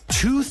here.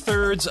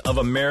 2/3 of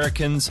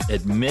Americans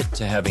admit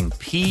to having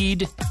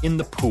peed in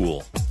the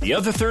pool. The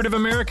other third of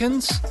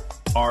Americans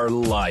are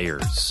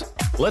liars.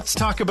 Let's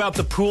talk about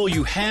the pool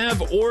you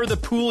have or the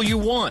pool you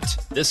want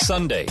this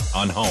Sunday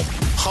on Home.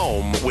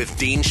 Home with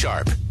Dean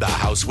Sharp, the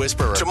House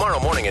Whisperer. Tomorrow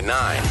morning at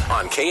 9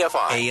 on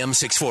KFI AM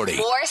 640.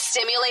 More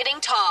stimulating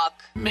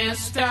talk.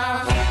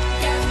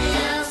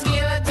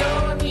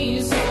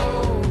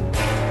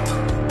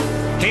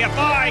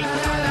 KFI,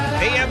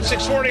 AM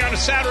 640 on a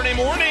Saturday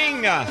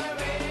morning.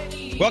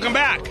 Welcome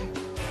back.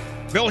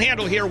 Bill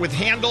Handel here with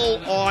Handel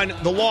on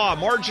the Law,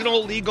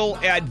 Marginal Legal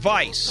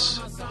Advice.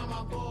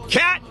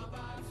 Kat,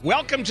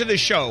 welcome to the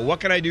show. What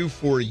can I do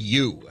for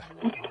you?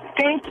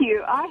 Thank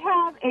you. I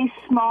have a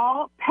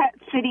small pet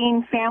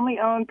sitting,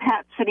 family-owned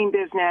pet sitting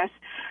business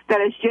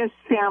that is just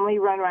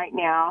family-run right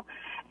now.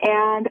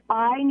 And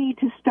I need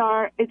to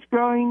start, it's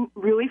growing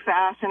really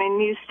fast, and I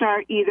need to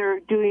start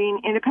either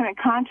doing independent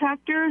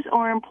contractors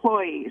or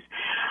employees.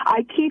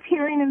 I keep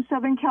hearing in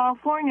Southern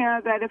California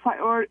that if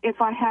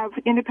I have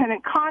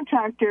independent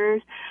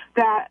contractors,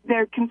 that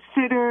they're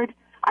considered,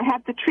 I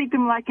have to treat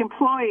them like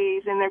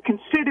employees, and they're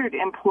considered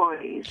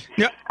employees.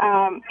 Yeah.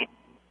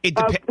 It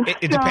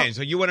depends.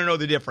 So you want to know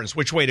the difference,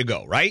 which way to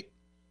go, right?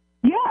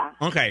 Yeah.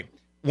 Okay.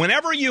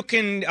 Whenever you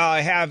can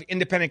have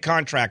independent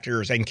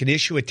contractors and can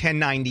issue a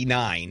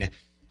 1099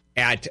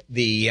 at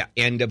the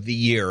end of the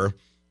year,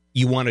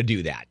 you want to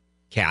do that,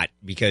 Kat,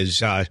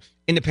 because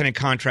independent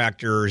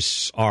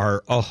contractors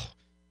are,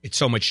 it's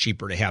so much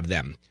cheaper to have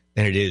them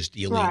than it is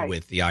dealing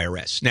with the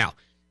IRS. Now,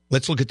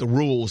 let's look at the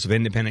rules of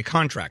independent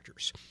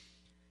contractors.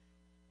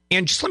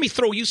 And just let me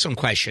throw you some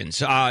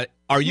questions. Are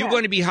you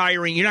going to be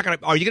hiring?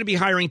 Are you going to be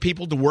hiring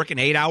people to work an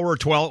 8-hour or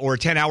 12 or a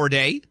 10-hour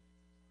day?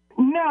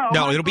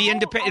 No, it'll be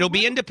independent. It'll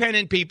be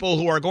independent people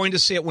who are going to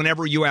sit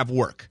whenever you have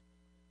work.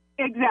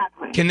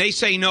 Exactly. Can they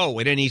say no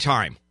at any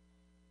time?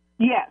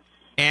 Yes.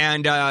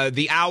 And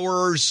the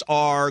hours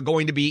are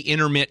going to be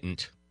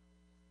intermittent.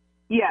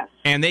 Yes.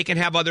 And they can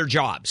have other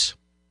jobs.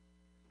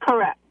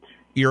 Correct.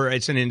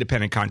 It's an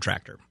independent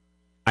contractor.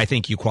 I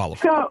think you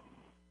qualify. So,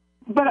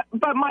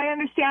 but my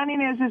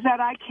understanding is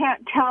that I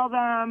can't tell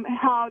them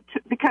how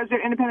to, because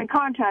they're independent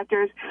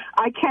contractors,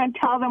 I can't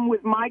tell them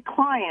with my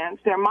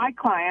clients, they're my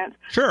clients,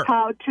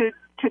 how to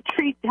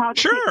treat, how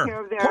to take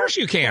care of their, of course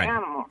you can. Their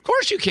animal. Of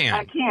course you can.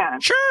 I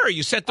can. Sure,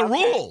 you set the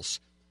rules.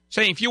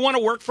 saying, if you want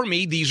to work for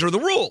me, these are the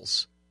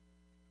rules.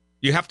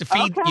 You have to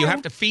feed. Okay. You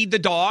have to feed the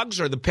dogs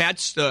or the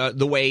pets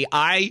the way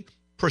I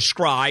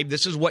prescribe.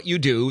 This is what you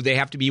do. They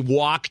have to be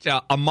walked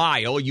a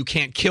mile. You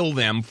can't kill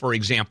them, for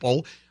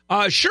example.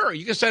 Sure,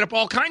 you can set up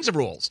all kinds of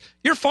rules.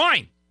 You're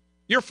fine.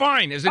 You're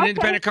fine as an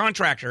independent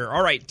contractor.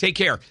 All right, take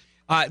care.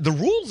 The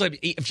rules of,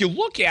 if you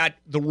look at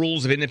the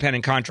rules of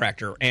independent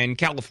contractor, and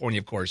California,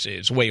 of course,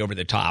 is way over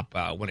the top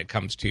when it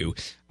comes to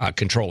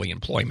controlling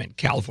employment.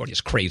 California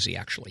is crazy,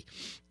 actually.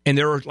 And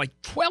there are like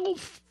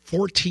 12,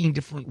 14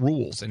 different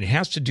rules, and it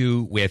has to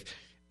do with,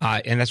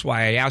 and that's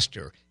why I asked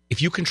her,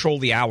 if you control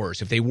the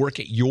hours, if they work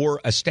at your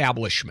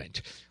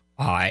establishment,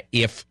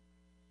 if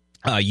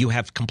you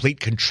have complete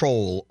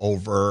control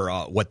over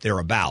what they're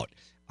about,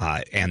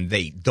 and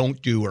they don't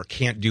do or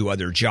can't do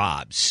other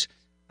jobs,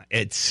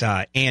 it's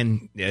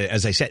and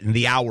as I said, in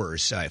the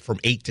hours from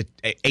 8 to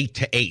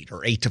 8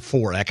 or 8 to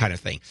 4, that kind of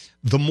thing.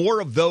 The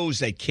more of those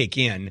that kick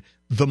in,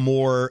 the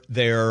more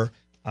their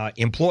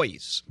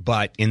employees.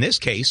 But in this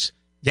case,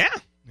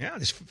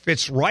 this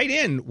fits right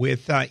in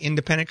with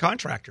independent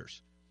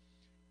contractors.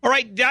 All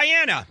right,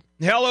 Diana.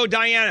 Hello,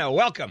 Diana.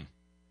 Welcome.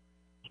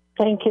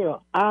 Thank you.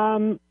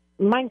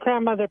 My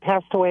grandmother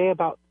passed away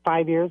about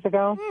 5 years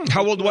ago.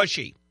 How old was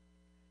she?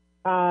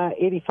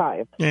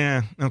 85.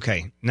 Yeah,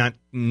 okay. Not,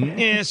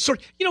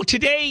 sort.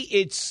 Today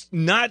it's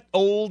not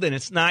old and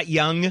it's not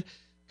young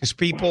because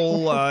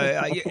people,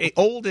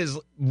 old is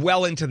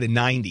well into the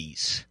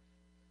 90s.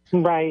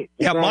 Right.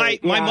 Yeah,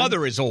 right, my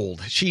mother is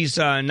old. She's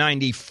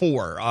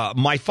 94.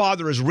 My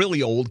father is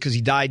really old because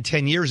he died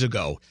 10 years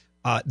ago.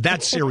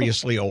 That's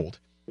seriously old.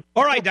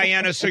 All right,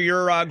 Diana, so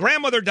your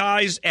grandmother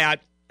dies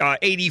at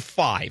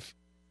 85.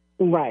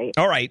 Right.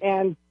 All right.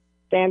 And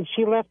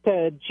she left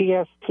a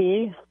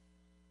GST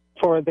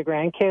for the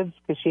grandkids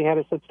because she had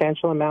a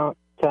substantial amount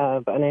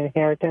of an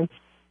inheritance.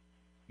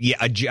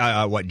 Yeah,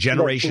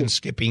 generation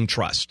skipping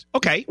trust.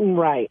 Okay.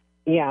 Right.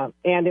 Yeah,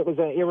 and it was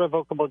an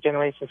irrevocable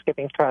generation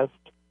skipping trust.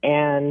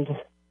 And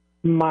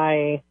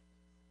my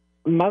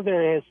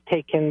mother has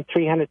taken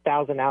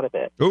 $300,000 out of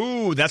it.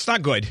 Ooh, that's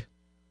not good.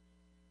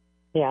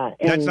 Yeah,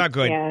 that's not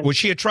good. Was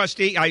she a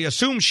trustee? I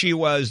assume she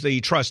was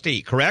the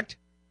trustee, correct?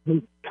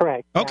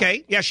 Correct.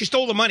 Okay. Yeah, she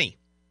stole the money.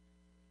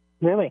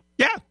 Really?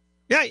 Yeah.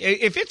 Yeah,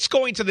 if it's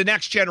going to the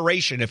next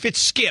generation, if it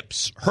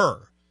skips her,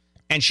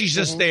 and she's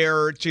just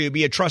there to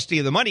be a trustee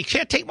of the money,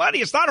 can't take money.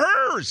 It's not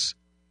hers.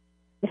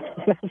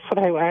 That's what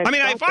I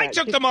mean, if I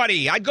took the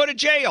money, I'd go to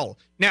jail.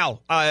 Now,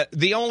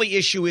 the only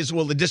issue is,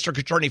 will the district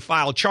attorney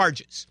file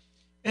charges?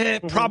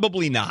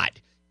 Probably not.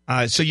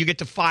 So you get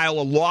to file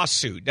a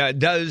lawsuit.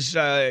 Does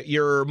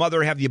your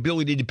mother have the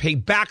ability to pay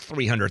back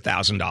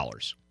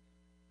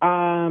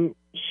 $300,000?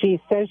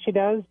 She says she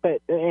does,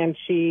 and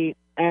she...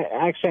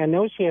 Actually, I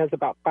know she has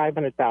about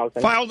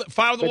 $500,000.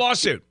 File the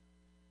lawsuit.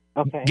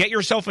 Okay. Get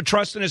yourself a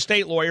trust and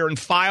estate lawyer and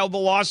file the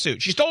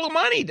lawsuit. She stole the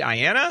money,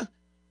 Diana.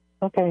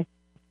 Okay.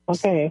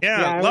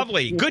 Yeah,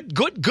 lovely.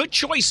 Good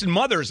choice in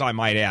mothers, I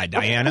might add,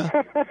 Diana.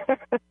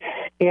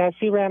 Yeah,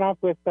 she ran off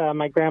with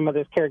my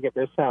grandmother's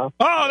caregiver. So.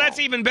 Oh, that's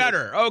even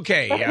better.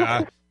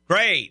 Okay,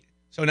 great.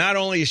 So not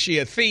only is she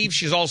a thief,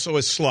 she's also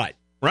a slut,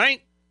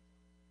 right?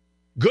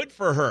 Good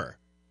for her.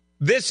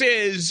 This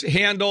is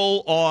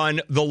Handel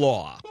on the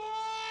Law.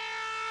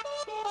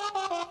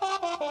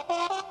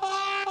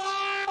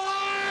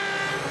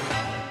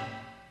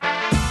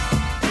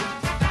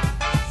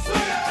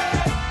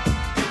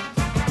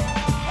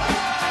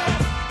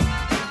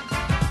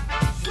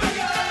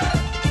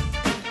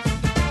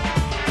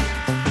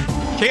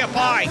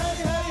 KFI,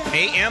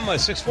 AM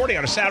 640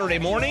 on a Saturday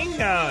morning.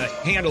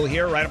 Handel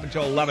here right up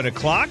until 11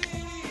 o'clock.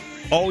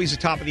 Always the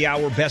top of the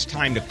hour, best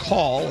time to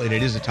call, and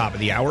it is the top of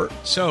the hour.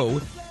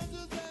 So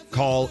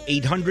call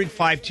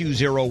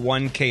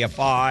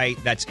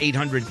 800-5201-KFI. That's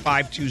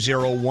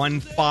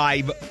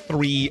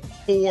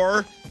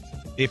 800-520-1534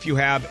 if you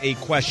have a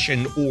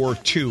question or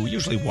two,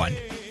 usually one.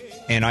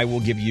 And I will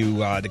give you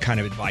the kind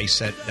of advice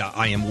that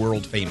I am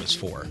world famous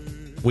for,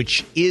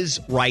 which is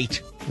right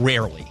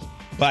rarely.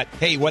 But,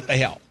 hey, what the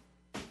hell?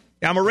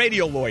 I'm a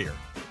radio lawyer.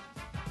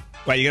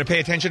 Well, you going to pay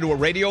attention to a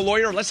radio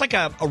lawyer? That's like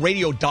a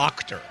radio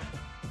doctor.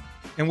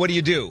 And what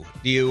do? Do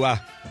you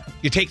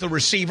take the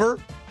receiver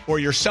or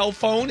your cell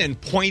phone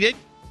and point it,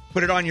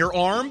 put it on your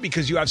arm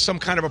because you have some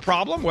kind of a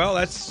problem? Well,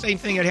 that's the same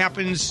thing that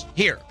happens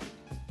here.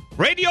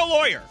 Radio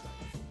lawyer.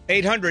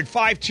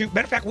 800-52...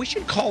 Matter of fact, we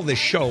should call this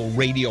show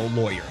Radio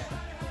Lawyer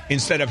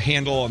instead of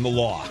Handel on the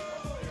Law.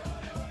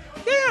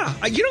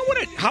 Yeah. You know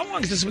what? How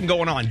long has this been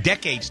going on?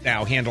 Decades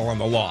now, Handel on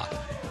the Law.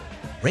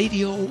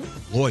 Radio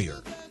Lawyer.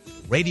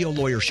 Radio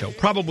Lawyer Show.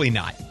 Probably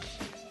not.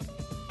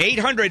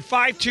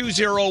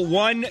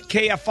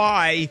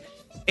 800-5201-KFI.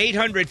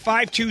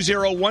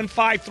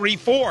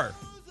 800-520-1534.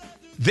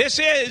 This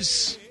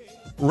is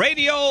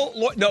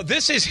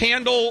this is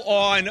Handel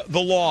on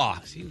the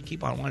Law. See, we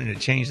keep on wanting to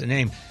change the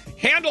name.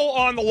 Handel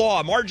on the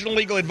Law. Marginal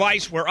legal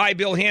advice where I,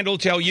 Bill Handel,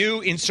 tell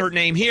you, insert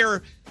name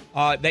here,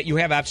 that you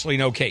have absolutely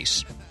no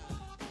case.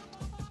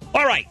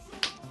 All right.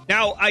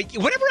 Now,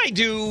 whenever I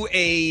do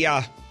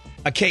a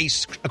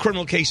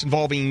criminal case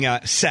involving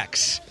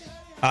sex,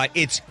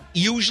 It's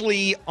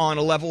usually on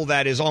a level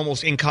that is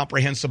almost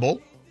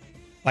incomprehensible,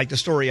 like the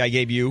story I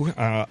gave you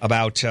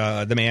about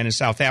the man in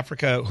South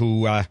Africa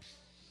who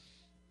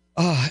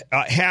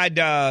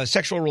had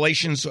sexual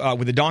relations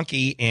with a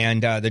donkey,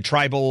 and the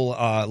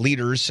tribal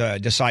leaders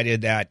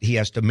decided that he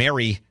has to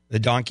marry the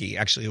donkey.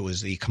 Actually, it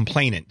was the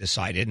complainant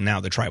decided, and now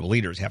the tribal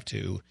leaders have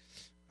to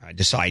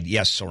decide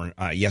yes or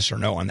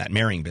no on that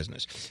marrying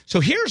business. So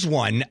here's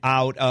one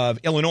out of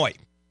Illinois.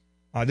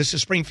 This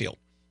is Springfield.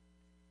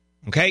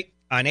 Okay,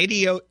 an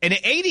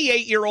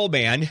 88-year-old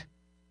man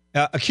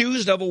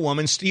accused of a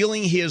woman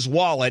stealing his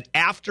wallet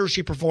after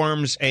she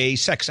performs a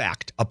sex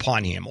act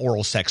upon him,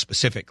 oral sex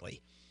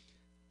specifically.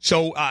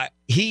 So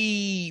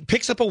he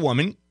picks up a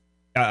woman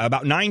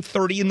about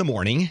 9:30 in the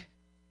morning,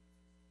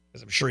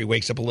 because I'm sure he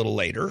wakes up a little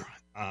later.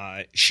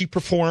 She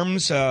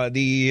performs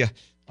the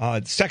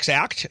sex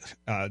act,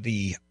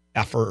 the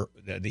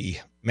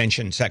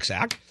mentioned sex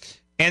act,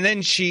 and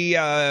then she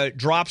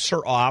drops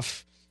her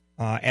off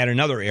at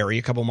another area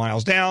a couple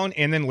miles down,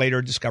 and then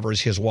later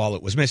discovers his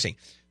wallet was missing.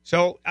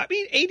 So,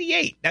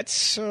 88,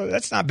 that's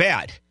not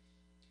bad.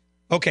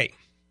 Okay,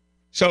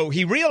 so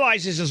he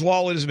realizes his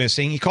wallet is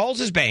missing. He calls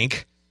his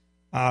bank,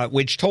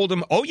 which told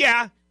him, oh,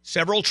 yeah,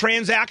 several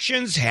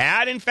transactions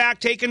had, in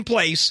fact, taken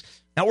place.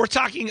 Now, we're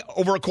talking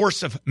over a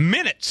course of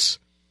minutes.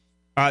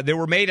 They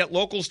were made at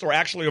local store,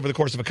 actually over the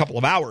course of a couple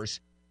of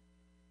hours,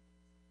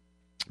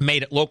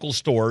 made at local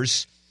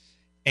stores,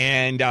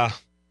 and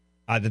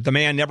that the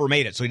man never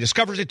made it. So he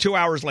discovers it 2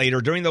 hours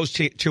later. During those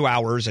 2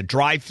 hours, a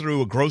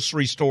drive-through, a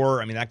grocery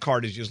store, that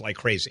card is used like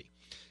crazy.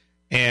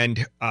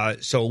 And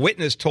so a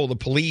witness told the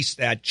police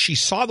that she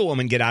saw the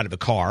woman get out of the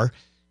car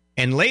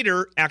and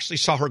later actually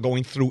saw her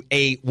going through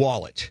a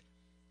wallet.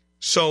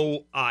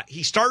 So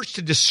he starts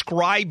to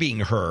describing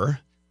her,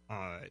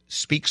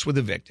 speaks with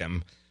the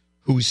victim,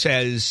 who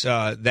says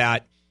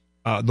that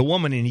the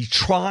woman, and he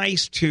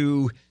tries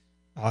to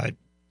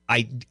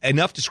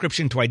enough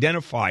description to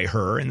identify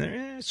her, and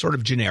they're sort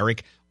of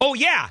generic. Oh,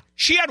 yeah,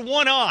 she had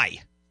one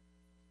eye.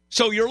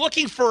 So you're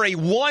looking for a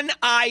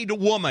one-eyed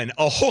woman,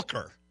 a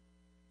hooker.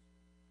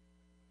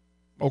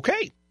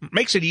 Okay,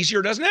 makes it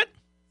easier, doesn't it?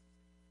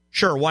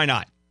 Sure, why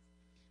not?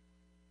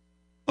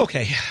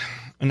 Okay,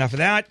 enough of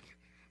that.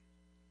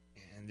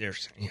 And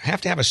you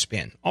have to have a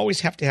spin.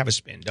 Always have to have a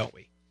spin, don't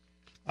we?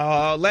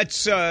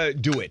 Let's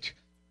do it.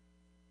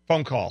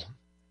 Phone call.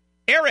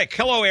 Eric.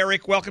 Hello,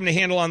 Eric. Welcome to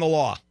Handel on the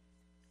Law.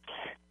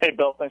 Hey,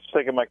 Bill. Thanks for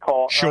taking my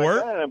call.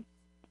 Sure.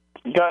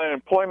 Got an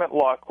employment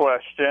law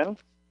question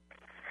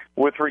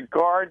with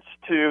regards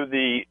to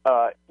the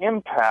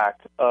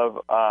impact of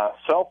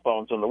cell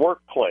phones in the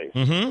workplace.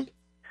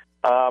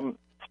 Mm-hmm.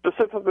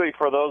 Specifically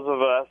for those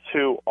of us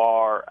who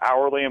are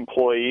hourly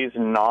employees,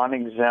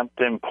 non-exempt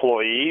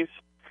employees,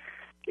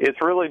 it's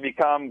really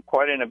become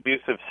quite an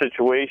abusive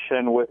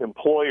situation with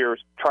employers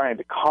trying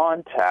to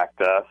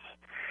contact us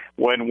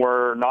when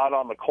we're not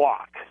on the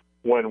clock,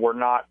 when we're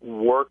not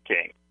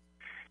working.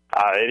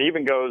 It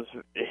even goes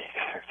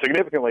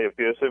significantly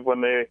abusive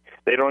when they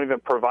don't even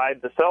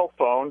provide the cell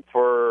phone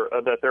for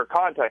that they're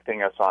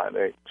contacting us on.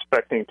 They're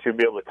expecting to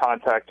be able to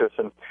contact us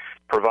and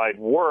provide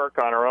work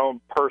on our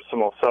own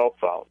personal cell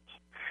phones.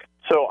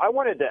 So I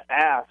wanted to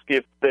ask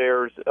if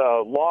there's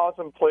laws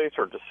in place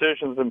or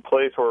decisions in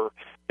place, or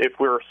if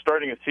we're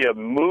starting to see a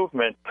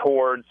movement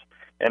towards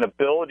an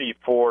ability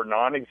for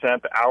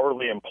non-exempt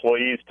hourly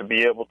employees to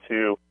be able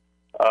to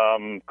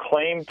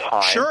claim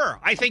time. Sure,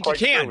 I think you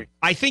can.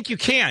 I think you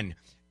can.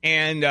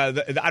 And I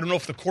don't know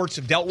if the courts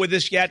have dealt with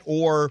this yet,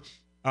 or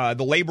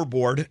the Labor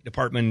Board,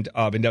 Department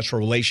of Industrial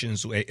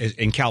Relations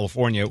in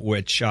California,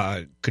 which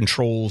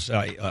controls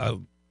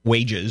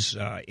wages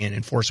and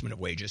enforcement of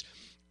wages.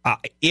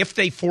 If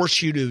they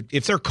force you to,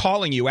 if they're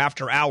calling you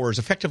after hours,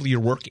 effectively you're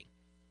working.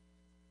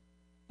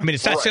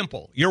 It's that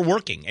simple. You're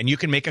working, and you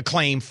can make a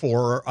claim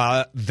for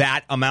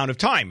that amount of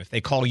time. If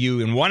they call you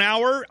in 1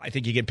 hour, I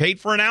think you get paid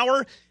for an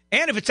hour.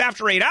 And if it's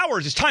after 8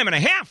 hours, it's time and a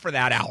half for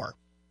that hour.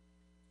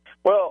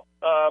 Well,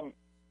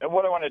 and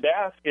what I wanted to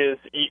ask is,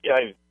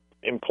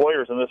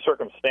 employers in this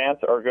circumstance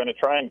are going to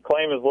try and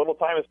claim as little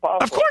time as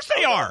possible. Of course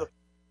they are.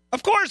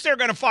 Of course they're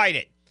going to fight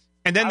it.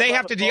 And then they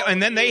have to deal. And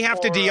then they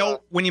have to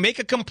deal. When you make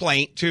a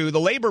complaint to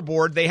the Labor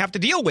Board, they have to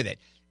deal with it.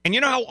 And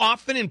you know how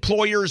often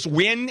employers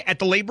win at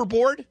the Labor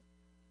Board?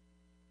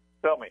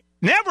 Tell me.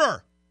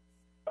 Never.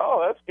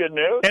 Oh, that's good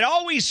news. It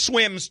always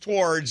swims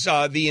towards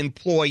the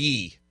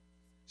employee.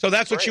 So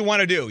that's what you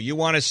want to do. You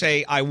want to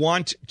say, I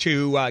want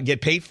to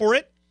get paid for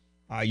it.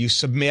 You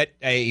submit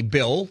a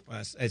bill.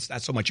 It's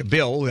not so much a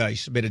bill. You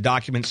submit a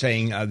document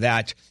saying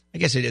that, I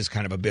guess it is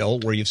kind of a bill,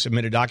 where you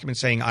submit a document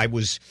saying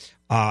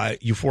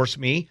you forced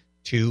me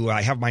to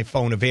have my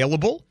phone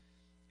available.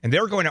 And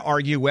they're going to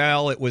argue,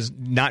 well, it was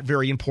not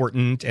very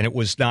important, and it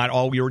was not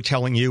all we were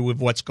telling you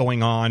of what's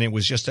going on. It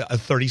was just a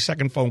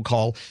 30-second phone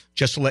call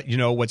just to let you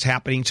know what's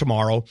happening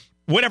tomorrow.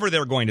 Whatever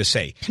they're going to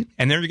say.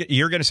 And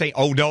you're going to say,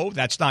 oh, no,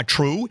 that's not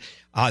true.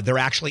 They're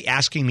actually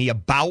asking me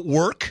about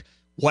work,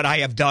 what I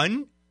have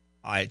done,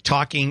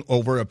 talking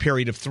over a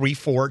period of 3,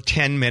 4,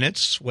 10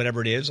 minutes,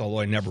 whatever it is, although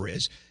it never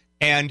is.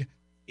 And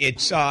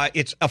it's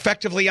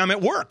effectively I'm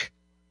at work.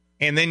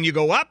 And then you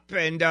go up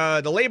and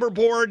the labor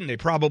board, and they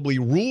probably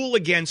rule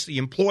against the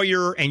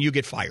employer, and you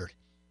get fired.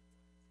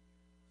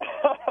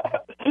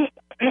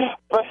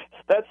 But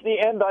that's the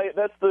end.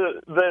 That's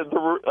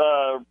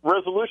the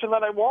resolution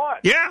that I want.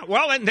 Yeah,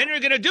 well, and then you're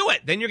going to do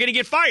it. Then you're going to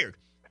get fired.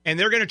 And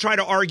they're going to try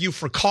to argue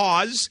for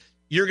cause.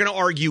 You're going to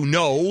argue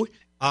no.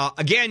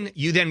 Again,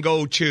 you then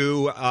go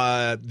to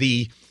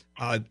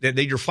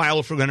your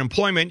file for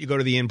unemployment. You go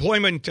to the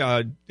employment.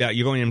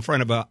 You're going in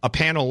front of a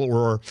panel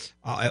or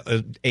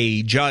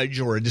a judge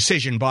or a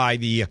decision by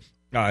the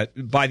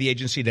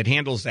agency that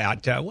handles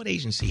that. What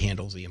agency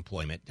handles the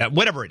employment?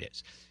 Whatever it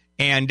is.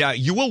 And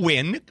you will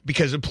win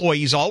because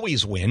employees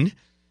always win.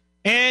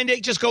 And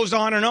it just goes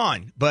on and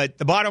on. But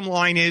the bottom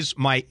line is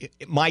my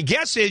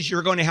guess is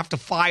you're going to have to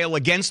file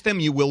against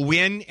them. You will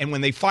win. And when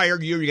they fire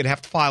you, you're going to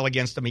have to file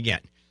against them again.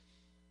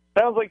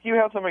 Sounds like you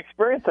have some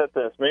experience at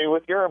this, maybe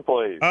with your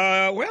employees.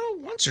 Well,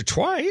 once or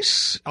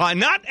twice.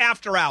 Not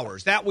after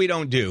hours. That we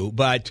don't do.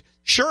 But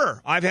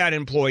sure, I've had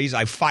employees.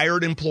 I've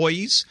fired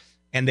employees,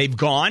 and they've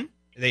gone.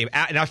 And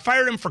I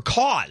fired them for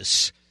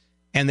cause.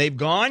 And they've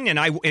gone,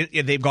 and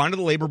they've gone to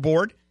the labor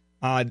board,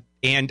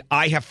 and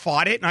I have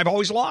fought it, and I've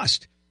always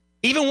lost,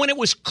 even when it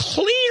was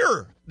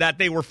clear that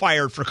they were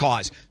fired for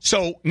cause.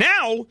 So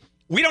now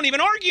we don't even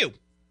argue.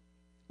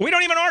 We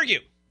don't even argue.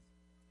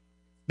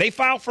 They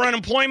file for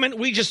unemployment.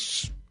 We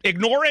just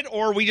ignore it,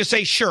 or we just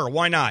say, sure,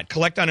 why not?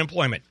 Collect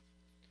unemployment.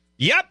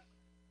 Yep.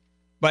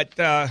 But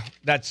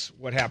that's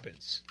what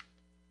happens.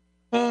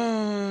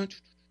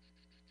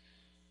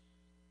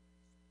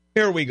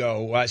 Here we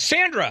go.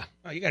 Sandra,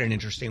 you got an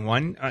interesting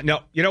one.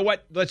 No, you know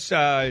what? Let's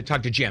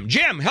talk to Jim.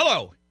 Jim,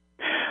 hello.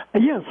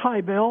 Yes,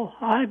 hi, Bill.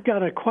 I've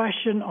got a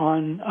question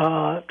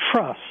on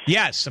trust.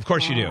 Yes, of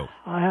course you do.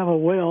 I have a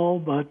will,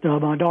 but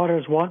my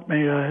daughters want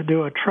me to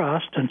do a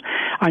trust, and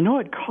I know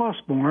it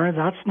costs more.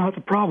 That's not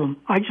the problem.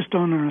 I just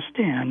don't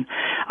understand.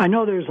 I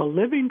know there's a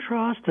living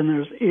trust and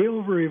there's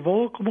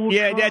irrevocable trust.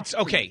 Yeah, that's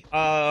okay.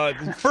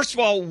 First of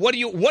all, what do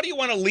you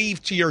want to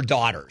leave to your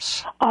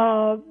daughters?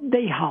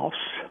 The house.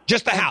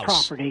 Just the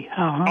house. Property.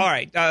 All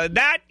right.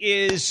 That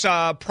is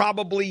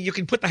probably, you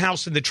can put the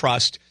house in the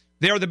trust.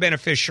 They're the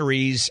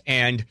beneficiaries,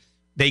 and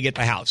they get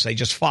the house. They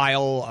just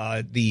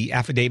file the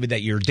affidavit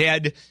that you're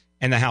dead,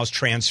 and the house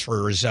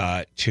transfers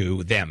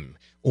to them.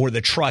 Or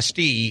the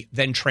trustee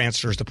then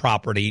transfers the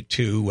property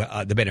to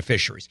the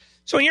beneficiaries.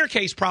 So in your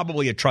case,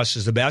 probably a trust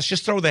is the best.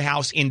 Just throw the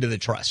house into the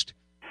trust.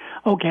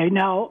 Okay.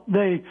 Now,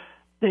 the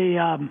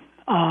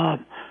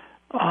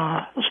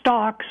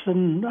stocks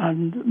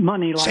and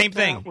money like same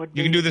thing.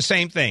 You can do the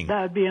same thing.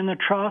 That would be in the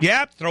trust?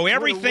 Yep. Throw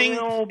everything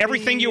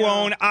you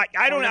own.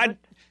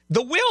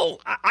 The will,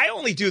 I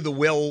only do the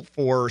will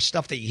for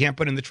stuff that you can't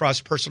put in the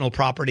trust, personal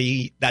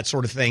property, that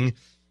sort of thing.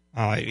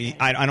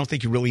 I don't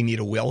think you really need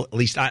a will. At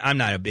least I'm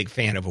not a big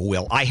fan of a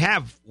will. I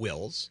have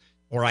wills,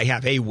 or I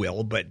have a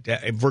will, but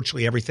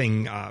virtually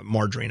everything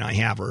Marjorie and I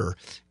have are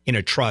in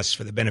a trust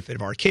for the benefit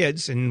of our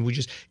kids. And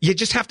you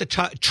just have to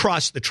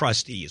trust the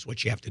trustee is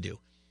what you have to do,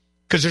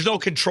 because there's no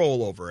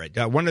control over it.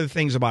 One of the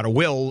things about a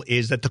will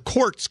is that the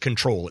courts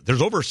control it.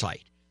 There's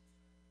oversight.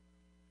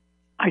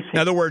 In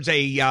other words,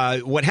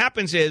 what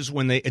happens is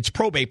when it's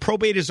probate.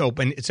 Probate is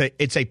open.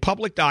 It's a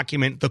public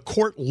document. The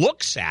court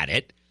looks at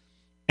it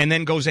and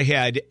then goes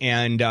ahead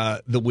and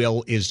the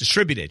will is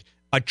distributed.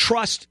 A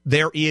trust,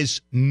 there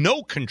is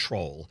no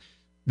control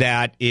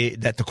that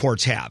the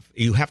courts have.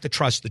 You have to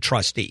trust the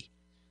trustee.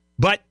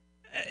 But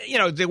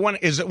is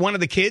it one of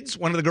the kids,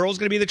 one of the girls,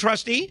 going to be the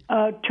trustee?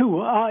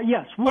 Two.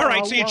 Yes. All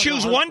right. So you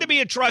choose one to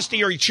be a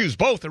trustee, or you choose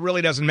both. It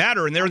really doesn't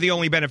matter, and they're the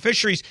only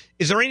beneficiaries.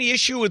 Is there any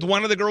issue with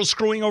one of the girls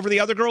screwing over the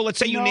other girl? Let's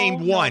say you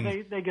named one.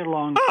 No, they get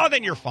along. Oh,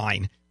 then you're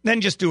fine. Then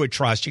just do a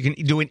trust. You can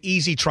do an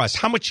easy trust.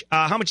 How much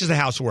is the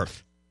house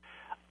worth?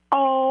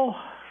 Oh,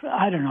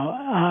 I don't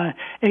know.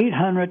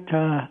 800.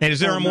 And is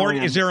there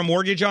a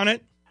mortgage on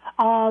it?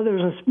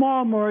 There's a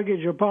small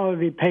mortgage. It'll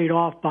probably be paid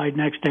off by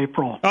next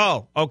April.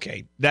 Oh,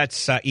 okay.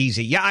 That's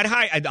easy.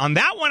 Yeah, on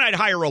that one, I'd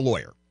hire a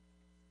lawyer.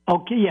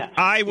 Okay, yes.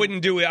 I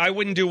wouldn't do it. I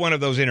wouldn't do one of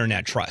those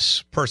internet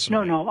trusts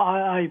personally.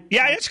 No.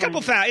 It's a couple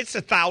it's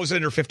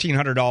 $1,000 or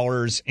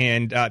 $1,500,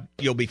 and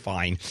you'll be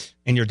fine.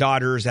 And your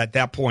daughters at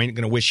that point are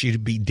going to wish you to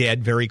be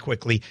dead very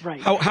quickly. Right.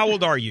 How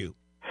old are you?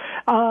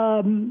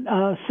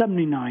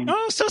 79.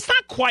 Oh, so it's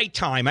not quite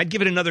time. I'd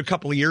give it another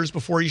couple of years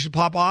before you should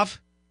pop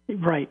off.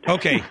 Right.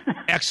 Okay.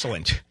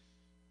 Excellent.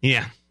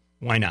 Yeah.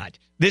 Why not?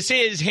 This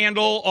is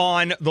Handel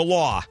on the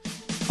Law.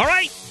 All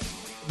right.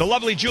 The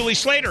lovely Julie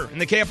Slater in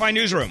the KFI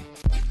newsroom.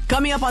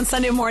 Coming up on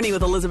Sunday morning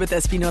with Elizabeth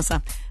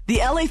Espinosa, the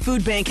LA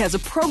Food Bank has a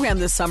program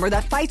this summer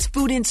that fights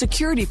food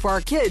insecurity for our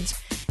kids.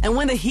 And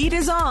when the heat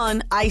is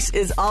on, ICE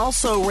is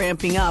also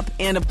ramping up.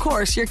 And, of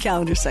course, your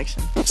calendar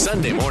section.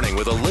 Sunday morning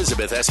with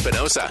Elizabeth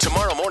Espinosa.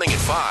 Tomorrow morning at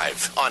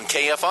 5 on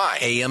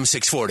KFI AM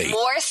 640.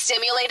 More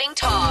stimulating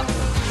talk.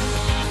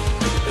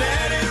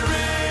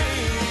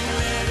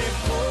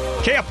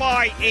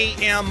 KFI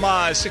AM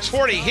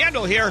 640.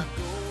 Handel here.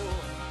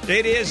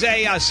 It is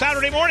a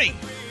Saturday morning.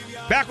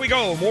 Back we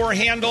go. More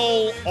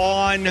Handel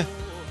on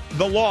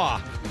the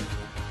law.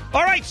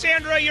 All right,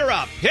 Sandra, you're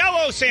up.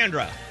 Hello,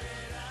 Sandra.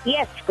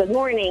 Yes, good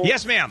morning.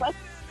 Yes, ma'am.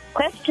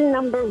 Question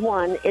number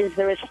 1, is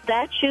there a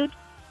statute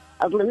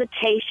of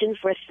limitation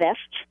for theft?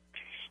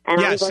 And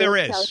Yes, there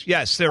is.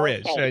 Yes, there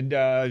is. And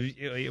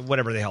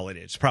whatever the hell it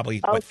is.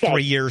 Probably,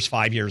 3 years,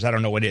 5 years. I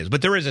don't know what it is.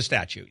 But there is a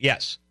statute,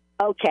 yes.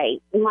 Okay.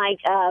 My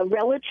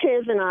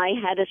relative and I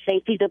had a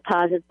safety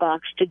deposit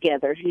box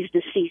together. He's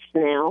deceased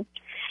now.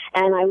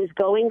 And I was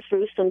going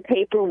through some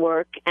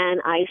paperwork, and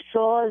I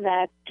saw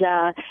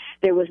that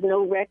there was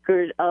no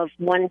record of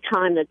one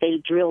time that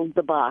they drilled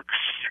the box.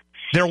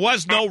 There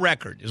was no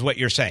record, is what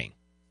you're saying.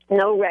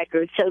 No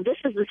record. So this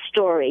is the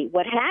story.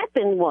 What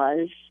happened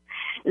was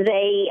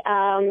they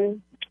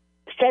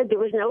said there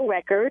was no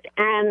record,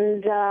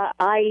 and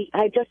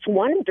I just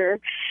wonder,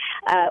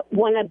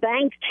 when a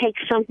bank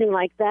takes something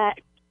like that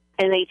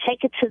and they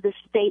take it to the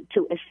state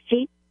to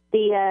escheat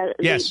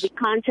the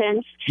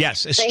contents.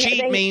 Yes,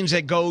 escheat means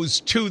it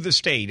goes to the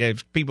state.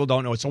 If people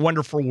don't know, it's a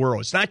wonderful word.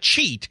 It's not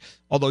cheat,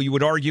 although you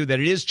would argue that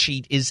it is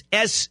cheat, is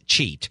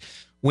escheat,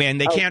 when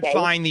they can't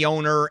find the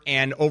owner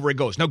and over it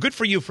goes. Now, good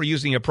for you for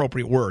using the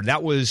appropriate word.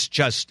 That was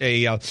just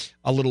a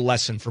little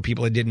lesson for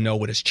people that didn't know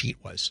what escheat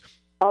was.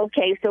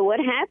 Okay, so what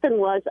happened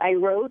was I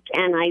wrote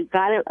and I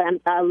got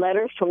a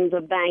letter from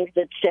the bank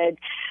that said,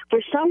 for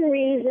some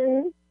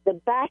reason, the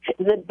box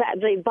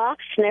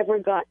never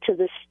got to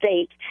the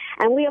state,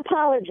 and we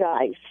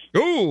apologize.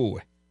 Ooh.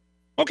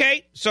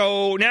 Okay,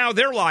 so now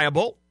they're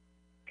liable.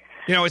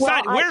 You know, it's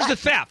not. Where's the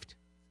theft?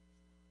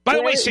 By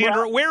the way,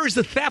 Sandra, where is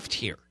the theft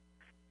here?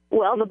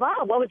 Well, the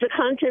box. What was the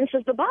contents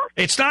of the box?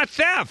 It's not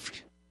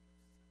theft.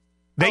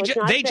 They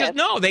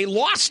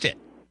lost it.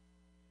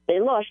 They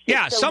lost it.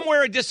 Yeah,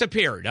 somewhere it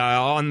disappeared.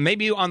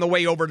 Maybe on the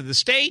way over to the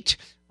state.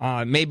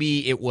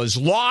 Maybe it was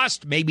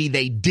lost. Maybe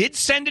they did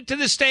send it to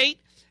the state,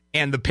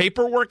 and the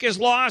paperwork is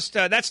lost.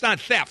 That's not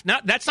theft.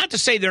 That's not to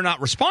say they're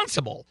not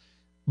responsible,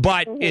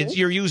 but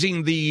you're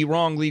using the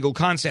wrong legal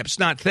concepts.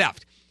 Not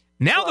theft.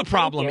 Now the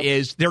problem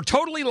is they're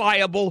totally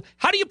liable.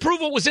 How do you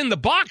prove it was in the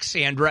box,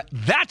 Sandra?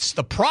 That's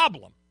the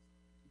problem.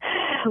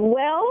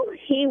 Well,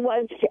 he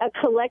was a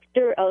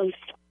collector of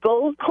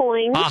gold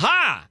coins.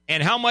 Aha!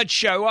 And how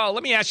much, well,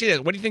 let me ask you this.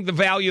 What do you think the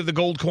value of the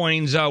gold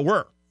coins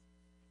were?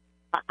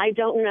 I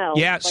don't know.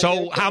 Yeah,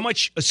 so how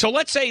much, so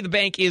let's say the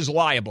bank is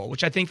liable,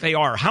 which I think they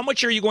are. How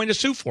much are you going to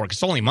sue for? Because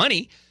it's only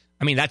money.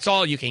 I mean, that's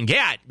all you can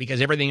get because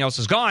everything else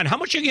is gone. How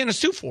much are you going to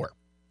sue for?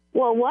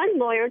 Well, one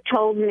lawyer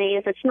told me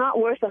if it's not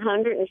worth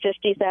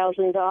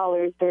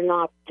 $150,000, they're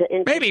not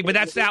interested. Maybe, but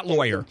that's that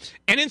lawyer.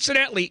 And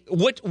incidentally,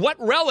 what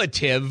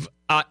relative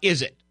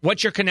is it?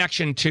 What's your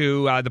connection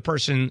to the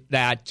person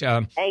that...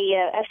 a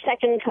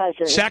second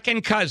cousin.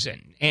 Second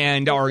cousin.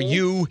 And are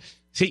you...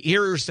 See,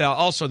 here's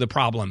also the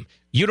problem.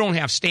 You don't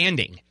have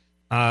standing.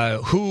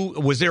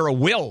 Was there a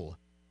will?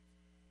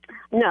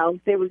 No,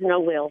 there was no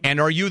will. And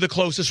are you the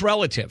closest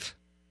relative?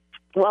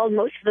 Well,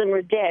 most of them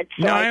are dead.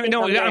 So I'm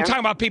talking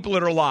about people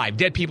that are alive.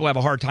 Dead people have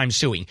a hard time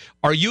suing.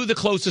 Are you the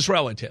closest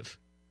relative?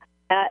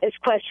 It's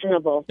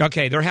questionable.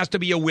 Okay, there has to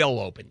be a will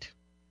opened.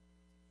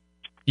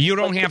 You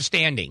don't have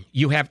standing.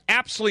 You have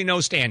absolutely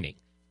no standing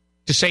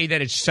to say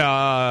that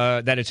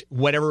it's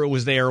whatever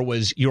was there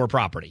was your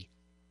property.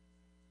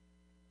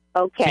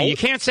 Okay. So you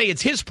can't say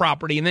it's his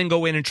property and then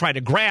go in and try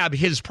to grab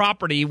his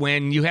property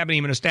when you haven't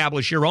even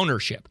established your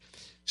ownership.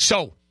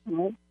 So,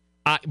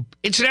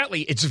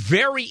 incidentally, it's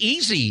very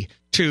easy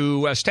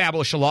to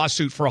establish a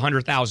lawsuit for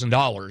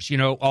 $100,000. You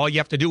know, all you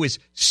have to do is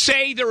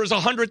say there is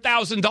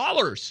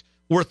 $100,000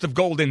 worth of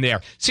gold in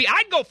there. See,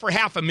 I'd go for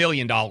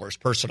 $500,000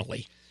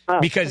 personally.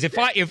 Because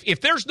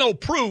if there's no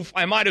proof,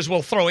 I might as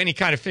well throw any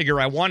kind of figure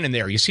I want in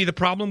there. You see the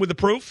problem with the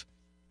proof?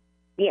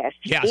 Yes.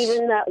 Yes.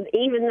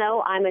 Even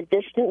though I'm a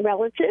distant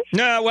relative?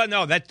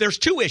 No. There's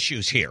two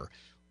issues here.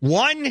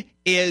 One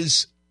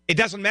is it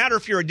doesn't matter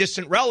if you're a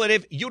distant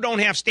relative. You don't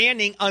have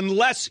standing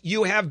unless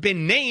you have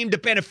been named a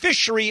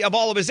beneficiary of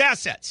all of his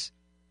assets.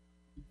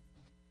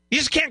 You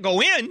just can't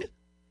go in.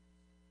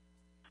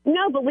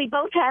 No, but we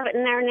both have it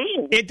in our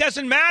name. It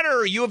doesn't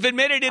matter. You have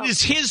admitted it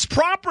is his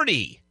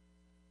property.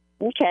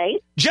 Okay.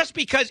 Just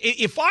because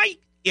if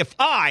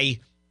I,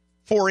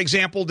 for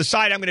example,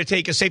 decide I'm going to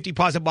take a safety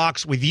deposit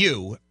box with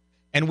you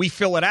and we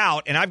fill it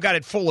out and I've got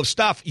it full of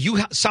stuff, you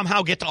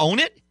somehow get to own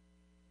it?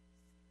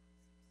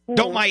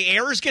 Don't my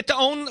heirs get to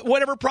own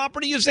whatever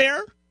property is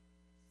there?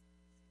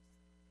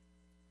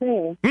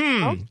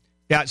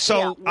 Yeah,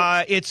 so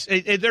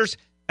there's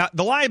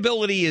the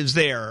liability is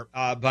there,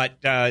 but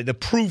the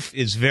proof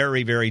is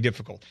very, very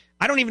difficult.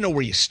 I don't even know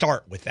where you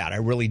start with that. I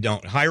really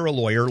don't. Hire a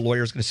lawyer. A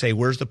lawyer's going to say,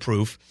 where's the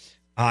proof?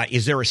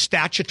 Is there a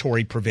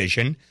statutory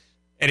provision?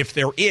 And if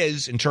there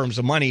is, in terms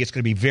of money, it's going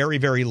to be very,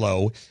 very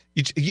low.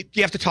 You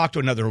have to talk to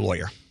another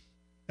lawyer.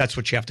 That's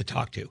what you have to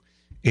talk to,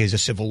 is a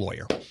civil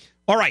lawyer.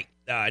 All right,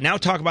 now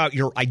talk about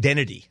your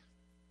identity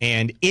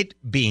and it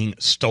being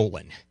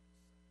stolen.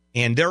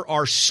 And there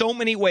are so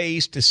many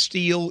ways to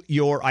steal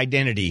your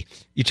identity.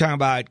 You're talking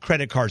about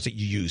credit cards that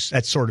you use.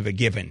 That's sort of a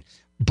given.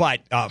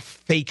 But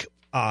fake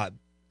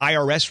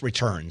IRS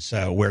returns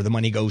where the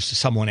money goes to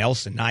someone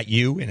else and not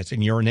you, and it's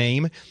in your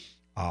name,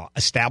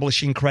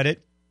 establishing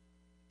credit,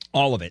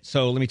 all of it.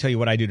 So let me tell you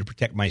what I do to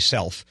protect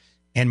myself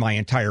and my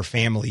entire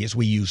family is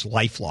we use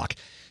LifeLock.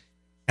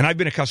 And I've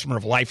been a customer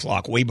of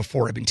LifeLock way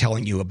before I've been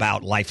telling you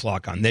about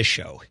LifeLock on this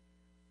show.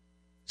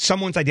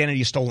 Someone's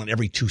identity is stolen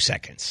every 2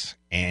 seconds.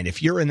 And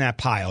if you're in that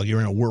pile, you're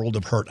in a world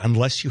of hurt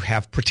unless you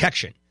have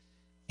protection.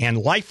 And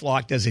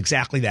LifeLock does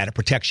exactly that. It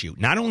protects you.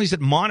 Not only does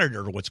it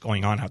monitor what's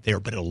going on out there,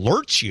 but it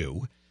alerts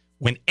you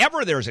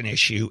whenever there's an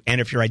issue.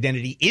 And if your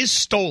identity is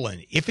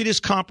stolen, if it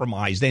is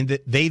compromised, then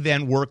they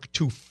then work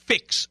to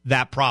fix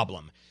that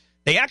problem.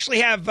 They actually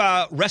have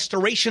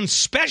restoration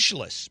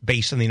specialists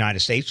based in the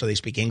United States, so they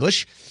speak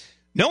English.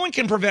 No one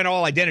can prevent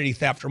all identity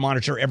theft or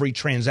monitor every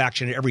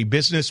transaction at every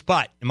business,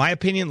 but in my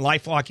opinion,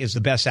 LifeLock is the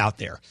best out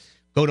there.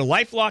 Go to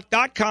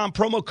LifeLock.com,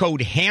 promo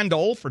code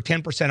HANDLE for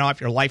 10% off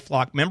your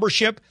LifeLock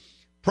membership.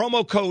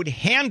 Promo code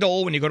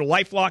HANDLE when you go to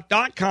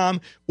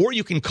LifeLock.com, or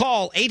you can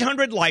call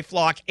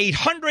 800-LifeLock,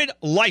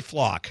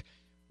 800-LifeLock.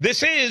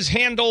 This is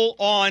Handel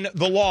on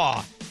the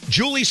Law.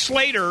 Julie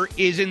Slater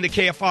is in the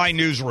KFI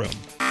newsroom.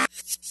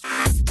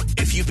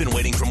 If you've been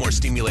waiting for more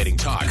stimulating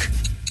talk,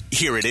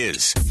 here it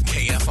is.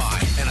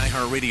 KFI, an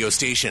iHeartRadio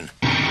station.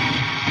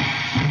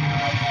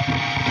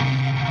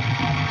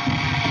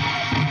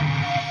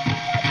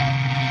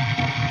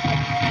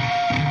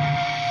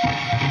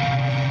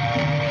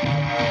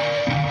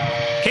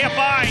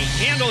 KFI,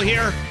 Handel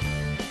here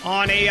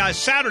on a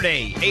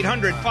Saturday,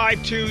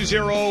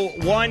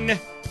 800-5201,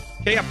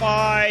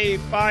 KFI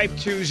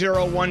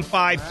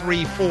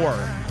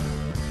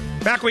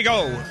 520-1534. Back we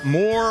go.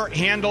 More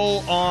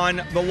Handel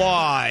on the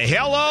Law.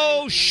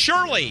 Hello,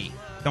 Shirley.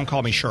 Don't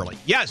call me Shirley.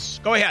 Yes,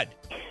 go ahead.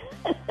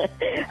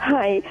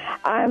 Hi.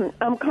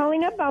 I'm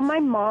calling about my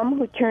mom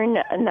who turned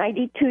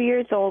 92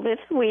 years old this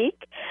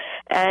week,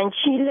 and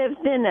she lives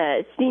in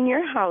a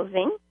senior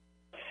housing.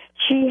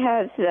 She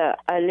has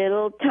a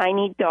little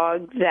tiny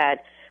dog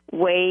that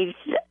weighs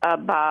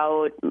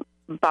about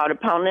a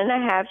pound and a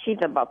half. She's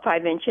about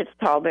 5 inches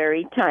tall,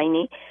 very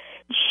tiny.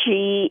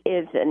 She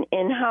is an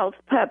in-house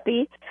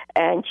puppy,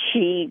 and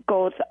she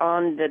goes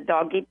on the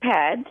doggy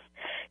pads.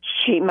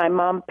 My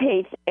mom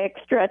pays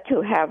extra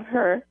to have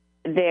her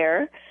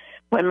there.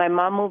 When my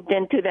mom moved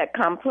into that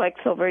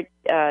complex over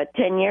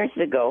 10 years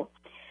ago,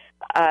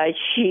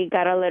 she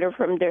got a letter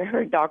from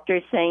her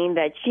doctor saying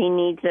that she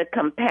needs a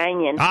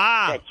companion.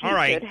 That she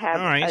should have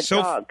a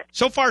dog.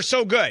 So far,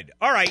 so good.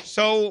 All right,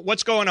 so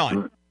what's going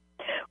on?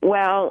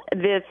 Well,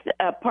 this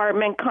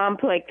apartment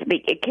complex,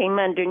 it came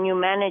under new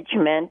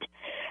management,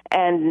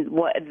 and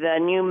the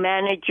new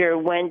manager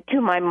went to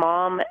my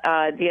mom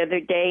the other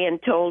day and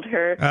told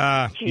her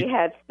she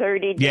has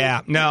 30 days.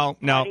 Yeah, no,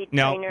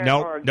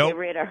 get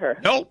rid of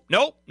her. Nope,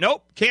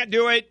 can't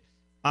do it.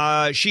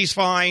 She's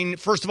fine.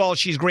 First of all,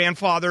 she's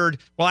grandfathered.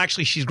 Well,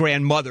 actually, she's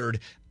grandmothered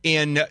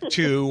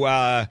into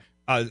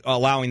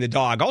allowing the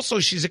dog. Also,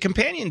 she's a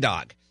companion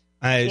dog.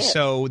 Yes.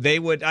 So they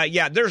would,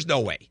 there's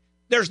no way.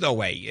 There's no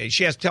way.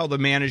 She has to tell the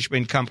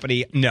management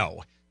company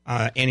no.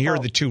 And here are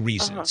the two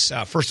reasons.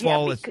 First of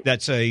all,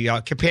 that's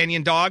a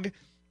companion dog.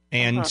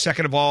 And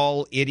second of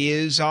all, it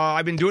is,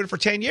 I've been doing it for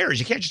 10 years.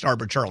 You can't just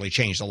arbitrarily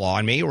change the law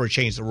on me or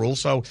change the rules.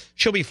 So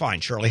she'll be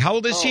fine, Shirley. How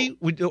old is she?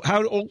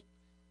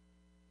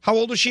 How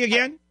old is she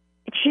again?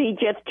 She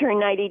just turned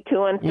 92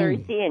 on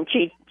Thursday, and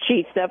she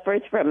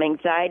suffers from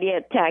anxiety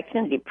attacks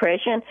and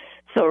depression.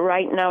 So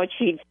right now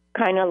she's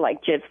kind of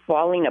like just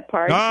falling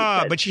apart.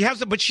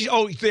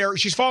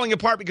 She's falling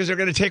apart because they're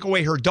going to take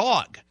away her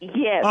dog.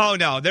 Yes. Oh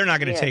no, they're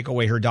not going to take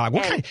away her dog.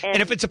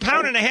 And if it's a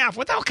pound and a half,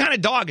 what kind of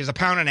dog is a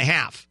pound and a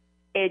half?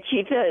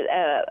 She's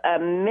a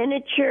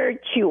miniature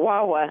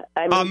Chihuahua.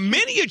 A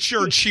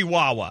miniature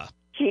Chihuahua.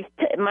 She's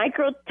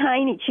micro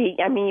tiny.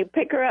 You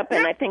pick her up,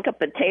 and I think a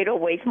potato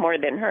weighs more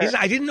than her.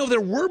 I didn't know there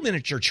were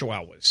miniature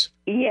Chihuahuas.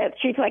 Yes,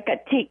 she's like a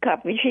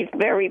teacup. She's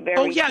very,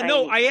 very tiny.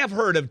 No, I have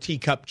heard of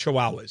teacup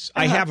Chihuahuas.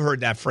 I have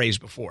heard that phrase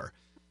before.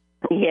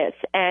 Yes,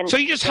 and so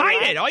you just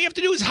hide it. All you have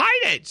to do is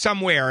hide it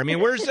somewhere. I mean,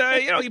 where's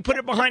you put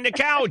it behind a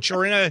couch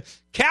or in a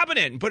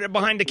cabinet and put it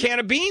behind a can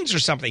of beans or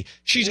something.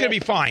 She's going to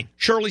be fine.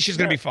 Surely she's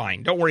going to be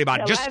fine. Don't worry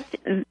about it.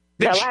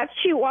 The last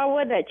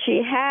Chihuahua that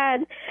she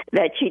had,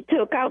 that she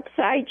took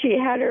outside, she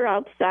had her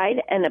outside,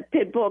 and a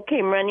pit bull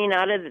came running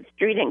out of the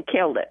street and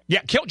killed it.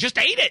 Yeah, just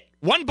ate it.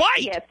 One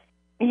bite.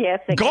 Yes,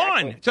 exactly.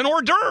 Gone. It's an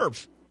hors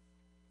d'oeuvre.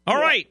 All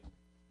right.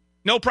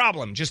 No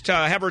problem. Just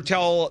have her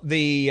tell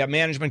the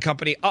management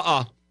company,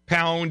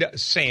 pound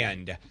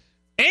sand.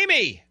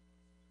 Amy.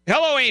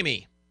 Hello,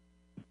 Amy.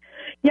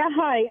 Yeah,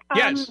 hi.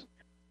 Yes.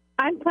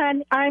 I'm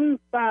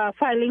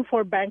filing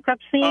for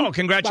bankruptcy. Oh,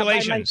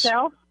 congratulations. By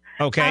myself.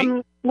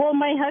 Okay. Will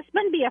my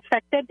husband be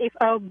affected if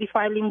I'll be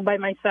filing by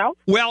myself?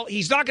 Well,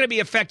 he's not going to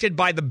be affected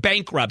by the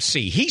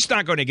bankruptcy. He's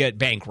not going to get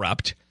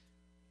bankrupt.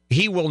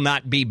 He will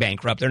not be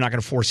bankrupt. They're not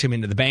going to force him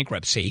into the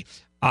bankruptcy.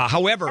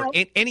 However,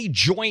 any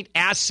joint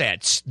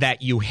assets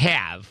that you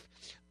have,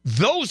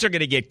 those are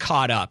going to get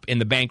caught up in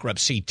the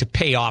bankruptcy to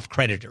pay off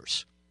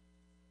creditors.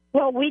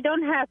 Well, we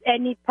don't have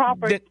any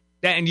property.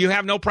 and you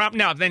have no problem.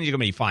 No, then you're going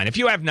to be fine. If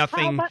you have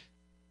nothing.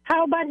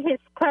 How about his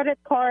credit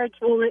cards?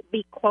 Will it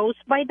be closed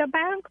by the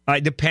bank?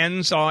 It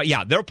depends.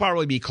 Yeah, they'll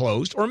probably be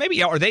closed. Or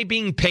maybe, are they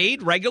being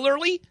paid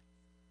regularly?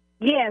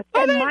 Yes,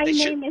 and my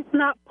name is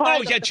not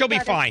part of the she'll be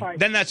credit fine. card.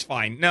 Then that's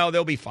fine. No,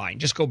 they'll be fine.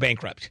 Just go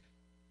bankrupt.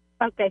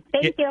 Okay,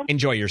 thank you.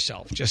 Enjoy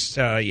yourself. Just,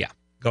 go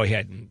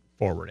ahead and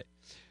forward it.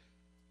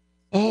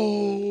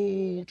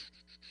 Oh,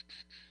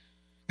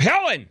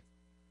 Helen.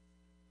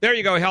 There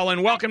you go,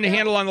 Helen. Welcome to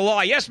Handel on the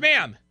Law. Yes,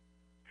 ma'am.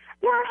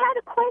 Yeah, I had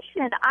a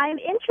question. I'm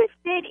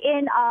interested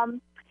in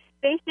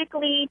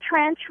basically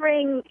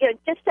transferring,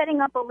 just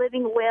setting up a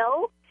living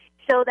will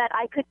so that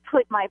I could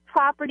put my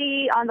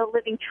property on the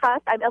living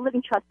trust. I'm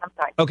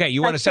sorry. Okay,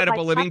 you want to set up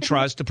a living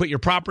trust to put your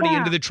property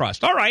into the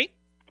trust. All right.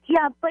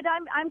 Yeah, but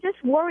I'm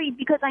just worried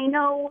because I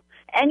know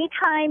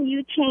anytime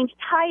you change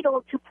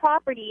title to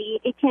property,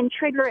 it can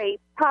trigger a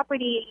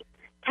property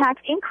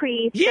tax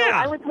increase. Yeah. So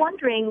I was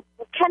wondering,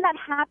 can that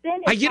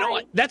happen? You know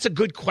what? That's a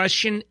good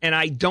question, and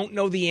I don't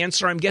know the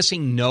answer. I'm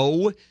guessing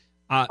no,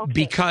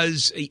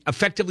 because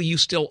effectively you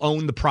still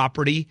own the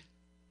property,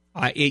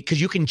 because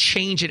you can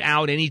change it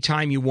out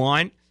anytime you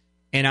want.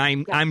 And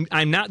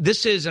I'm not.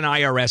 This is an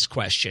IRS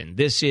question.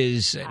 This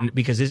is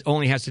because it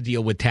only has to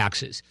deal with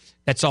taxes.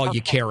 That's all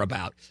you care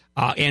about.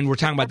 And we're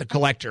talking about the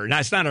collector. Now,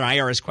 it's not an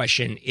IRS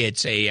question.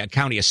 It's a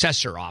county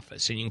assessor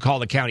office, and you can call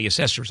the county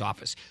assessor's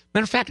office.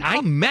 Matter of fact,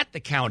 I met the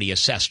county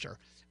assessor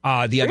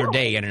the other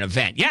day at an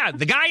event. Yeah,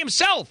 the guy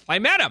himself. I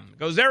met him. He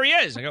goes, there he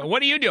is. I go,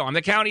 what do you do? I'm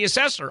the county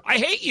assessor. I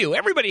hate you.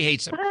 Everybody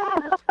hates him.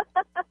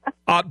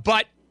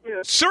 But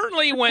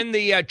certainly when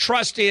the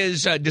trust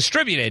is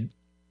distributed,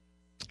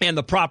 and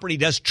the property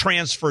does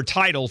transfer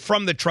title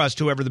from the trust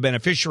to whoever the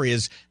beneficiary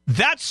is,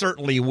 that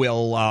certainly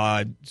will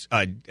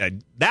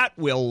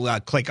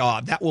click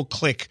off. That will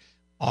click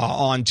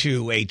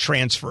onto a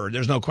transfer.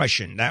 There's no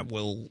question. That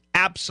will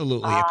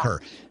absolutely occur.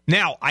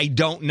 Now, I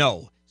don't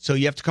know. So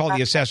you have to call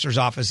the assessor's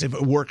office if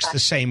it works the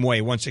same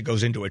way once it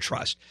goes into a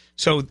trust.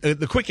 So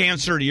the quick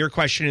answer to your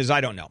question is I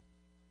don't know.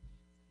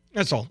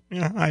 That's all.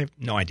 Yeah, I have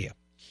no idea.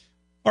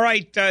 All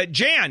right,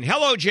 Jan.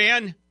 Hello,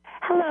 Jan.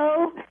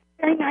 Hello.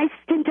 Very nice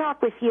to talk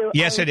with you.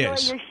 Yes, I it enjoy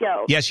is. your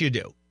show. Yes, you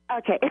do.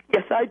 Okay.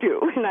 Yes, I do.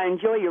 And I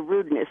enjoy your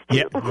rudeness, too.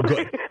 Yeah,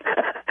 good.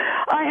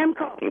 I am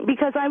calling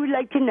because I would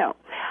like to know.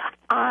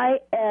 I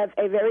have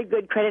a very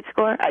good credit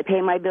score. I pay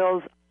my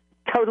bills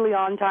totally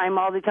on time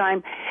all the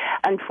time.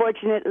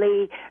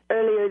 Unfortunately,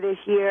 earlier this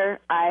year,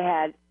 I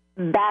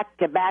had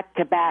back-to-back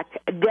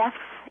deaths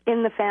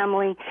in the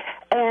family.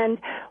 And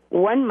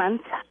 1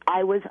 month,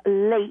 I was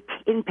late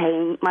in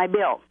paying my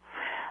bill.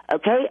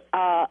 Okay?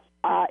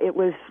 It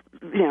was,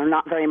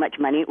 not very much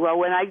money. Well,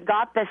 when I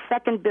got the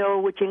second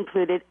bill, which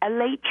included a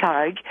late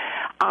charge,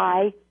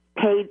 I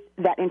paid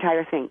that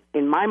entire thing.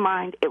 In my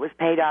mind, it was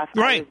paid off.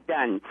 Right. I was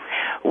done.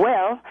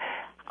 Well,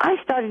 I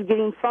started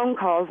getting phone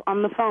calls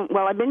on the phone.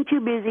 Well, I've been too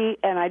busy,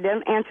 and I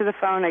didn't answer the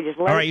phone. I just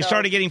let it go. All right, you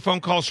started getting phone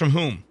calls from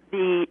whom?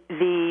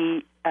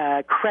 The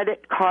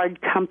credit card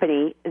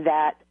company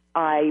that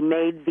I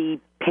made the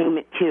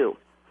payment to.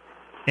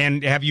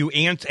 And have you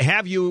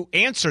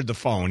answered the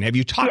phone? Have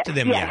you talked to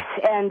them yet?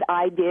 Yes, and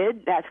I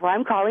did. That's why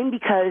I'm calling,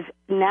 because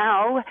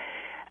now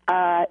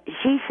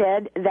she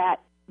said that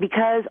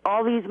because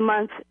all these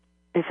months,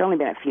 it's only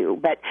been a few,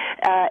 but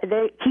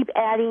they keep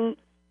adding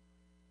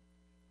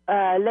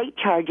late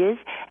charges,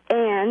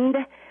 and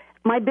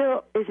my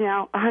bill is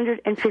now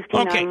 $159.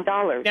 Okay.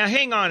 Now,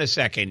 hang on a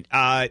second.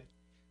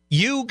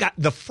 You got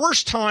the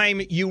first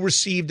time you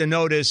received a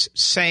notice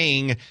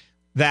saying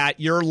that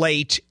you're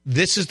late,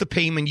 this is the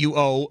payment you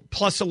owe,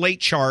 plus a late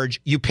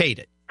charge, you paid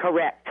it.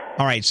 Correct.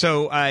 All right,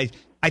 so I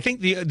think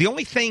the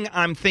only thing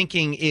I'm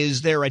thinking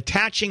is they're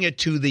attaching it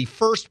to the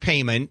first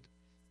payment,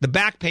 the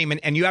back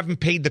payment, and you haven't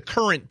paid the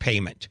current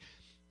payment,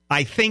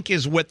 I think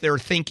is what their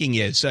thinking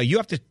is. So you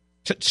have to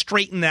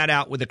straighten that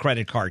out with the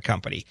credit card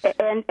company.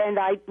 And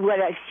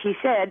she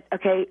said,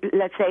 okay,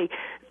 let's say,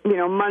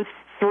 month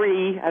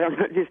 3, I don't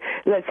know,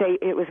 let's say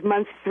it was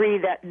month 3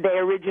 that they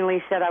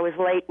originally said I was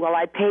late. Well,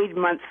 I paid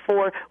month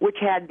 4, which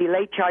had the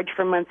late charge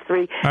for month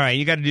 3. All right,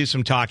 you got to do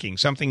some talking.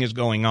 Something is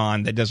going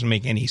on that doesn't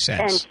make any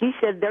sense. And she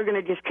said they're going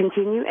to just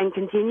continue and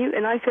continue.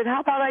 And I said,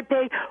 how about I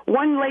pay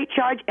one late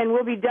charge and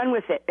we'll be done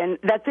with it? And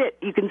that's it.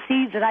 You can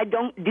see that I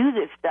don't do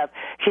this stuff.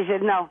 She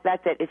said, no,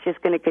 that's it. It's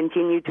just going to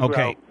continue to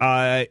grow.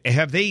 Okay.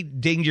 Have they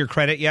dinged your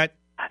credit yet?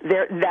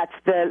 That's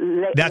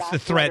the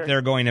threat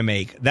they're going to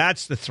make.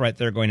 That's the threat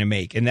they're going to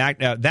make, and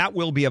that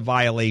will be a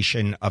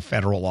violation of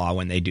federal law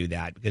when they do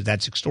that, because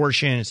that's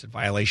extortion. It's a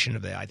violation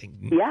of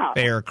the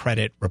Fair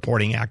Credit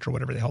Reporting Act, or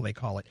whatever the hell they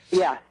call it.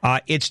 Yeah.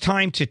 It's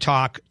time to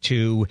talk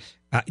to.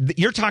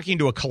 You're talking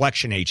to a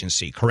collection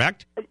agency,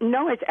 correct?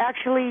 No, it's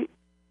actually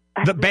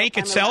The bank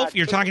itself?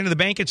 You're talking to the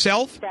bank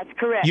itself? That's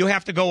correct. You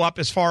have to go up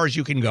as far as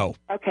you can go.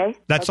 Okay.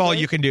 That's all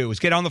you can do is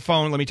get on the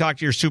phone. Let me talk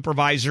to your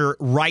supervisor.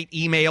 Write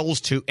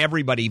emails to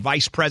everybody.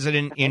 Vice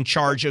president in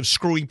charge of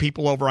screwing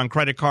people over on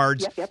credit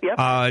cards.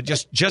 Yep.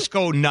 Just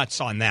go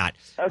nuts on that.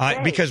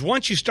 Okay. Because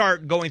once you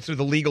start going through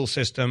the legal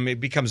system, it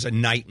becomes a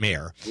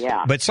nightmare.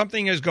 Yeah. But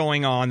something is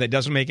going on that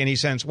doesn't make any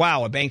sense.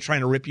 Wow, a bank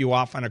trying to rip you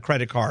off on a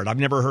credit card. I've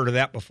never heard of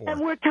that before.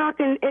 And we're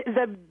talking,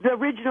 the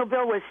original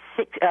bill was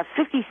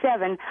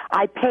 $57.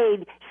 I paid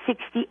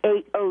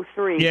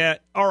 $68.03. Yeah.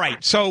 All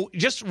right. So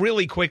just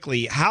really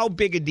quickly, how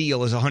big a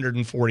deal is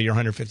 $140 or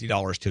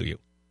 $150 to you?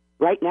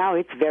 Right now,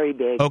 it's very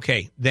big.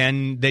 Okay.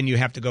 Then you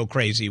have to go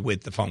crazy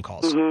with the phone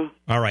calls. Mm-hmm.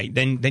 All right.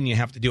 Then you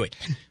have to do it.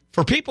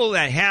 For people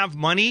that have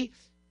money,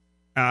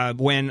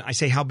 when I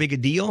say how big a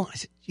deal, I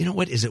said, you know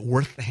what? Is it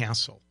worth the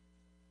hassle?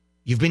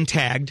 You've been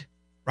tagged,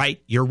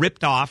 right? You're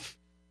ripped off.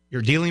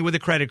 You're dealing with a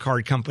credit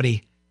card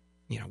company.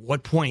 You know,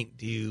 what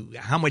point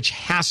how much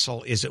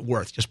hassle is it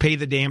worth? Just pay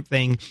the damn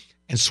thing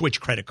and switch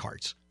credit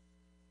cards.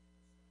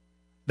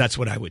 That's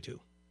what I would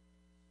do.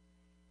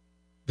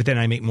 But then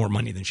I make more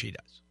money than she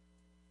does.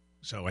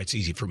 So it's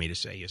easy for me to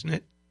say, isn't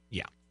it?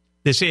 Yeah.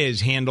 This is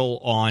Handel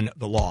on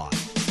the Law.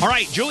 All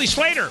right, Julie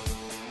Slater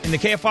in the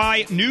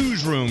KFI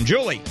newsroom.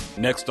 Julie.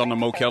 Next on the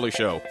Mo Kelly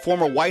Show,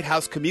 former White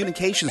House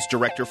communications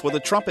director for the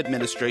Trump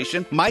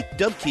administration, Mike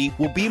Dubke,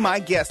 will be my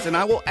guest, and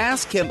I will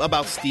ask him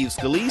about Steve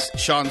Scalise,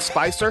 Sean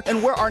Spicer,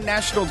 and where our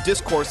national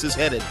discourse is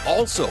headed.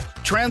 Also,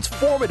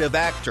 transformative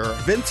actor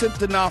Vincent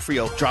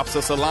D'Onofrio drops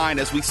us a line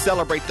as we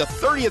celebrate the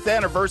 30th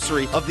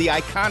anniversary of the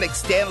iconic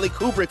Stanley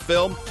Kubrick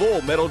film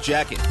Full Metal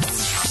Jacket.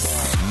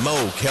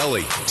 Mo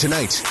Kelly,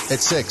 tonight at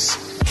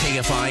 6.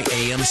 KFI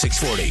AM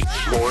 640.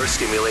 More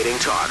stimulating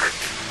talk.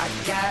 I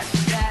got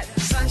that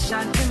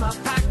sunshine in my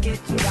pocket.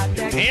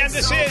 And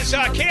this is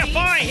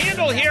KFI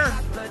Handel here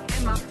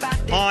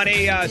on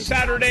a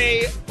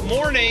Saturday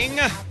morning.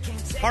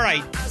 All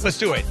right, let's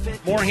do it.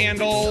 More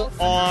Handel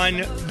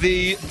on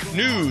the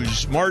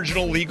news,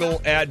 marginal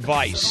legal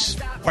advice.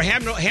 Or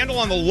Handel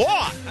on the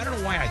law. I don't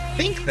know why I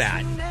think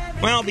that.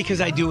 Well, because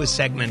I do a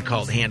segment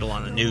called Handel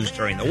on the News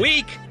during the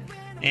week.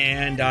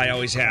 And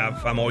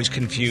I'm always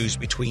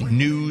confused between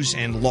news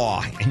and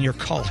law. And you're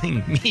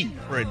calling me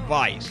for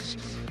advice.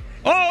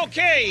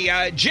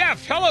 Okay,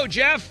 Jeff. Hello,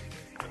 Jeff.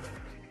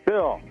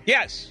 Bill.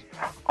 Yes.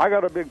 I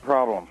got a big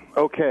problem.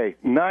 Okay,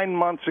 9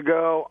 months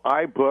ago,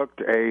 I booked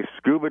a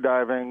scuba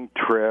diving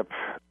trip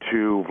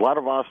to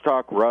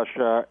Vladivostok,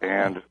 Russia,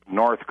 and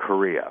North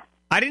Korea.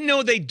 I didn't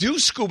know they do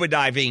scuba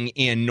diving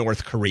in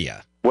North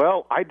Korea.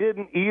 Well, I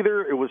didn't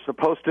either. It was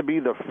supposed to be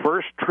the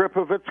first trip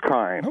of its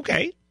kind.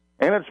 Okay.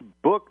 And it's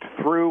booked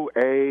through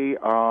a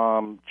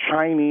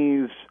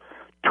Chinese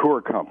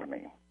tour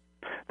company.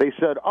 They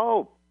said,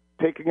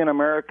 taking an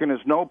American is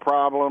no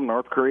problem.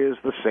 North Korea is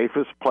the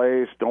safest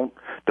place. Don't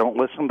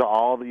listen to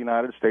all the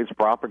United States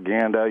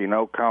propaganda.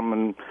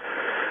 Come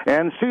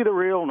and see the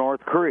real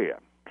North Korea.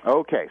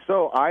 Okay,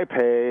 so I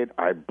paid.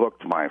 I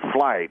booked my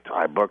flight.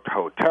 I booked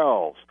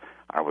hotels.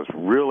 I was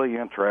really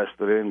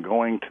interested in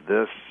going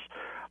to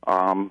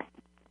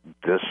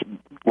this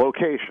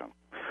location.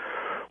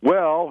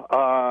 Well,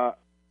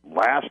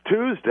 last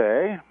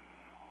Tuesday,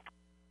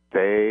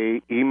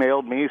 they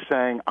emailed me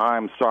saying,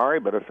 I'm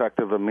sorry, but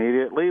effective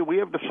immediately, we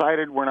have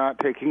decided we're not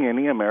taking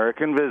any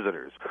American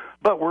visitors.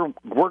 But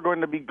we're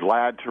going to be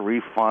glad to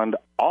refund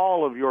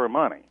all of your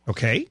money.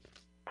 Okay.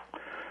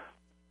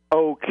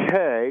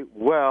 Okay,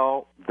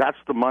 well, that's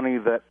the money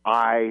that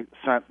I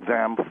sent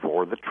them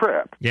for the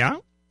trip. Yeah?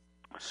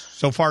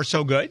 So far,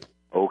 so good?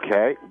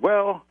 Okay,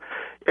 well,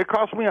 it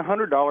cost me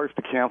 $100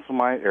 to cancel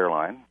my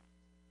airline.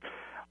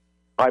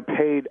 I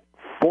paid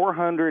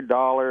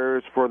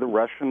 $400 for the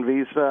Russian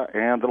visa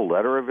and the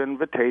letter of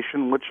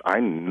invitation, which I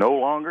no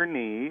longer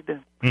need.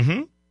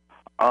 Mm-hmm.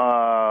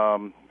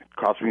 It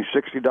cost me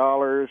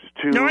 $60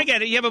 to... No, I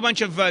get it. You have a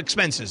bunch of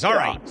expenses. All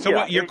right. So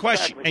what your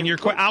question, and your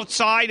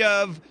outside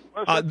of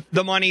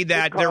the money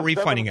that they're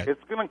refunding it.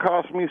 It's going to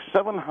cost me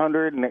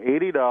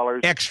 $780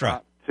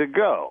 extra to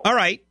go. All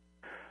right.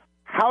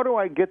 How do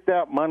I get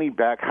that money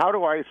back? How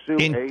do I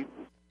sue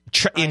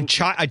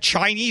a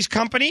Chinese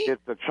company?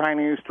 It's a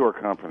Chinese tour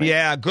company.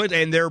 Yeah, good.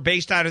 And they're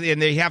based out of,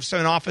 and they have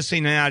an office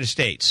in the United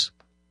States.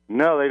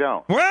 No, they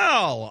don't.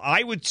 Well,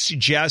 I would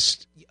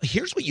suggest,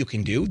 here's what you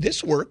can do.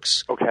 This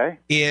works. Okay.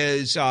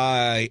 Is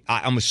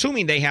I'm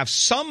assuming they have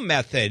some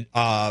method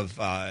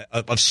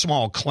of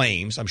small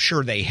claims. I'm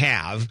sure they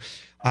have.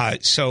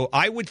 So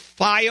I would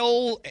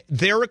file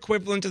their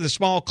equivalent to the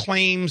small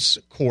claims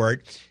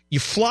court. You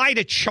fly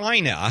to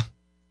China,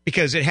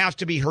 because it has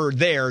to be heard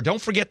there.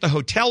 Don't forget the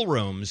hotel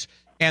rooms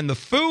and the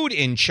food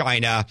in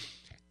China,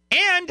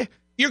 and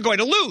you're going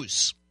to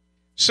lose.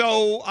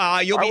 So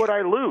Why would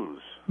I lose?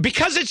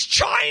 Because it's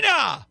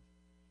China.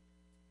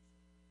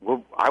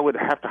 Well, I would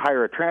have to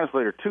hire a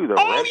translator too, though.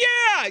 Oh,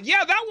 right?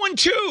 yeah, that one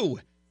too.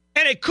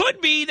 And it could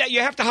be that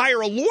you have to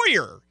hire a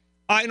lawyer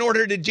in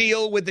order to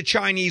deal with the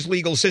Chinese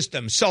legal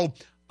system. So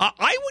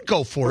I would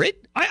go for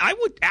it. I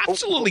would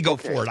absolutely go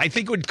for it. I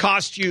think it would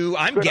cost you,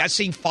 I'm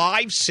guessing,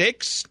 $5,000,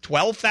 $6,000,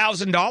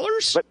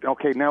 $12,000. But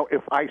okay, now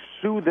if I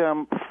sue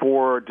them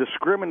for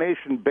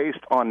discrimination based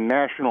on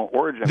national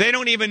origin, they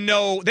don't even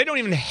know. They don't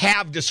even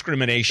have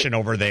discrimination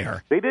over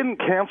there. They didn't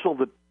cancel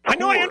the tour. I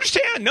know. I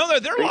understand. No,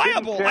 they're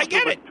liable. I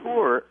get it.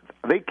 Tour.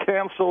 They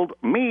canceled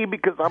me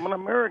because I'm an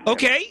American.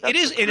 Okay, it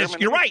is.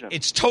 You're right.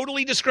 It's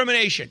totally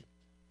discrimination.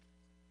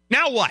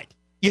 Now what?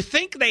 You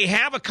think they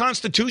have a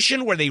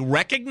constitution where they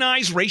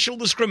recognize racial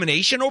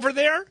discrimination over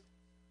there?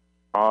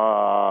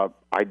 I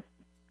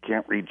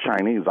can't read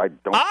Chinese. I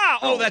don't.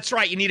 Oh, that's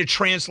right. You need a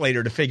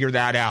translator to figure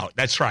that out.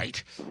 That's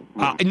right.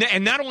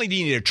 And not only do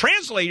you need a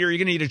translator, you're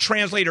going to need a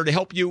translator to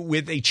help you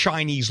with a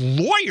Chinese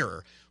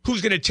lawyer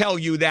who's going to tell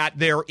you that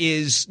there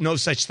is no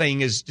such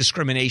thing as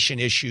discrimination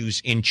issues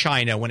in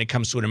China when it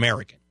comes to an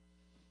American.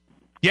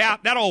 Yeah,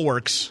 that all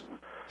works.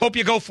 Hope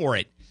you go for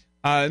it.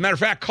 As a matter of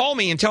fact, call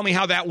me and tell me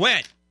how that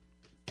went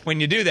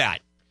when you do that.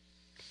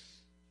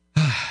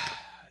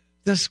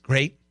 That's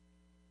great.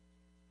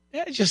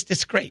 Yeah,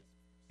 it's great.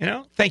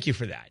 Thank you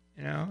for that.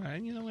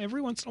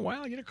 Every once in a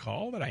while I get a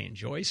call that I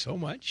enjoy so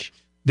much.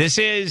 This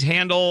is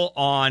Handel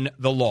on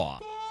the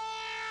Law.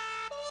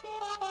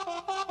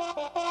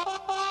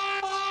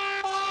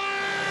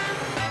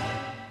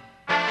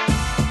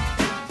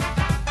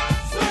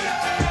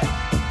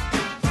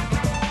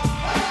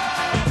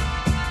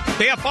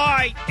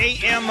 KFI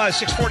AM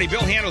 640.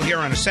 Bill Handel here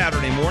on a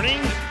Saturday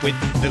morning with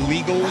the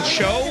legal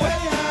show.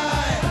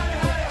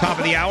 Top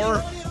of the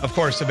hour. Of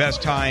course, the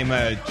best time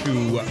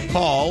to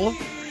call.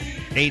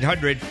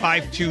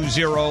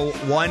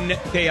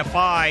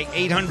 800-520-1KFI.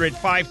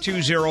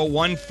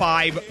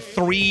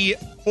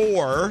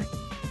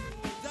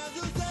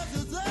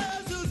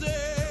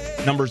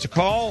 800-520-1534. Numbers to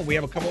call. We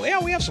have a couple.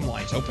 Yeah, we have some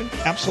lines open.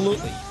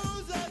 Absolutely.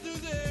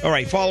 All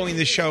right, following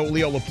this show,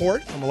 Leo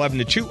Laporte from 11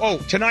 to 2. Oh,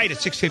 tonight at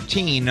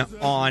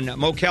 6:15 on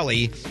Mo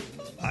Kelly,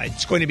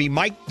 it's going to be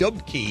Mike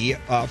Dubke,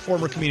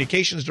 former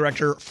communications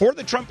director for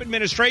the Trump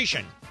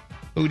administration,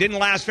 who didn't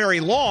last very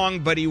long,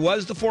 but he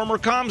was the former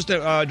comms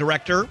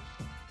director,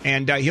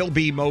 and he'll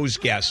be Mo's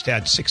guest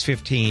at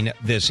 6:15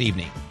 this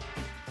evening.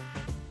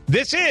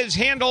 This is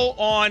Handel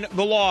on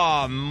the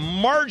Law,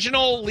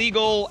 marginal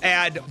legal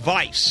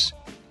advice,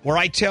 where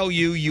I tell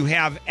you you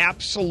have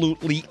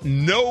absolutely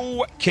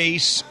no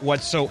case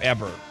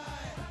whatsoever.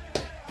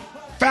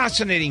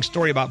 Fascinating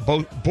story about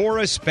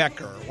Boris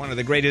Becker, one of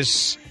the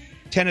greatest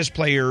tennis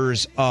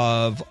players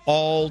of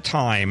all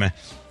time.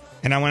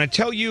 And I want to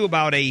tell you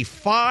about a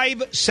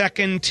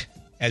 5-second,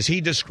 as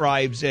he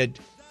describes it,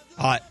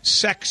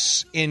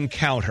 sex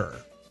encounter.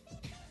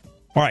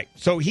 All right,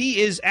 so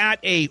he is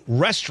at a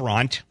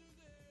restaurant,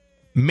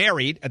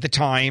 married at the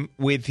time,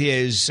 with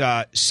his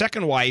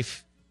second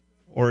wife,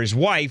 or his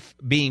wife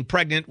being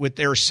pregnant with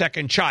their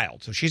second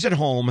child. So she's at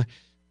home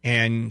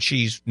and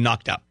she's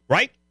knocked up,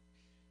 right?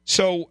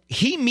 So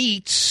he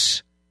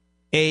meets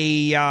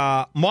a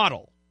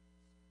model.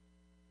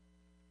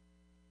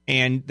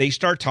 And they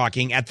start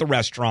talking at the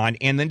restaurant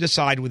and then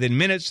decide within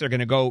minutes they're going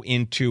to go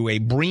into a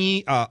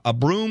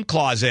broom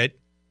closet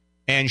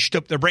and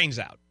shtup their brains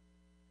out.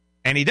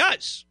 And he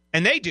does.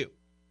 And they do.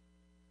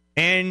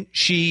 And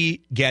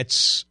she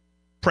gets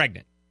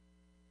pregnant.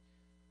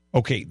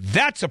 Okay,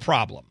 that's a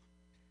problem.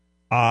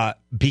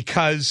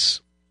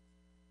 Because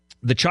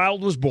the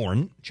child was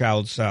born,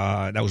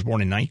 that was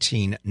born in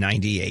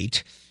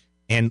 1998,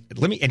 and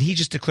he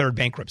just declared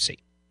bankruptcy.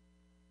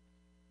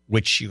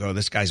 Which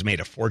this guy's made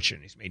a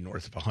fortune. He's made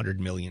north of $100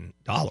 million,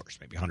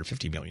 maybe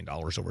 $150 million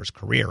over his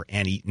career,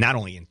 and he not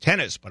only in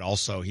tennis but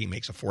also he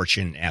makes a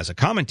fortune as a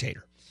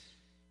commentator.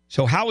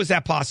 So how is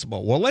that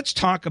possible? Well, let's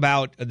talk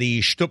about the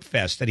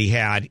Stupfest that he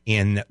had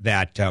in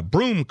that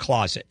broom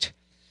closet.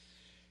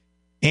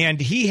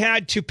 And he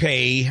had to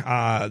pay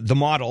the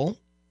model,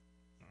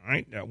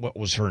 right? What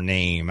was her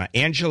name?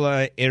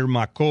 Angela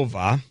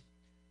Irmakova.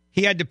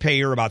 He had to pay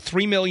her about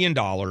 $3 million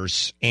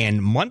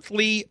and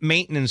monthly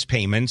maintenance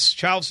payments,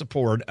 child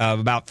support of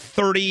about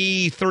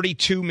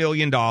 $32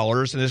 million.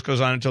 And this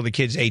goes on until the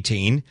kid's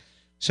 18.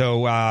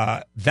 So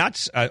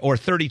that's, or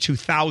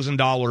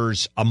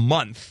 $32,000 a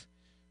month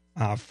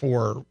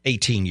for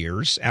 18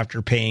 years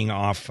after paying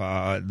off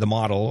the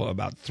model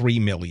about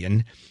 $3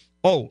 million.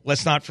 Oh,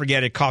 let's not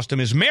forget it cost him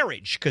his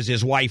marriage because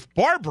his wife,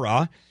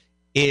 Barbara,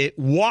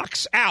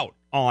 walks out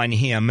on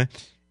him.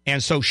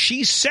 And so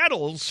she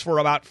settles for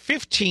about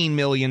 $15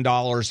 million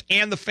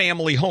and the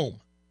family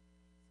home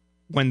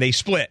when they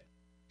split.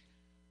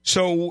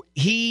 So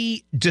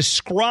he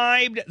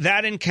described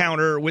that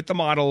encounter with the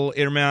model,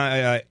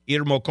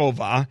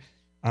 Irmakova,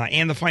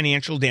 and the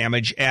financial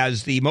damage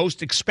as the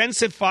most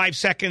expensive 5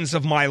 seconds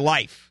of my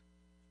life.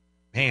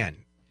 Man,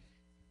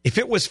 if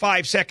it was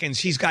 5 seconds,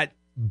 he's got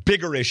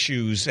bigger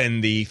issues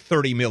than the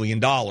 $30 million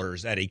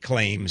that he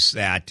claims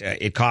that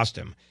it cost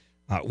him,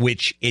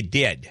 which it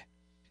did.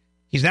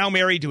 He's now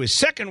married to his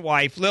second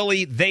wife,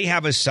 Lily. They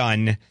have a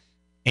son,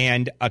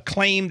 and a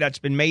claim that's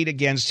been made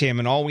against him,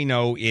 and all we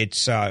know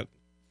it's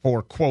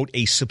for, quote,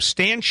 a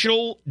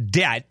substantial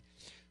debt,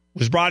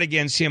 was brought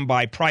against him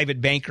by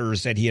private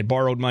bankers that he had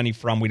borrowed money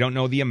from. We don't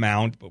know the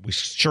amount, but we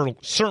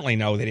certainly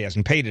know that he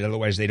hasn't paid it.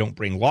 Otherwise, they don't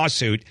bring a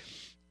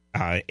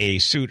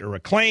suit or a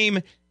claim.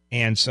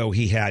 And so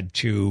he had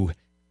to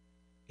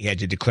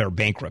declare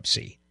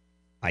bankruptcy.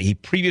 He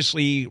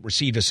previously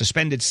received a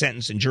suspended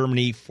sentence in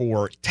Germany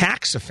for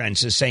tax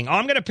offenses, saying,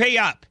 I'm going to pay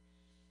up.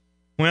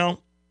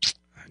 Well,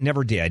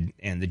 never did.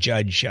 And the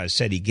judge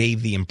said he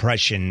gave the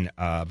impression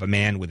of a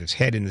man with his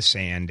head in the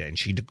sand, and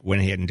she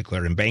went ahead and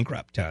declared him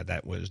bankrupt.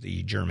 That was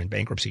the German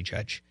bankruptcy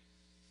judge.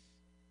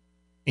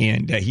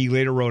 And he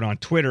later wrote on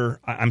Twitter,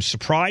 I'm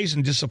surprised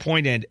and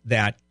disappointed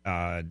that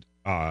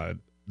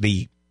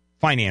the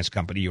finance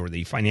company or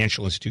the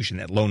financial institution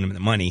that loaned him the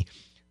money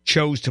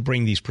chose to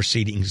bring these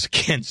proceedings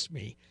against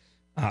me.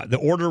 The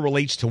order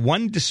relates to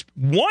one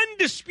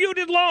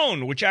disputed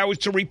loan, which I was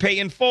to repay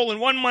in full in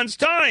 1 month's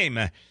time.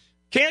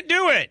 Can't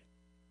do it.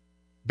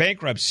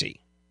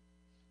 Bankruptcy.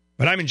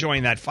 But I'm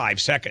enjoying that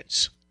 5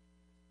 seconds.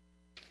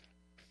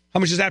 How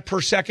much is that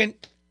per second?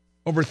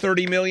 Over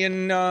 $30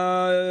 million,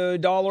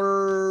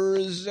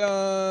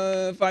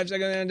 5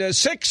 seconds,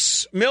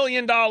 $6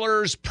 million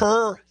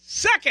per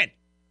second.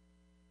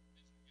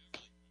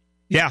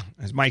 Yeah,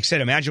 as Mike said,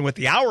 imagine what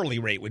the hourly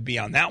rate would be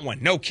on that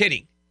one. No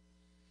kidding.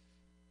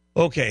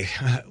 Okay,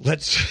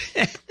 let's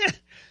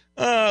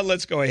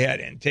go ahead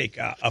and take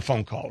a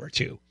phone call or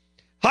two.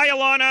 Hi,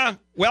 Alana.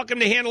 Welcome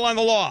to Handel on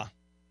the Law.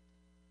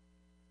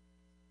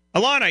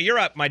 Alana, you're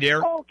up, my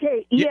dear.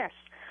 Okay, yes.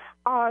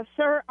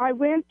 Sir, I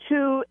went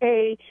to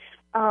a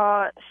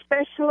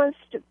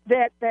specialist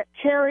that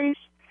carries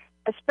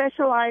a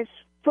specialized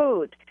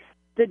food.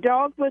 The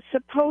dog was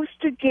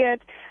supposed to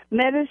get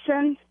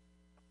medicine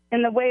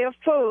in the way of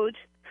food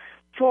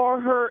for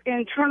her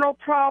internal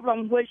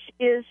problem, which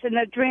is an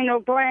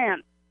adrenal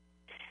gland.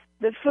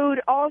 The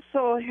food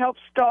also helps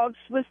dogs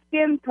with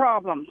skin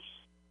problems.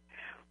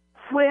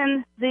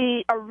 When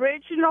the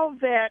original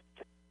vet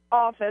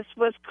office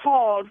was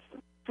called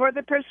for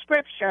the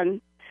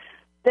prescription,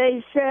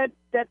 they said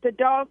that the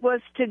dog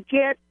was to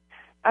get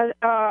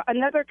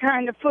another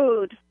kind of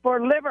food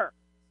for liver.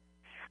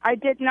 I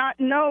did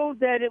not know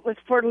that it was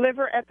for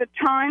liver at the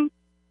time,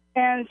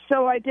 and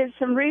so I did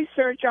some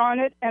research on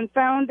it and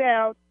found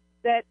out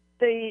that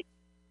the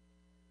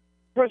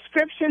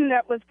prescription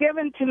that was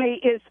given to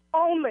me is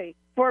only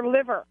for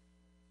liver.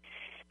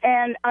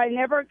 And I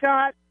never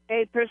got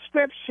a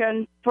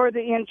prescription for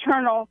the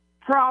internal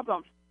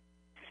problem.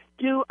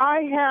 Do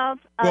I have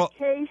a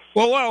case?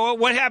 Well,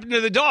 what happened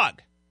to the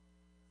dog?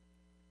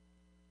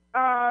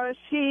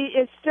 She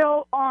is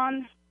still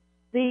on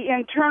the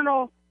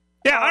internal.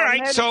 Yeah, all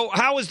right. So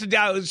how is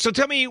the? So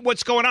tell me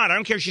what's going on. I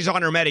don't care if she's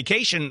on her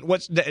medication.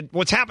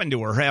 What's happened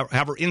to her?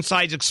 Have her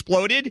insides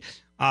exploded?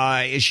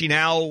 Is she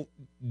now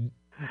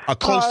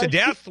close to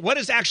death? What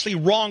is actually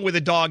wrong with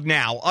the dog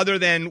now, other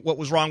than what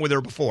was wrong with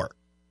her before?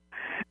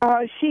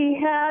 She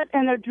had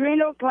an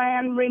adrenal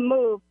gland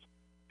removed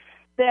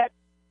that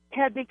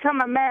had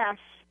become a mass.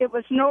 It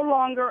was no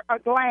longer a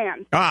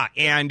gland.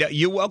 And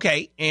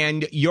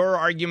your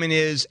argument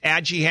is,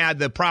 had she had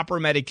the proper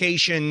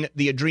medication,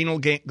 the adrenal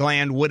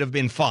gland would have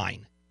been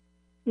fine.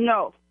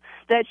 No,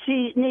 that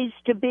she needs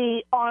to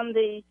be on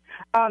the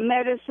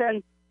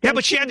medicine. Yeah,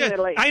 but she had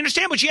to. I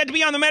understand, but she had to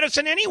be on the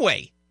medicine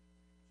anyway.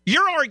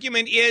 Your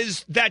argument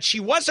is that she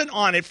wasn't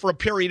on it for a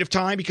period of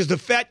time because the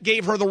vet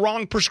gave her the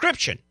wrong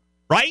prescription,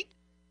 right?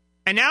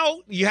 And now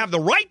you have the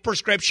right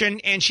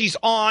prescription, and she's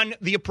on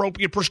the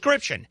appropriate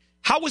prescription.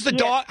 How was the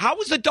dog? How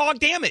was the dog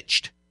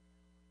damaged?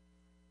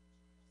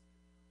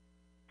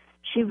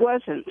 She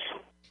wasn't.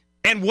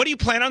 And what do you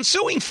plan on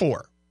suing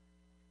for?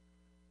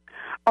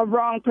 A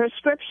wrong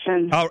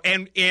prescription. Oh,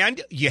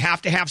 and you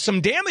have to have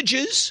some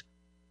damages.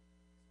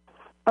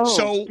 Oh,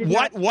 so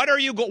what are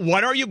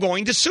you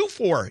going to sue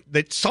for?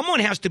 That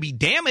someone has to be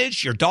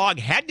damaged. Your dog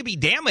had to be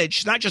damaged.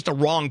 It's not just a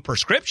wrong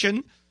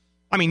prescription.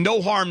 I mean,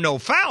 no harm, no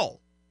foul.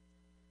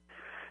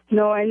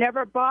 No, I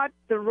never bought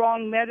the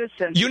wrong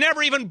medicine. You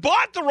never even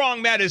bought the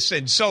wrong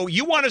medicine. So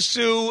you want to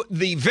sue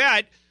the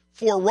vet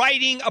for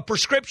writing a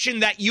prescription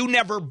that you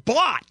never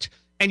bought,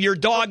 and your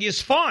dog is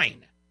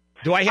fine.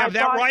 Do I have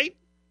that right?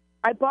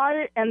 I bought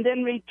it and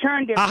then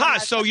returned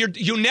it. So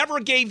you never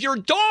gave your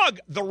dog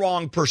the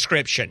wrong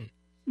prescription.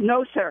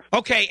 No, sir.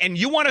 Okay, and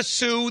you want to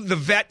sue the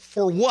vet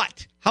for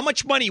what? How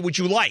much money would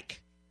you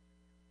like?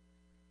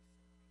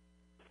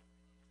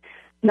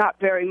 Not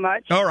very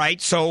much. All right,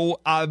 so,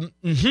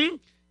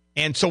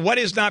 And so what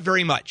is not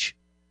very much?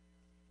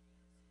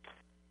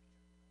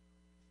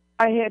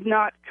 I had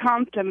not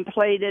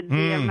contemplated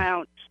the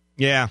amount.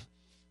 Yeah.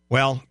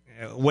 Well,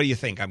 what do you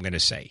think I'm going to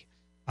say?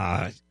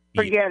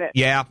 Forget it.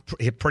 Yeah,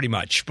 pretty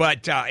much.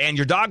 But and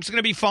your dog's going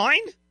to be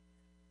fine?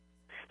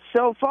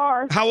 So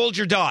far. How old's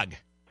your dog?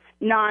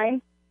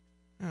 9.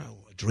 Oh,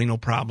 adrenal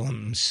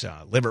problems,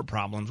 liver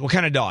problems. What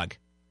kind of dog?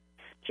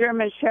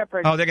 German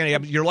Shepherd. Oh,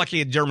 you're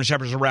lucky German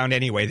Shepherds are around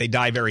anyway. They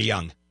die very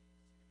young.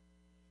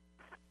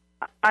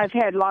 I've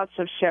had lots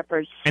of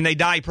shepherds. And they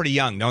die pretty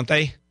young, don't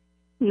they?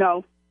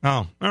 No.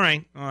 Oh, all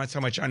right. Well, that's how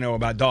much I know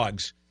about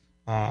dogs.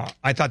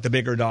 I thought the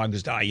bigger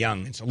dogs die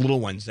young. It's the little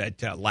ones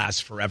that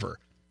last forever.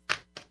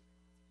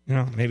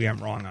 Maybe I'm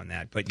wrong on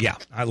that, but yeah,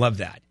 I love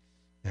that.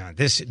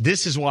 This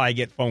is why I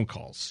get phone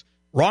calls.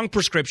 Wrong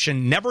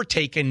prescription, never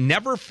taken,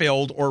 never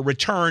filled, or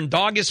returned.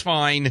 Dog is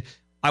fine.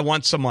 I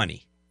want some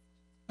money.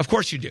 Of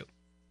course you do.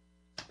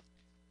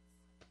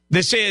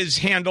 This is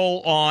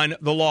Handel on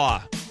the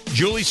Law.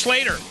 Julie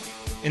Slater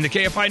in the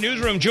KFI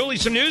newsroom. Julie,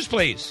 some news,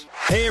 please.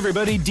 Hey,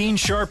 everybody. Dean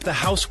Sharp, the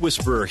House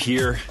Whisperer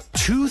here.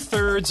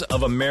 2/3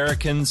 of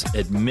Americans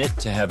admit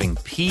to having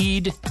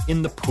peed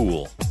in the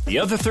pool. The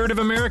other third of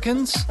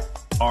Americans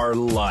are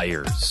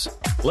liars.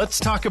 Let's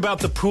talk about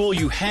the pool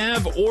you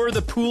have or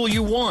the pool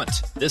you want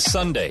this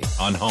Sunday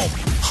on Home.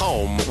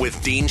 Home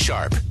with Dean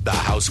Sharp, the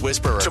House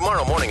Whisperer.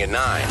 Tomorrow morning at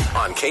 9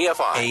 on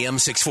KFI AM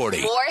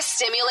 640. More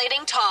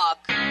stimulating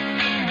talk.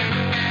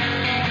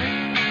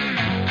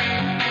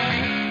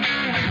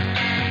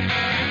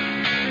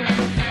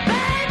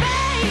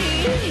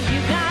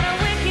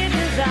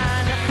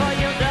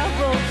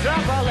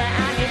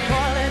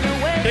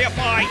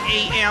 KFI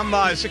AM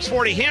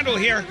 640 Handel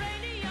here.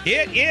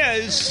 It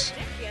is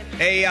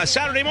a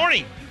Saturday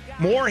morning.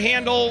 More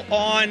Handel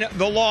on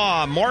the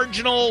Law.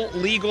 Marginal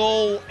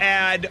legal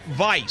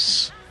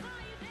advice.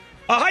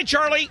 Hi,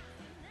 Charlie.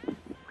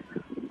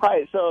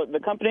 Hi. So the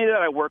company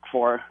that I work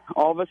for,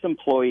 all of us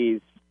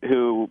employees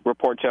who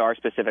report to our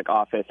specific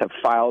office have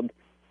filed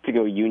to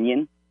go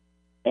union.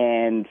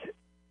 And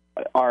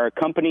our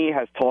company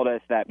has told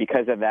us that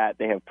because of that,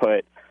 they have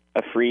put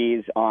a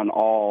freeze on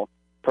all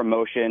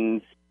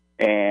promotions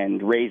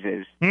and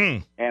raises.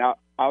 And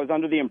I was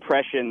under the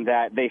impression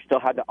that they still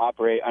had to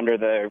operate under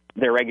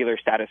their regular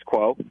status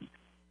quo.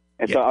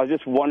 And so I was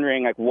just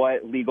wondering,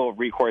 what legal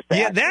recourse they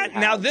have.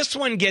 Now this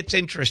one gets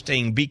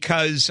interesting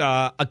because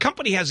a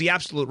company has the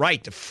absolute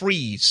right to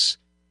freeze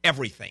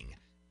everything.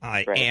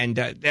 And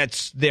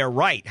that's their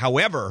right.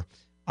 However,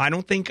 I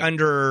don't think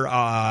under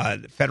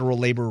the Federal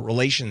Labor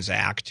Relations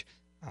Act,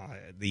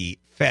 the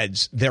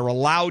feds, they're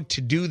allowed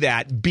to do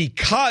that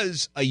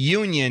because a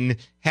union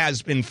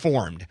has been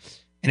formed.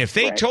 And if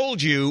they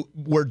told you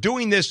we're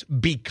doing this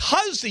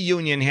because the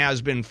union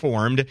has been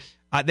formed,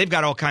 they've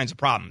got all kinds of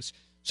problems.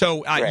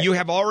 So you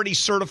have already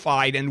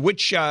certified, and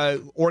which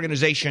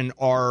organization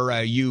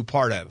are you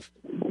part of?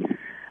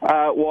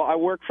 Well, I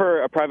work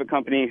for a private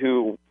company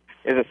who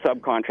is a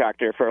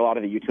subcontractor for a lot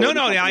of the utilities.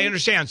 No, I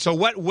understand. So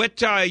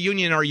what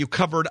union are you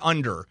covered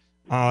under?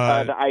 The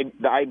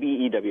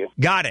IBEW.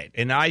 Got it.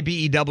 And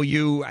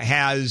IBEW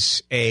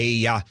has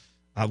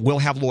will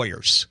have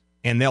lawyers,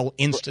 and they'll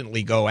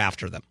instantly go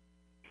after them.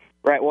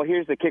 Right. Well,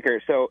 here's the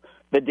kicker. So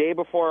the day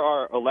before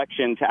our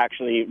election to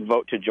actually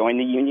vote to join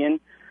the union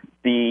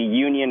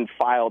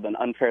filed an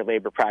unfair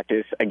labor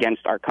practice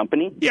against our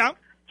company. Yeah.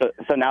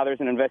 So now there's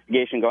an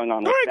investigation going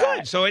on. All right,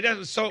 good.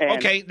 So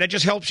okay, that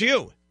just helps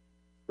you.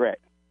 Right.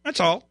 That's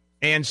all.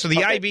 And so the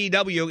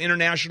IBEW,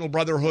 International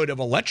Brotherhood of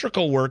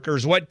Electrical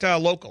Workers, what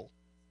local?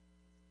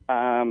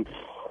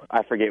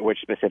 I forget which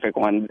specific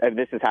one.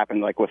 This has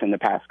happened within the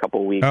past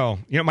couple of weeks. Oh,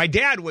 my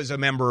dad was a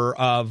member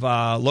of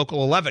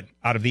Local 11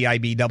 out of the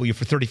IBEW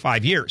for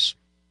 35 years.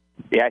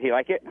 Yeah, did he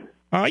like it?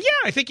 Yeah,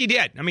 I think he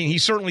did. I mean, he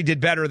certainly did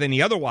better than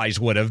he otherwise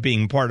would have,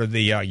 being part of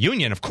the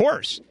union, of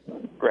course.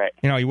 Right.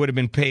 He would have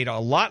been paid a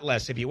lot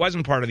less if he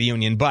wasn't part of the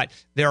union, but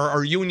there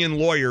are union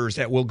lawyers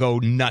that will go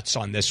nuts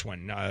on this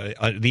one,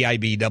 the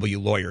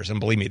IBEW lawyers, and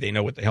believe me, they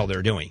know what the hell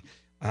they're doing.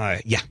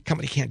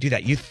 Company can't do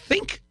that. You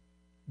think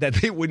that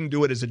they wouldn't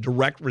do it as a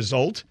direct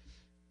result?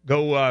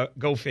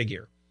 Go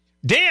figure.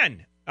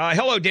 Dan.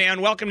 Hello,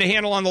 Dan. Welcome to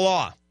Handel on the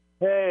Law.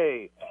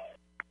 Hey.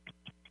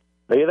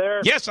 Are you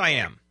there? Yes, I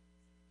am.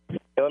 Okay,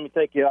 let me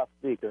take you off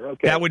speaker.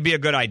 Okay. That would be a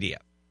good idea.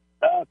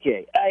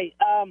 Okay.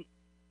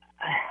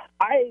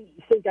 I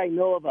think I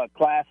know of a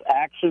class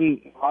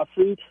action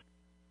lawsuit.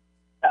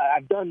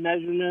 I've done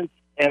measurements,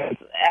 and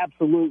it's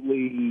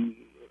absolutely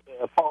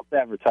false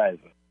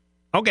advertising.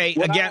 Okay,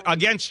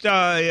 against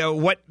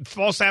what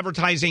false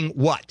advertising?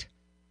 What?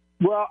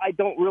 Well, I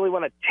don't really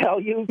want to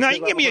tell you. No,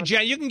 you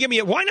can give me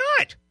a. Why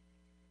not?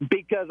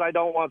 Because I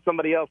don't want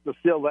somebody else to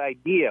steal the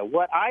idea.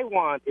 What I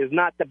want is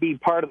not to be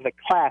part of the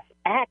class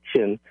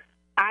action.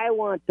 I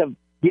want to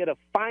get a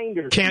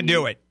finder. Can't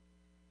do it.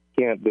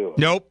 Can't do it.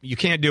 Nope, you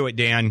can't do it,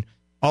 Dan.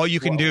 All you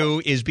can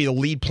do is be the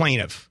lead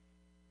plaintiff.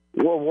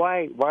 Well,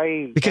 why?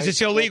 Because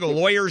it's illegal.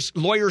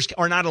 Lawyers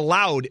are not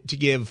allowed to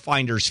give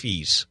finders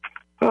fees.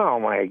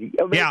 Oh my!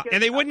 Yeah,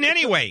 and they wouldn't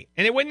anyway.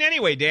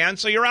 Dan.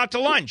 So you're out to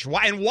lunch.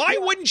 Why? And why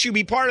wouldn't you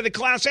be part of the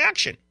class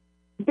action?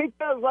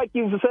 Because, like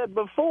you said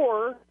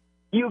before,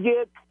 you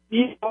get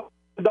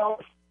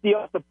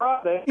the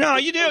product. No,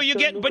 you do. You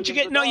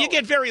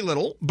get very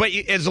little. But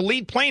as a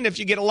lead plaintiff,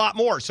 you get a lot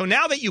more. So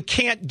now that you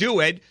can't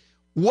do it,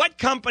 what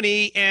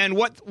company and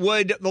what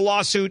would the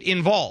lawsuit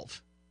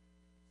involve?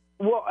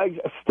 Well,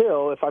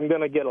 still, if I'm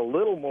going to get a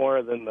little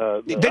more than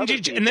then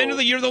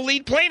you're the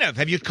lead plaintiff.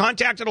 Have you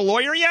contacted a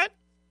lawyer yet?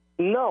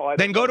 No.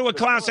 Then go to a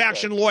class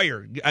action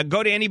lawyer.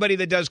 Go to anybody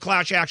that does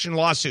class action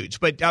lawsuits.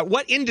 But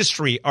what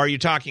industry are you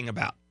talking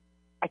about?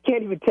 I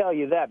can't even tell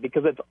you that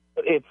because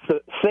it's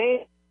the same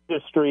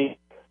industry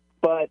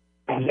but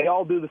they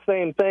all do the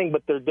same thing,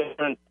 but they're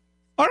different.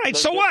 All right,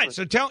 so what?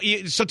 So tell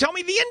me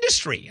the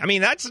industry. I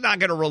mean, that's not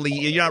going to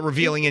you're not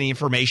revealing any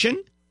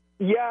information.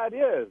 Yeah, it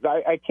is.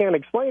 I can't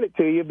explain it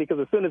to you because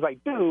as soon as I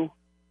do,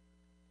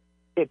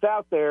 it's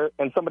out there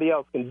and somebody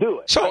else can do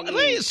it. So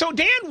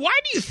Dan, why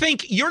do you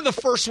think you're the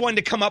first one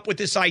to come up with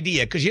this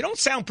idea? Because you don't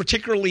sound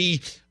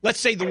particularly, let's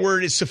say the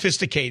word is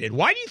sophisticated.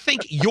 Why do you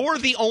think you're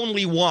the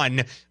only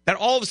one that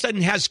all of a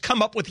sudden has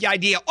come up with the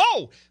idea,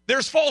 oh,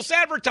 there's false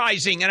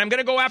advertising and I'm going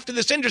to go after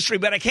this industry,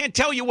 but I can't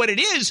tell you what it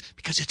is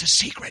because it's a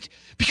secret.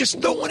 Because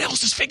no one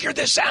else has figured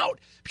this out.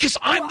 Because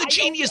I'm the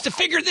genius to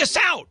figure this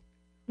out.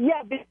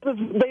 Yeah, because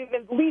they've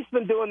at least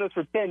been doing this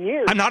for 10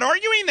 years. I'm not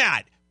arguing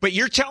that. But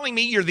you're telling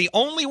me you're the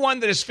only one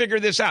that has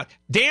figured this out.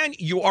 Dan,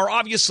 you are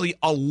obviously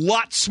a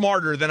lot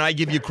smarter than I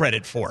give you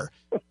credit for.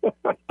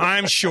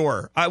 I'm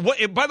sure. By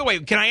the way,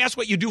 can I ask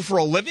what you do for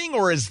a living,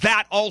 or is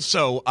that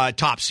also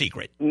top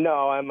secret?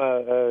 No, I'm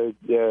a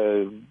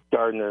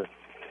gardener.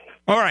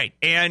 All right,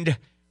 and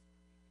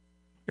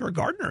you're a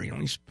gardener. You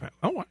don't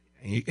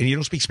you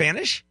don't speak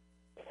Spanish?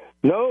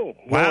 No.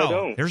 Wow, no, I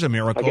don't. There's a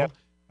miracle.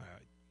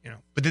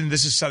 But then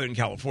this is Southern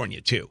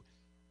California too.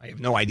 I have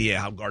no idea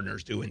how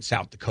gardeners do in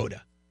South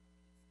Dakota.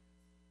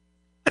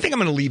 I think I'm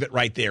going to leave it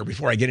right there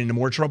before I get into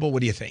more trouble.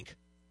 What do you think?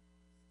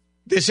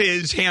 This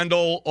is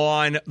Handel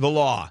on the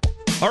Law.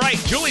 All right,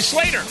 Julie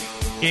Slater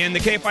in the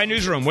KFI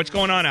newsroom. What's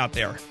going on out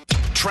there?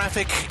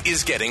 Traffic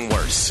is getting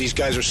worse. These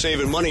guys are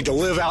saving money to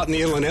live out in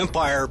the Inland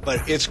Empire,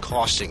 but it's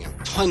costing them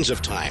tons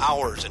of time,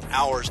 hours and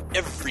hours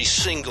every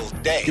single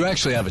day. You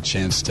actually have a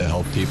chance to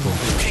help people.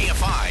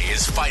 KFI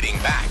is fighting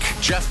back.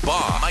 Jeff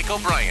Baugh, Mike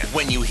O'Brien.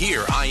 When you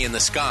hear Eye in the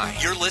Sky,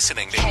 you're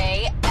listening to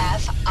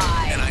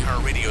KFI, an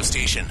iHeartRadio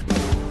station.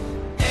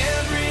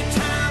 Every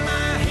time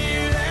I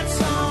hear that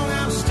song,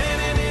 I'm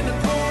standing in the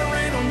pouring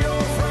rain on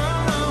your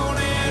front lawn,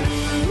 and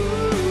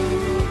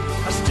ooh,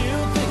 I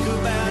still think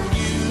about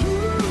you.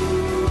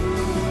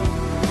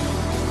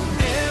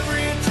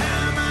 Every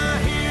time I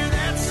hear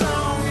that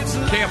song, it's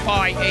like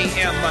KFI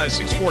AM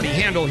 640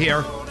 Handel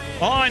here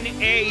on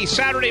a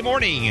Saturday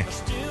morning.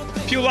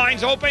 Few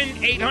lines open,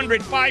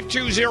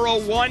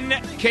 800-5201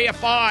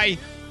 KFI,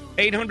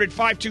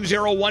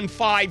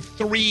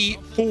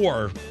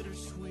 800-520-1534.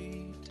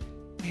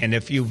 And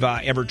if you've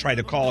ever tried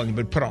to call and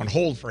been put on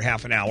hold for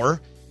half an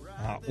hour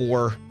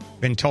or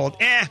been told,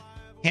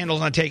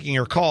 Handel's not taking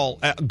your call,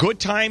 good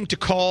time to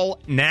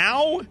call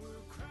now?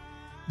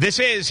 This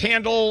is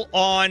Handel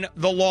on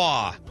the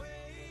Law.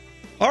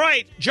 All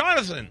right,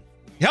 Jonathan.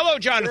 Hello,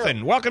 Jonathan.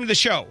 Sure. Welcome to the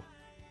show.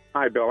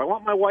 Hi, Bill. I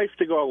want my wife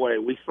to go away.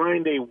 We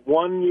signed a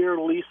 1-year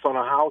lease on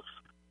a house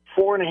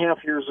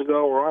 4.5 years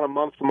ago. We're on a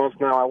month-to-month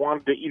now. I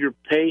wanted to either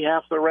pay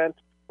half the rent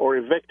or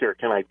evict her.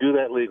 Can I do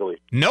that legally?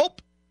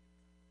 Nope.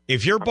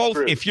 If you're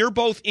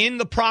both in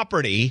the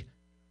property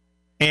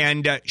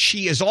and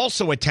she is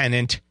also a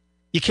tenant,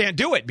 you can't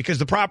do it because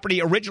the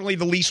property originally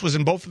the lease was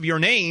in both of your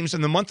names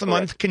and the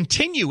month-to-month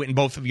continue in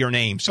both of your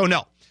names. So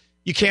no,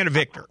 you can't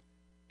evict her.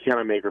 Can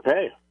I make her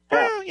pay?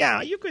 Well,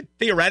 yeah, you could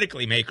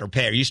theoretically make her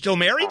pay. Are you still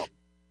married?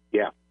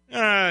 Yeah.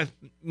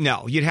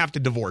 No, you'd have to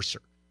divorce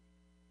her,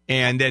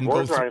 and then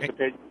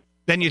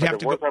then you'd have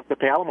to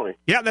pay alimony.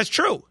 Yeah, that's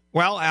true.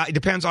 Well, it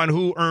depends on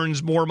who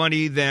earns more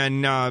money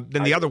than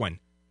the other one.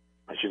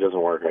 She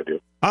doesn't work. I do.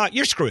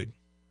 You're screwed.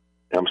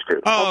 I'm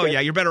screwed. Oh okay.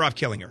 Yeah, you're better off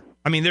killing her.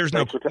 I mean, there's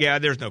no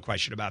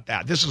question about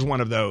that. This is one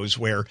of those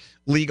where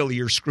legally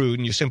you're screwed,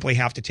 and you simply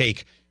have to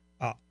take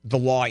the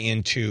law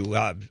into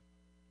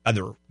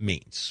other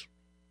means.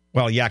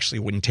 Well, you actually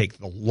wouldn't take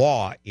the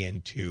law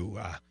into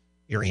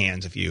your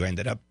hands if you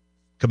ended up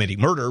committing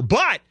murder,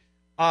 but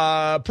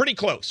pretty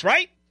close,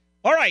 right?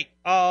 All right,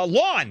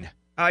 Lon,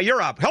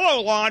 you're up.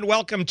 Hello, Lon.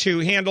 Welcome to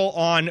Handel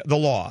on the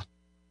Law.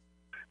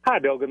 Hi,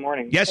 Bill. Good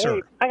morning. Yes,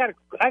 sir. I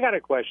got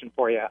a question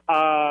for you.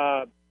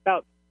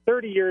 About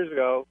 30 years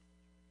ago,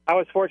 I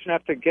was fortunate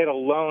enough to get a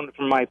loan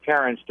from my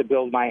parents to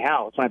build my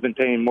house, and I've been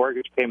paying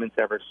mortgage payments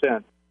ever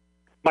since.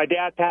 My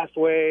dad passed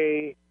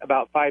away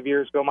about 5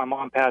 years ago. My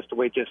mom passed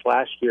away just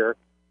last year,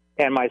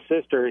 and my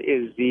sister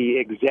is the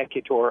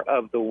executor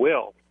of the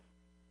will.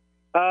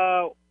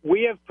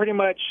 We have pretty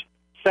much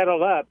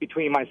settled up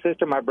between my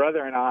sister, my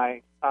brother, and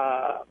I,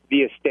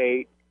 the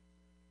estate,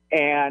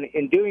 and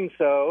in doing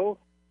so,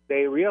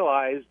 they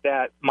realized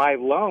that my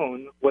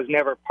loan was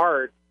never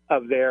part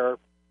of their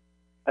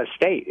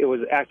estate. It was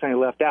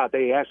accidentally left out.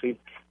 They actually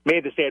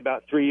made the estate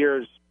about 3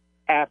 years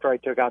after I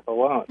took out the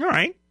loan. All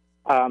right.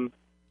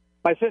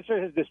 My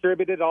sister has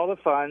distributed all the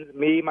funds.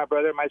 Me, my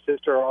brother, and my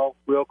sister are all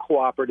real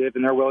cooperative,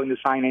 and they're willing to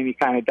sign any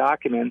kind of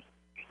documents.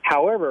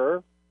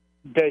 However,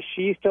 does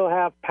she still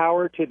have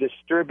power to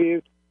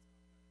distribute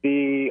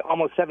the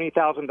almost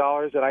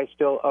 $70,000 that I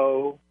still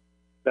owe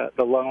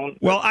the loan?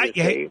 Well,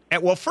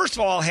 well, first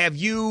of all, have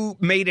you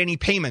made any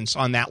payments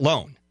on that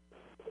loan?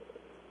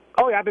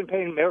 Oh, yeah, I've been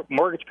paying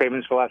mortgage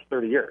payments for the last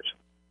 30 years.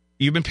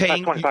 You've been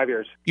paying 25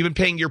 years. You've been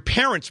paying your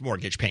parents'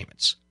 mortgage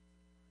payments,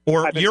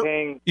 or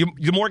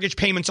the mortgage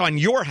payments on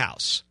your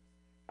house.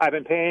 I've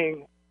been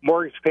paying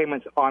mortgage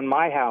payments on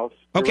my house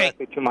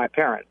directly to my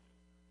parents.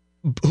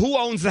 Who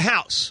owns the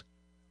house?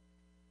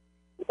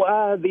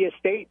 The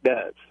estate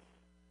does.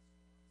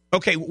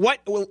 Okay,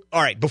 all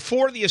right,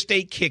 before the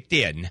estate kicked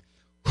in,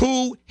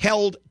 who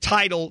held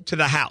title to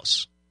the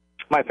house?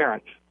 My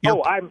parents.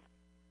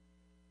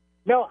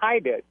 I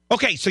did.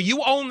 Okay, so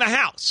you own the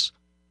house.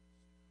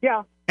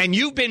 Yeah. And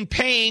you've been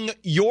paying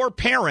your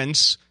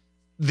parents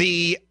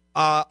the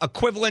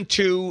equivalent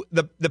to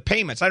the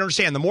payments. I don't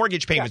understand, the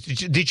mortgage payments.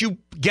 Yeah. Did you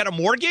get a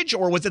mortgage,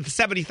 or was it the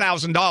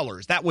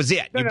 $70,000? That was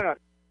it?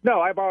 No,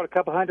 I borrowed a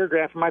couple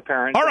 $100,000 from my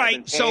parents. All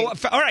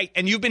right,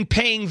 and you've been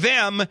paying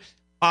them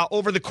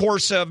over the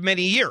course of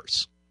many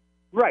years.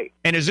 Right.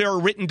 And is there a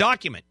written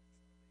document?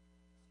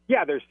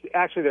 Yeah, there's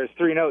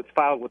 3 notes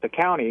filed with the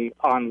county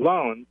on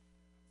loans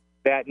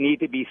that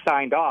need to be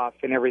signed off,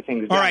 and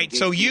everything's done. All right,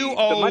 so the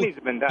money's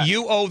been done.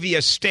 You owe the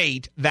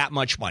estate that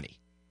much money.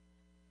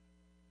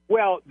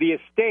 Well, the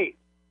estate,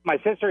 my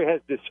sister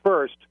has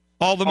dispersed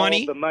all the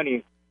money, to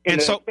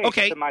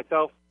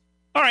myself.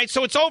 All right,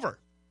 so it's over.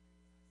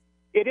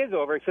 It is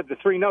over, except the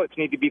 3 notes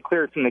need to be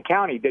cleared from the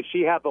county. Does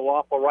she have the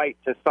lawful right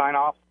to sign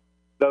off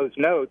those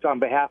notes on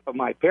behalf of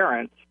my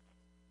parents?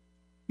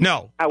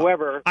 No.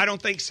 However, I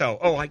don't think so.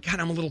 Oh,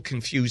 I'm a little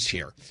confused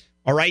here.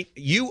 All right,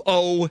 you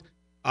owe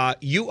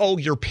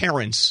your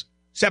parents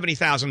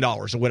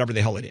 $70,000 or whatever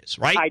the hell it is,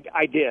 right?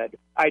 I did.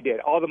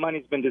 All the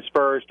money's been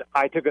dispersed.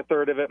 I took a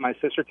third of it. My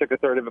sister took a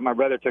third of it. My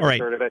brother took a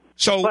third of it.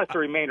 So, plus the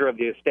remainder of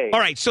the estate. All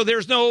right. So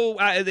there's no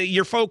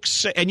your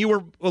folks, and you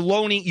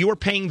were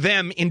paying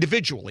them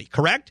individually,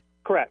 correct?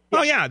 Correct.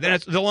 Oh yeah. Then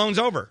the loan's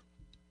over.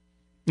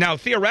 Now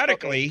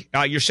theoretically,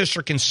 your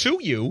sister can sue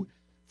you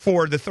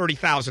for the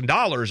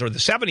 $30,000 or the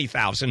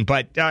 $70,000,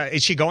 but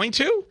is she going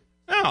to?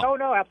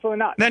 No, absolutely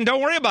not. Then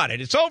don't worry about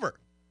it. It's over.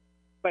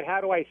 But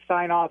how do I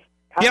sign off?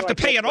 You have to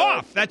pay it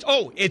off. That's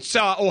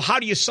how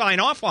do you sign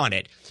off on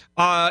it?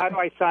 How do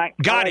I sign?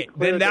 Got it.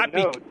 Then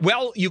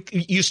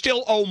you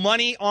still owe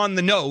money on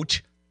the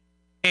note,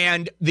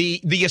 and the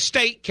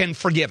estate can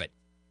forgive it.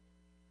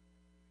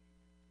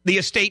 The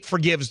estate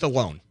forgives the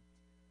loan.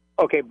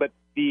 Okay, but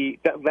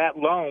that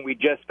loan we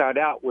just found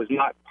out was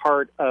not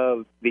part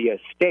of the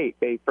estate.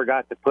 They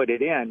forgot to put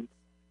it in.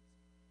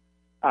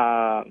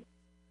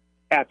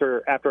 After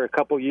a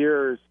couple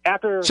years,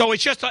 so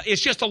it's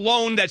just a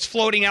loan that's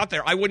floating out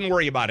there. I wouldn't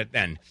worry about it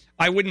then.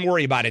 I wouldn't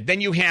worry about it. Then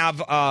you have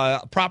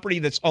property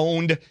that's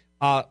owned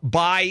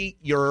by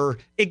your.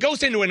 It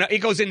goes into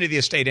the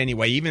estate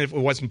anyway, even if it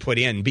wasn't put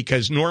in,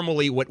 because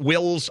normally what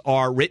wills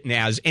are written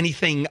as,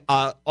 anything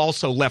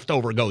also left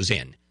over goes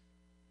in.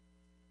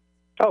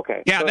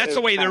 Okay. Yeah, so that's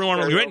the way they're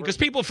normally written, because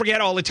people forget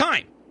all the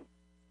time.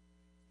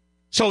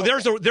 So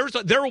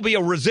there will be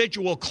a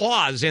residual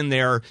clause in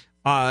there.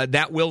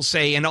 That will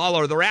say, and all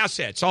other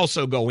assets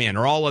also go in,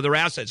 or all other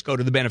assets go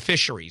to the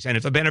beneficiaries. And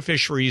if the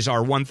beneficiaries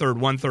are 1/3,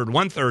 1/3,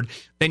 1/3,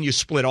 then you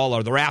split all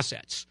other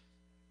assets.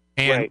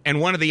 And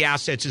one of the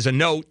assets is a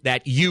note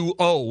that you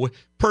owe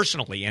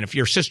personally. And if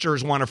your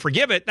sisters want to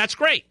forgive it, that's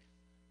great.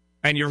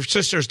 And your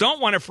sisters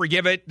don't want to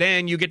forgive it,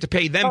 then you get to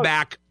pay them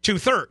back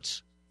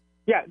 2/3.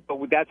 Yeah, but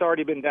that's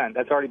already been done.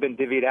 That's already been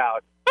divvied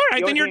out. All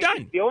right, then you're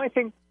done. The only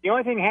thing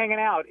hanging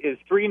out is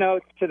 3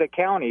 notes to the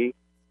county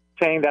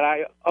saying that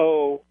I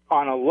owe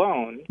on a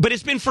loan. But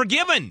it's been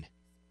forgiven.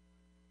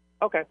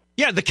 Okay.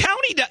 Yeah, the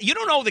county, you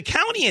don't owe the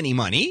county any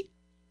money.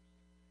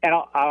 And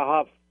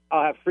I'll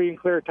have free and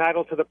clear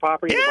title to the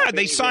property. Yeah,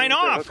 they sign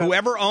off.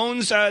 Whoever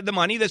owns the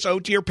money that's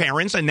owed to your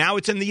parents, and now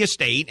it's in the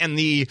estate, and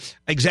the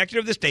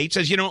executive of the estate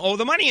says you don't owe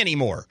the money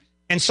anymore,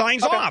 and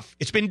signs off.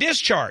 It's been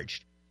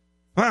discharged.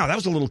 Wow, that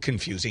was a little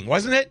confusing,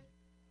 wasn't it?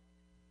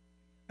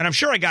 And I'm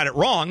sure I got it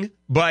wrong,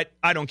 but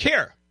I don't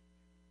care.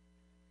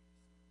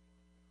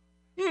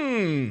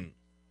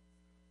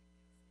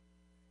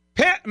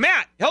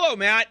 Matt. Hello,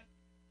 Matt.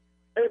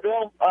 Hey,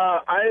 Bill.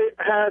 I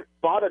had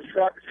bought a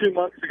truck 2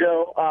 months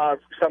ago.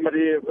 Somebody,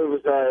 it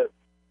was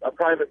a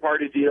private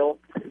party deal,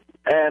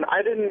 and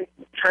I didn't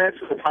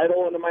transfer the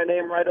title into my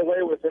name right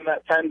away within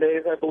that 10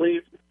 days, I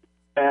believe.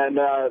 And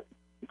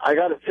I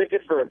got a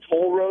ticket for a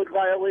toll road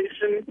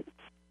violation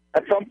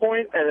at some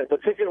point, and the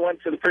ticket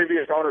went to the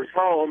previous owner's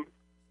home,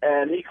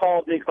 and he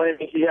called me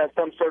claiming he had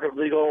some sort of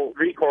legal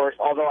recourse,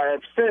 although I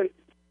have since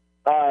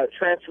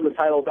transfer the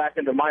title back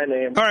into my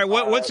name. All right,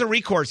 what's the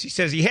recourse he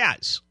says he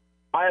has?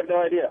 I have no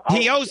idea.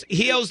 He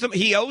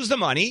owes the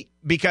money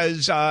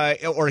because,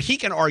 or he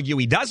can argue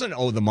he doesn't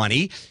owe the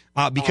money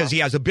because he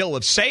has a bill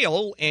of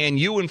sale, and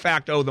you in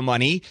fact owe the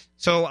money.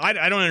 So I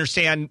don't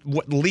understand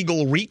what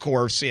legal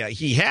recourse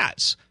he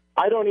has.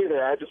 I don't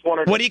either. I just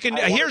wanted.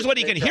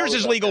 Here's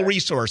his legal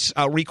recourse.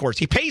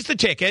 He pays the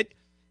ticket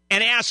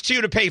and asks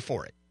you to pay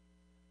for it.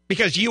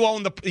 Because you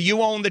own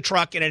the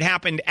truck, and it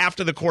happened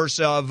after the course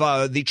of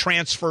the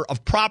transfer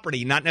of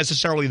property, not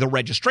necessarily the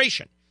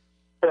registration.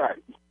 Correct.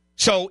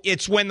 So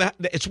it's when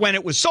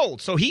it was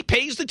sold. So he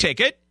pays the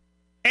ticket,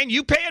 and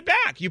you pay it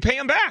back. You pay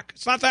him back.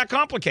 It's not that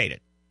complicated.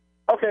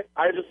 Okay.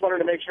 I just wanted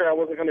to make sure I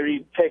wasn't going to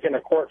be taken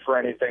to court for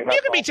anything.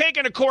 You can be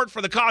taken to court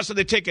for the cost of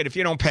the ticket if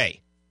you don't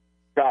pay.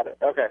 Got it.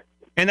 Okay.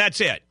 And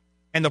that's it.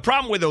 And the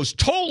problem with those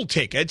toll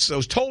tickets,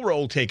 those toll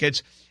roll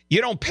tickets, you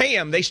don't pay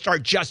them, they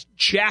start just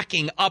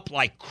jacking up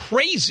like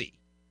crazy.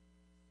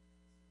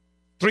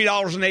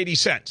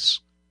 $3.80.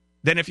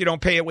 Then if you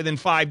don't pay it within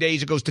 5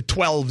 days, it goes to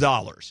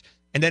 $12.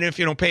 And then if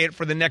you don't pay it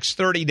for the next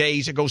 30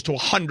 days, it goes to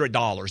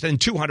 $100, then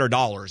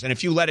 $200. And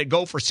if you let it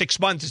go for 6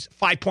 months, it's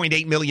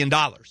 $5.8 million.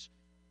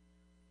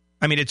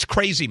 I mean, it's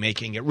crazy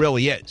making. It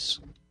really is.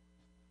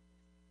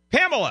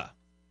 Pamela.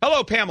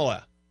 Hello,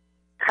 Pamela.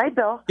 Hi,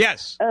 Bill.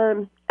 Yes.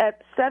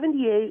 At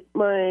 78,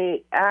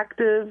 my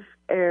active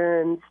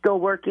and still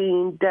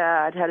working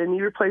dad had a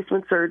knee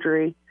replacement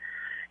surgery.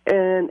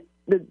 And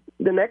the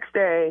next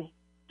day,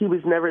 he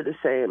was never the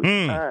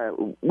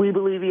same. We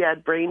believe he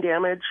had brain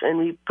damage, and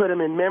we put him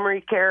in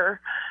memory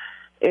care,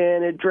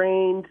 and it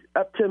drained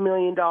up to $1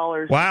 million.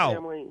 Wow.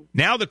 Family.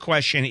 Now the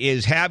question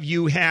is, have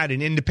you had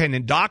an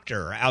independent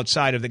doctor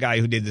outside of the guy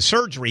who did the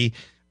surgery?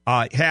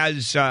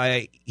 Has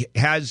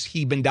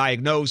he been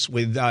diagnosed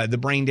with the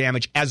brain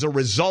damage as a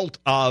result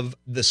of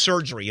the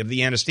surgery, of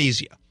the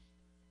anesthesia?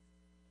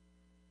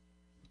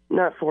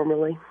 Not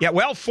formally. Yeah,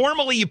 well,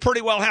 formally you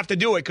pretty well have to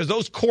do it because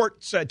those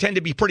courts tend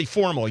to be pretty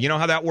formal. You know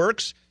how that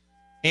works?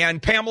 And,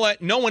 Pamela,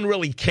 no one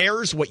really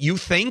cares what you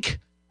think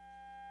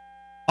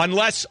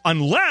unless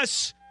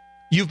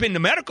you've been to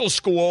medical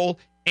school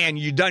and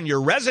you've done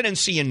your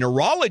residency in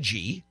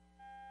neurology.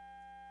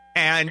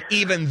 And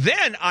even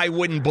then, I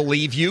wouldn't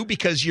believe you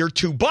because you're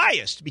too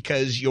biased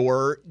because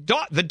you're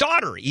the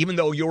daughter, even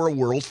though you're a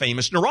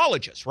world-famous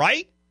neurologist,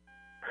 right?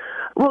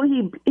 Well,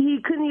 he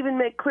couldn't even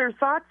make clear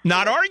thoughts.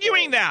 Not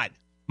arguing that.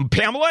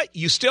 Pamela,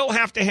 you still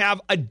have to have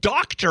a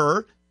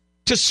doctor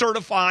to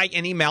certify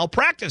any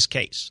malpractice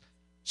case.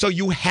 So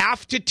you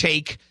have to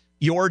take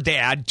your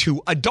dad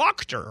to a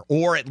doctor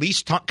or at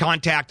least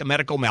contact a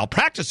medical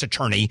malpractice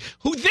attorney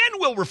who then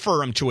will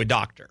refer him to a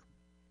doctor.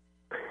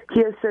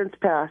 He has since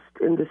passed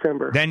in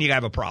December. Then you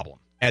have a problem,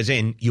 as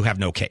in you have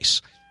no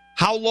case.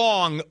 How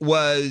long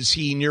was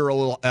he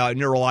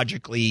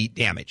neurologically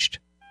damaged?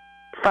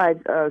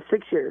 6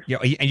 years. Yeah,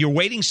 and you're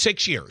waiting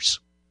 6 years.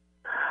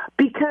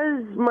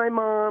 Because my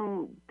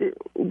mom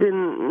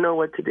didn't know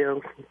what to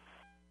do.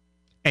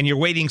 And you're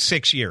waiting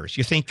 6 years.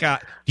 You think? Do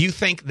you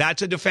think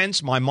that's a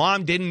defense? My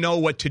mom didn't know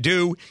what to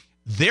do.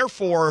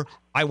 Therefore,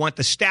 I want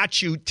the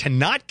statute to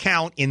not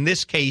count in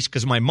this case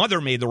because my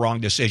mother made the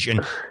wrong decision.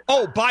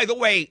 Oh, by the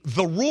way,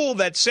 the rule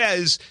that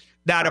says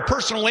that a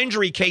personal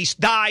injury case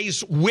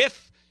dies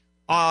with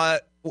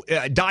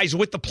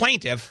the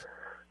plaintiff,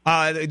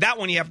 that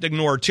one you have to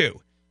ignore too.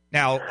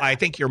 Now, I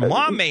think your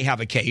mom may have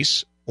a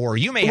case, or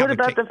you may have a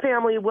case. What about the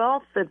family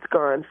wealth that's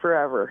gone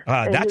forever?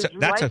 His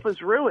life was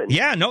ruined.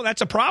 Yeah, no,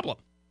 that's a problem.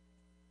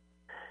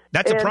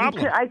 That's a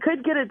problem. I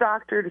could get a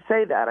doctor to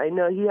say that. I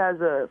know he has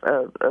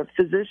a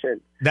physician.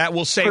 That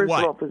will say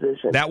personal what?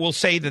 Physician. That will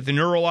say that the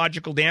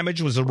neurological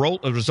damage was a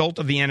result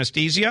of the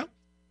anesthesia?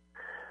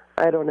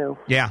 I don't know.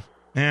 Yeah.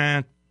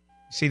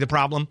 See the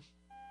problem?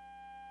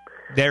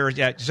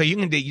 So you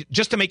can do,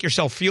 just to make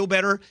yourself feel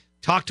better,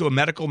 talk to a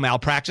medical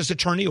malpractice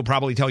attorney who'll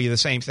probably tell you the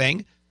same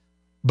thing.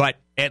 But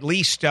at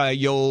least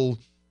you'll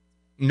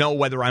know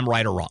whether I'm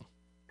right or wrong.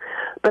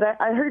 But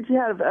I heard you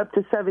have up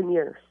to 7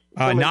 years.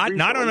 Not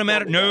on a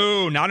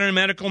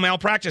medical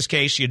malpractice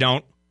case. You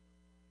don't.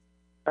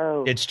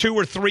 Oh. It's 2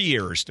 or 3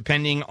 years,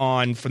 depending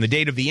on from the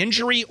date of the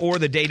injury or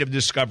the date of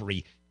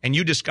discovery. And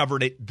you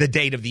discovered it the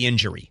date of the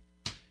injury.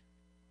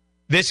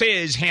 This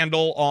is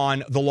Handel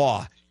on the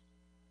Law.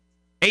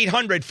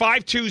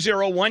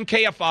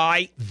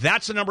 800-520-1KFI.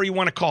 That's the number you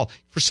want to call.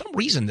 For some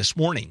reason this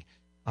morning,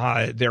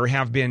 there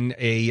have been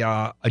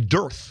a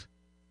dearth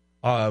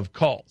of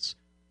calls.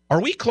 Are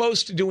we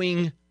close to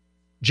doing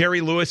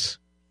Jerry Lewis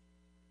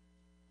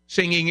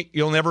singing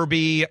You'll Never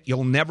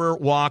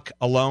Walk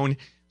Alone?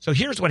 So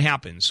here's what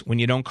happens when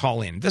you don't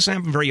call in. It doesn't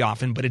happen very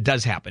often, but it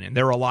does happen, and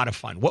they're a lot of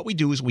fun. What we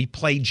do is we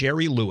play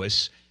Jerry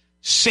Lewis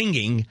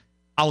singing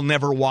I'll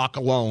Never Walk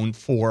Alone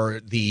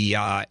for the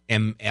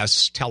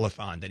MS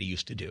telethon that he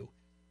used to do.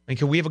 And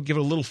can we give it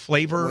a little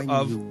flavor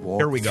of,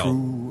 here we go.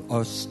 Through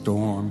a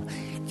storm,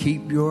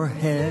 keep your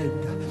head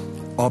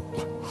up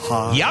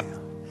high. Yep.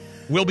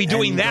 We'll be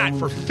doing that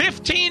for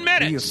 15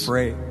 minutes. Be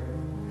afraid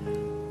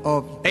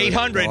of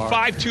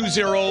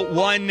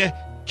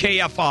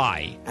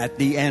 800-520-1KFI. At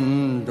the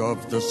end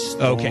of the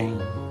storm. Okay.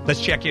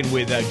 Let's check in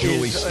with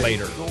Julie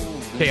Slater,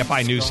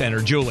 KFI News Center.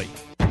 Julie.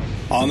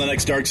 On the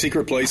next Dark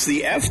Secret Place,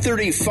 the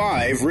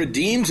F-35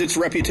 redeems its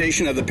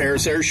reputation at the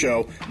Paris Air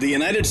Show. The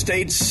United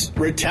States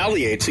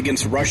retaliates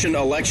against Russian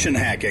election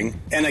hacking.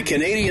 And a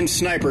Canadian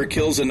sniper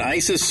kills an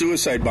ISIS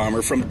suicide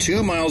bomber from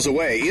 2 miles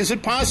away. Is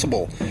it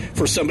possible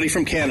for somebody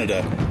from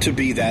Canada to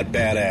be that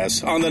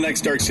badass? On the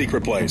next Dark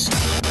Secret Place.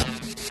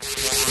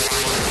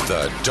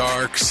 The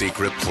Dark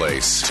Secret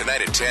Place.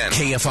 Tonight at 10.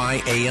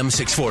 KFI AM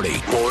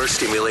 640. More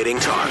stimulating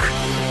talk.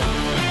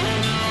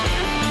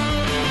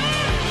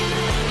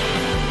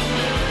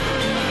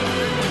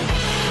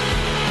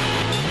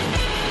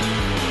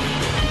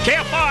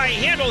 KFI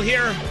Handel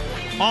here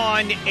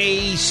on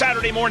a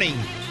Saturday morning.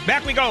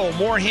 Back we go.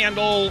 More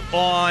Handel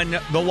on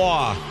the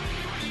Law.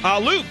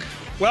 Luke,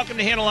 welcome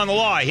to Handel on the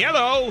Law.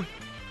 Hello.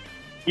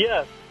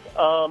 Yes.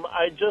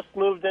 I just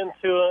moved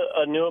into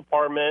a new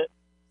apartment.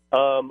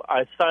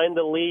 I signed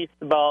the lease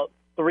about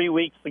 3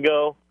 weeks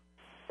ago.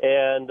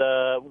 And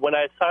when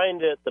I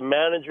signed it, the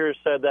manager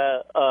said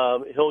that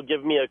he'll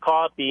give me a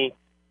copy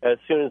as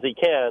soon as he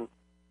can.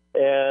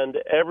 And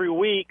every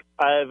week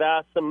I've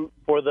asked him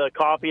for the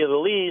copy of the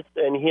lease,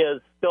 and he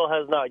still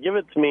has not given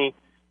it to me.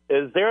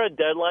 Is there a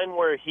deadline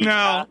where he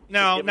No,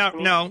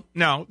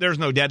 there's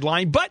no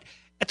deadline. But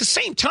at the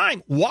same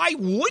time, why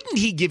wouldn't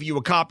he give you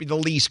a copy of the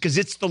lease? Because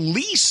it's the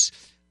lease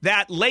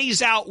that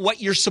lays out what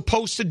you're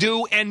supposed to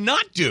do and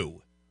not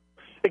do.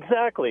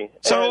 Exactly.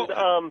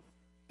 So,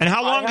 and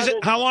how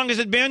long has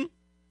it been?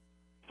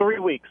 3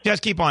 weeks.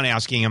 Just keep on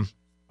asking him.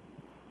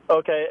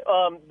 Okay.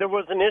 There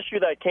was an issue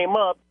that came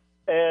up,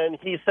 and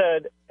he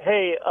said,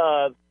 hey,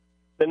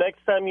 the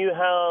next time you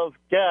have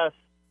guests,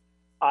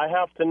 I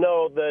have to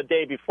know the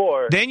day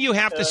before. Then you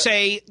have to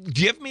say,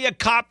 give me a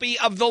copy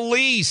of the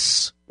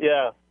lease.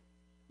 Yeah.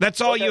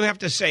 That's all you have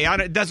to say.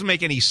 It doesn't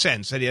make any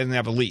sense that he doesn't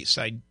have a lease.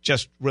 I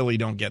just really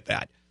don't get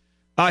that.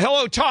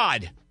 Hello,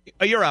 Todd.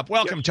 You're up.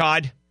 Welcome,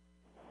 Todd.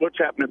 What's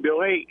happening,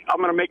 Bill? Hey, I'm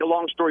going to make a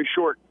long story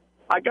short.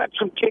 I got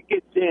some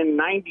tickets in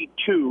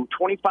 92,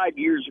 25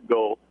 years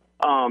ago.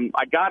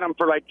 I got them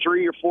for like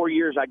 3 or 4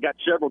 years. I got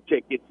several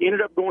tickets.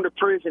 Ended up going to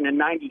prison in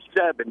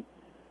 97.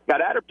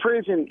 Got out of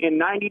prison in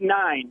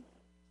 99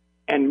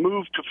 and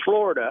moved to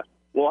Florida.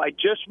 Well, I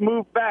just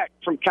moved back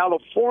from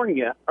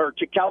California,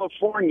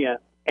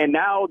 and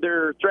now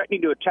they're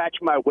threatening to attach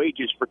my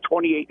wages for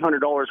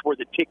 $2,800 worth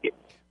of tickets.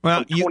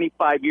 Well,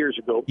 25 years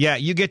ago. Yeah,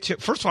 you get to.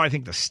 First of all, I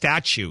think the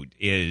statute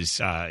is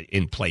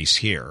in place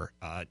here.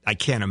 I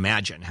can't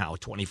imagine how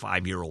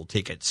 25-year-old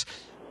tickets,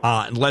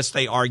 unless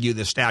they argue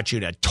the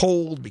statute at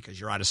told because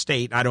you're out of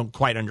state. I don't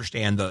quite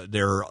understand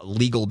their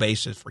legal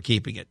basis for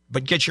keeping it.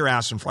 But get your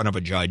ass in front of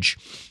a judge.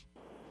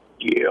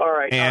 Yeah, all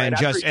right.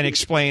 And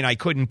explain I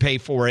couldn't pay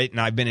for it,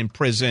 and I've been in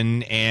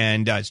prison,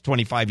 and it's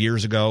 25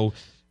 years ago.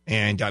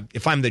 And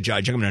if I'm the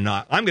judge, I'm going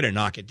to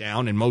knock it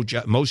down, and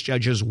most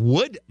judges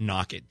would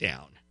knock it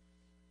down.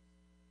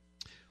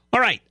 All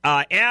right.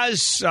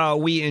 As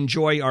we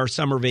enjoy our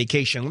summer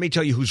vacation, let me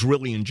tell you who's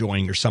really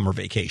enjoying your summer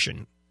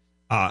vacation.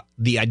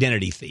 The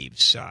identity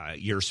thieves.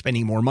 You're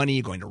spending more money,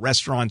 you're going to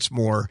restaurants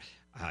more,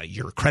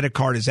 your credit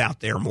card is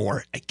out there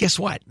more. Guess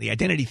what? The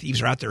identity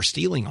thieves are out there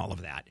stealing all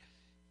of that.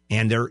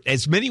 And there are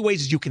as many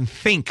ways as you can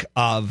think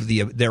of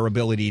their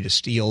ability to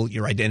steal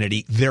your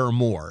identity. There are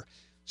more.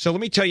 So let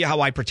me tell you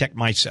how I protect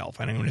myself.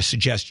 And I'm going to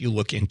suggest you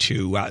look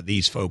into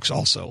these folks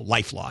also.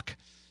 LifeLock.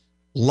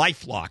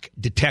 LifeLock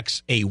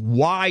detects a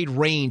wide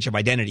range of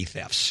identity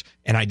thefts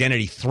and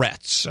identity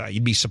threats.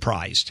 You'd be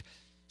surprised.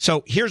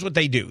 So here's what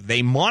they do.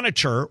 They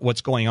monitor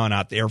what's going on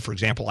out there. For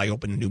example, I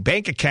opened a new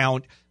bank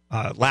account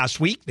last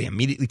week. They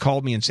immediately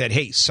called me and said,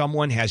 hey,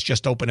 someone has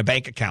just opened a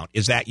bank account.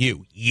 Is that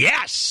you?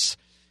 Yes.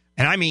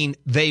 And I mean,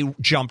 they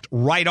jumped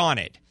right on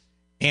it.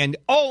 And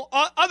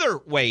other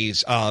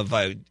ways of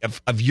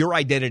your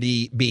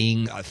identity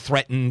being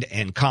threatened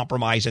and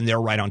compromised, and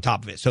they're right on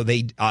top of it. So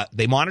they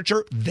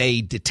monitor,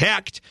 they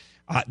detect,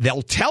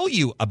 they'll tell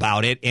you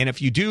about it. And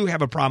if you do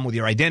have a problem with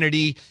your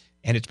identity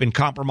and it's been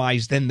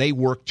compromised, then they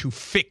work to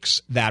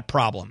fix that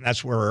problem.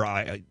 That's where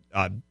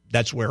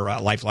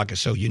LifeLock is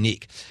so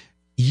unique.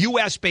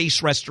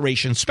 U.S.-based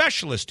restoration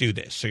specialists do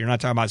this. So you're not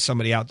talking about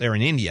somebody out there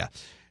in India.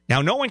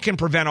 Now, no one can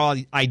prevent all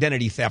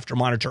identity theft or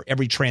monitor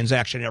every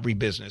transaction in every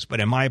business, but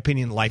in my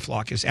opinion,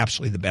 LifeLock is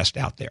absolutely the best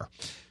out there.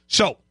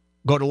 So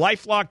go to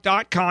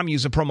LifeLock.com,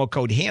 use the promo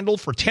code HANDLE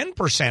for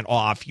 10%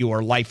 off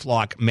your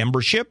LifeLock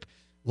membership.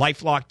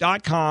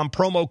 LifeLock.com,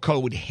 promo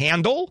code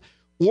HANDLE,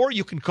 or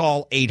you can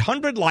call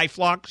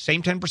 800-LifeLock,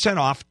 same 10%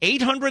 off,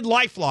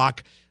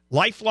 800-LifeLock,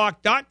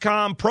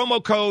 LifeLock.com,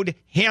 promo code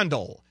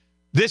HANDLE.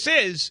 This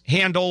is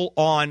Handel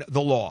on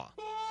the Law.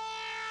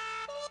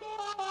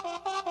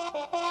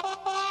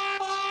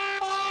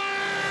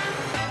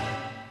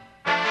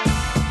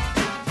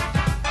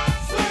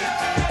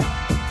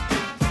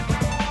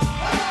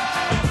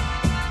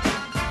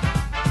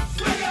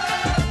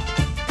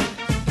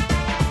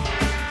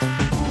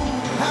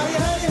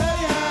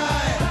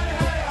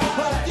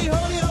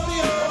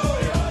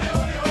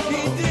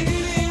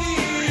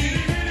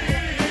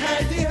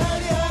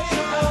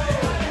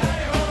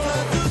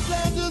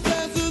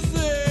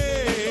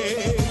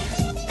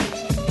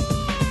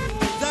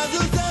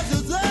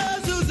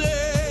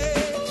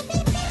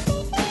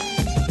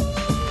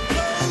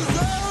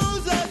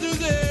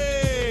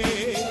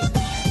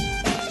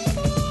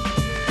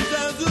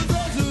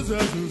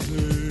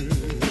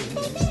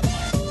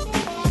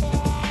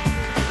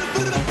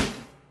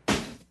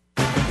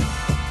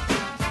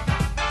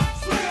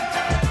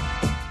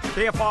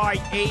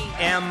 KFI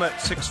AM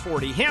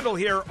 640. Handel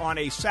here on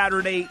a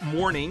Saturday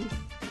morning.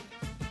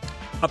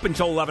 Up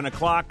until 11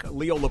 o'clock,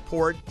 Leo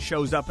Laporte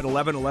shows up at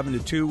 11 to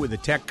 2 with a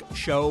tech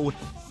show.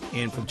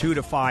 And from 2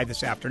 to 5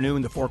 this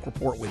afternoon, the Fork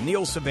Report with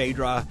Neil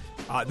Saavedra.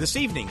 This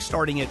evening,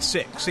 starting at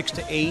 6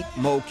 to 8,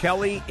 Mo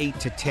Kelly, 8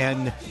 to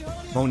 10,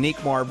 Monique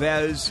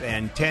Marvez,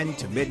 and 10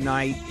 to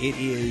midnight, it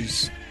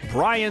is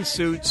Brian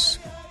Suits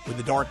with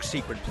The Dark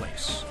Secret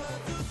Place.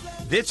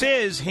 This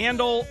is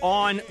Handel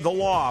on the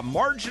Law,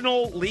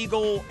 marginal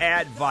legal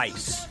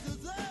advice.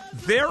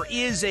 There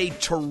is a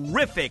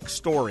terrific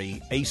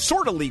story, a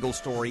sort of legal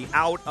story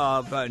out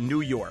of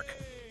New York.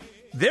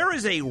 There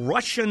is a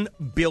Russian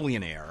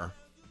billionaire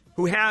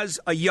who has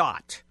a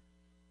yacht,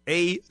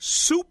 a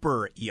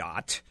super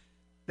yacht,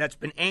 that's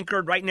been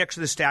anchored right next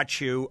to the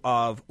Statue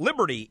of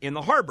Liberty in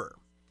the harbor.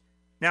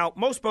 Now,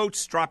 most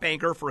boats drop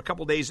anchor for a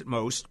couple days at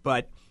most,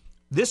 but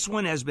this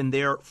one has been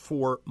there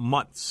for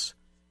months.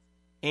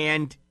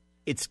 And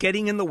it's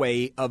getting in the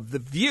way of the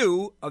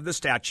view of the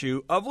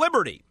Statue of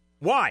Liberty.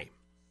 Why?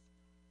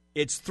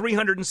 It's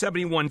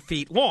 371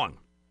 feet long.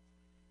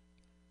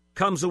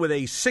 Comes with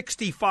a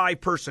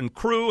 65-person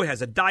crew,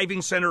 has a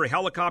diving center, a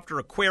helicopter,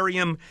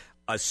 aquarium,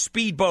 a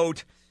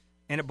speedboat,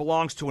 and it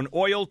belongs to an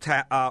oil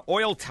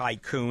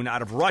tycoon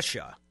out of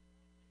Russia.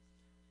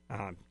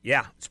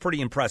 Yeah, it's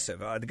pretty impressive.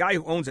 The guy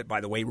who owns it,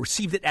 by the way,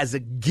 received it as a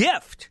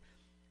gift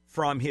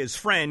from his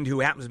friend,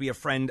 who happens to be a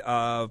friend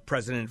of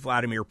President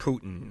Vladimir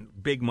Putin.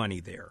 Big money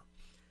there.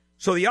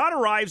 So the yacht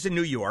arrives in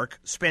New York,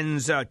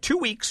 spends 2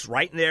 weeks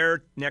right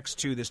there next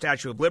to the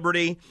Statue of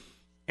Liberty,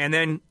 and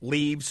then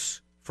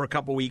leaves for a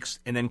couple weeks,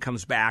 and then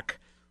comes back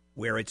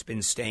where it's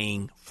been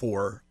staying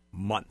for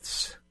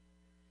months.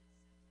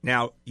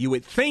 Now, you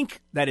would think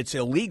that it's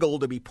illegal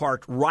to be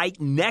parked right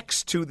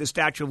next to the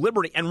Statue of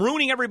Liberty and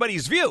ruining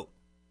everybody's view.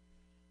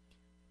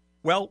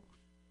 Well,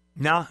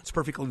 no, it's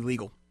perfectly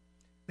legal.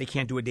 They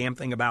can't do a damn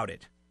thing about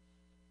it.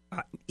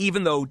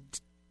 Even though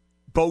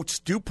boats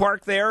do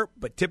park there,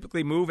 but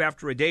typically move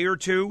after a day or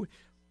two,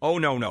 oh,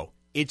 no.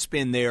 It's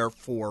been there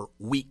for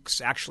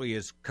weeks. Actually,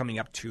 is coming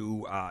up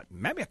to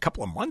maybe a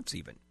couple of months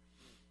even.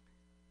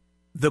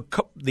 The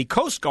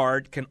Coast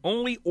Guard can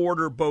only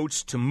order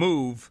boats to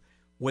move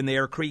when they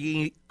are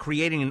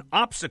creating an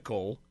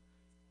obstacle,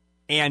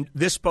 and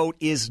this boat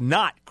is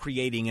not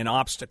creating an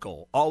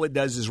obstacle. All it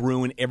does is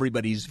ruin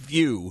everybody's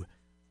view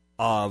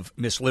of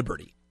Miss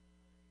Liberty.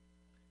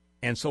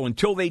 And so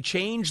until they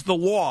change the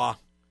law,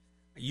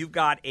 you've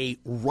got a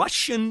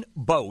Russian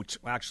boat.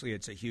 Well, actually,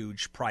 it's a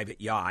huge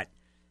private yacht,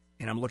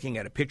 and I'm looking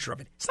at a picture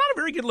of it. It's not a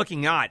very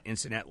good-looking yacht,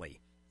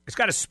 incidentally. It's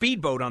got a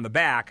speedboat on the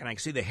back, and I can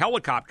see the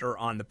helicopter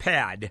on the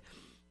pad,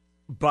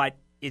 but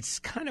it's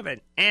kind of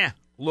an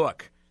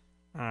look.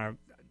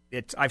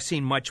 I've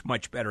seen much,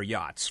 much better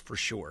yachts, for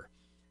sure.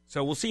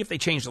 So we'll see if they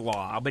change the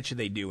law. I'll bet you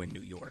they do in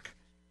New York.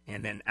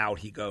 And then out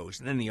he goes.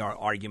 And then the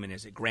argument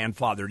is it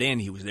grandfathered in.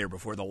 He was there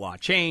before the law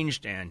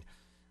changed, and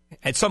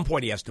at some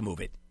point he has to move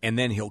it. And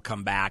then he'll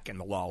come back, and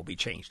the law will be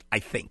changed, I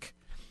think.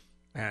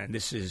 And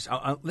this is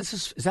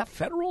that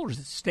federal or is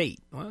it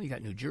state? Well, you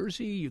got New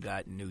Jersey, you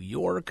got New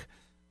York.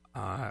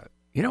 I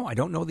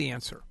don't know the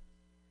answer.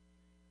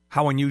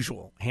 How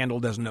unusual. Handel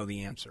doesn't know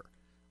the answer.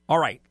 All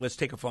right, let's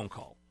take a phone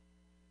call.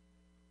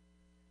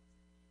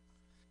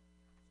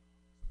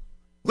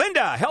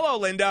 Linda. Hello,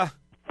 Linda.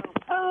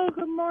 Oh,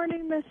 good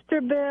morning,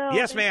 Mr. Bill.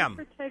 Yes, ma'am.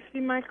 Thank you for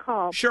taking my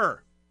call.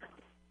 Sure.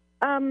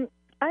 I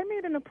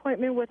made an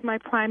appointment with my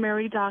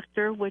primary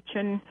doctor, which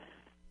in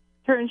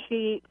turn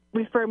she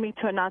referred me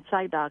to an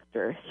outside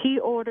doctor. He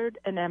ordered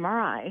an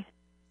MRI.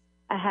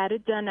 I had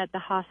it done at the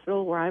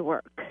hospital where I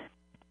work.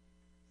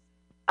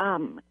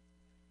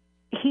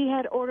 He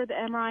had ordered the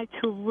MRI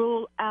to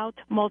rule out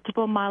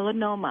multiple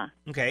myeloma.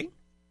 Okay.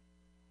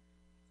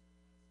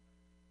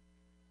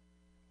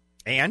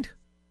 And?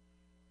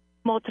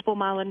 Multiple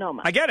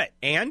myeloma. I get it.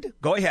 And?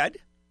 Go ahead.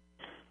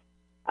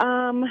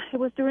 It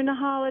was during the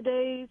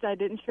holidays. I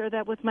didn't share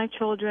that with my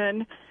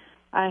children.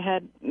 I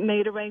had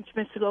made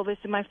arrangements to go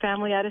visit my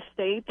family out of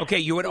state. Okay,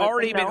 you had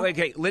already been.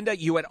 Okay, Linda,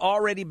 you had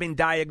already been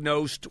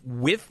diagnosed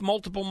with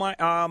multiple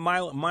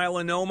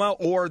myeloma,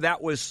 or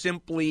that was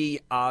simply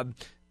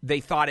they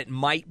thought it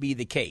might be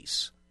the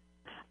case.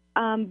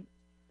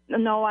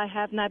 No, I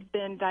have not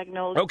been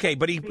diagnosed. Okay,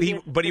 but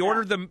he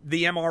ordered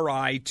the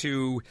MRI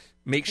to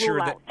make sure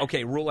that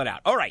rule it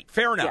out. All right,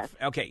 fair enough.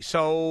 Yes. Okay,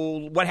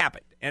 so what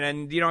happened? And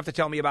then you don't have to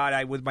tell me about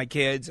it with my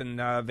kids and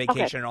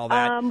vacation and all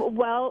that.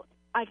 Well,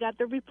 I got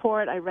the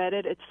report. I read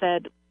it. It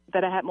said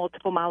that I had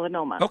multiple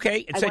myeloma. Okay,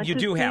 it said you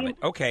do have it.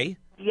 Okay.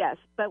 Yes,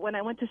 but when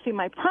I went to see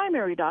my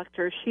primary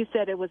doctor, she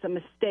said it was a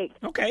mistake.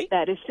 Okay.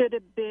 That it should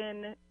have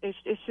been,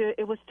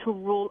 it was to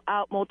rule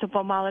out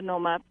multiple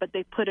myeloma, but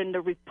they put in the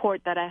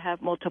report that I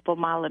have multiple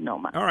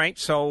myeloma. All right,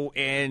 so,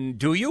 and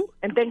do you?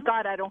 And thank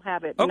God I don't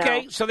have it.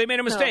 Okay, no. So they made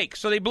a mistake,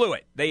 so they blew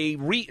it.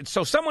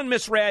 So someone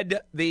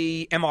misread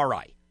the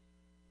MRI.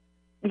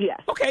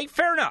 Yes. Okay,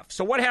 fair enough.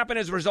 So what happened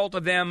as a result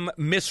of them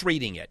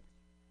misreading it?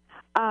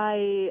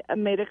 I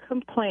made a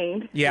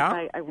complaint.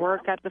 Yeah. I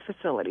work at the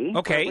facility.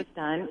 Okay. It was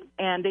done,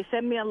 and they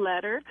sent me a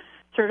letter,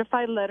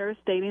 certified letter,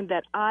 stating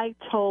that I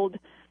told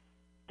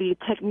the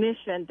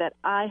technician that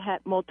I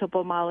had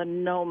multiple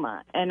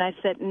myeloma, and I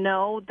said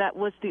no. That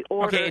was the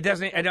order. Okay, it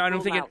doesn't. I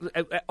don't think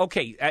it.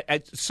 Okay,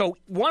 so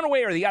one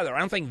way or the other, I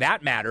don't think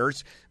that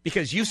matters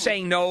because you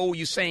saying no,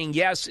 you saying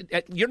yes.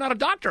 You're not a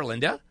doctor,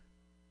 Linda.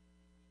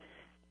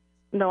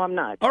 No, I'm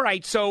not. All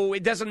right, so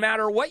it doesn't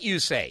matter what you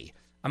say.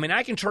 I mean,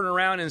 I can turn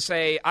around and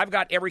say, I've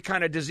got every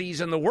kind of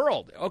disease in the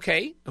world.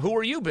 Okay, who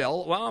are you,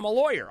 Bill? Well, I'm a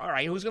lawyer. All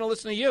right, who's going to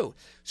listen to you?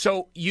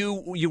 So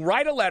you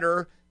write a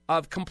letter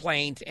of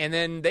complaint, and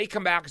then they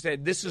come back and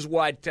said, this is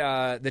what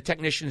the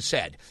technician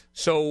said.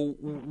 So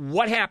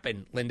what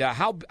happened, Linda?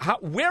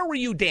 Where were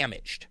you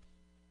damaged?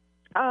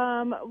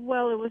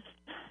 Well, it was,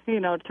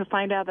 to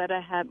find out that I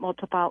had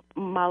multiple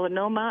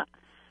myeloma.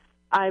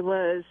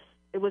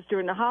 It was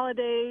during the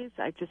holidays.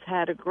 I just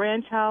had a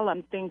grandchild.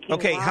 I'm thinking,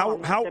 okay, wow,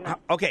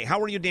 how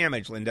were you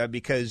damaged, Linda?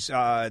 Because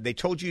they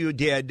told you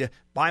did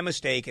by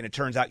mistake, and it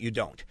turns out you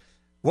don't.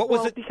 What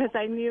was it? Because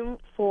I knew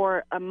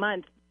for a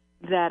month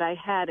that I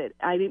had it.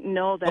 I didn't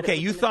know that. Okay, it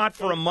was you thought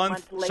for a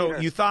month. So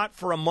later. you thought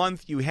for a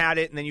month you had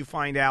it, and then you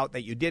find out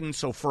that you didn't.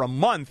 So for a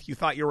month you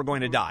thought you were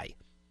going to die.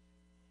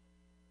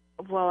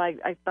 Well,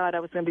 I thought I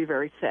was going to be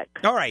very sick.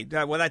 All right.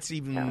 Well, that's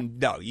even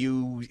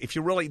if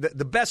you really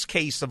the best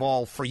case of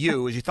all for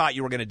you is you thought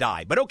you were going to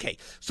die. But okay,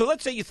 so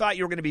let's say you thought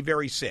you were going to be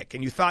very sick,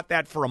 and you thought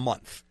that for a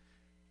month.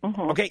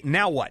 Mm-hmm. Okay,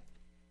 now what?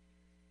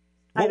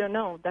 I don't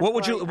know. That's what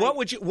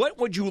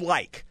would you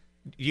like?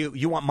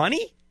 You want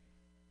money?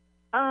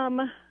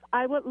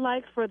 I would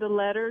like for the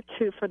letter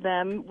for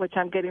them, which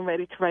I'm getting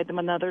ready to write them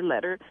another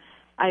letter.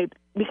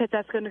 Because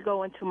that's going to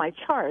go into my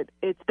chart.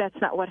 That's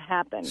not what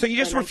happened. So you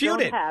just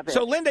refute it.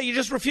 So, Linda, you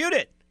just refute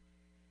it.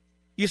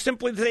 You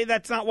simply say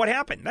that's not what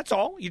happened. That's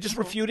all. You just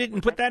refute it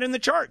and put that in the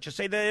chart. Just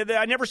say that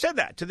I never said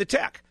that to the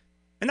tech.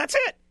 And that's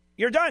it.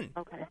 You're done.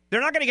 Okay.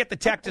 They're not going to get the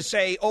tech to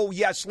say, oh,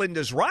 yes,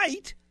 Linda's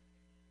right.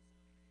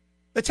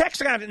 The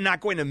tech's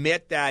not going to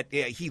admit that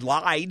he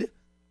lied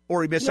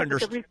or he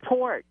misunderstood. The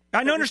report.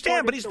 I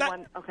understand, but he's not.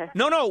 Okay.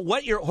 No.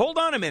 Hold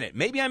on a minute.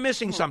 Maybe I'm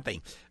missing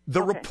something.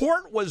 The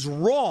report was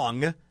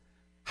wrong.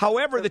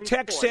 However, the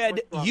tech said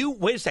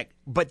wait a sec.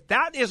 But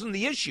that isn't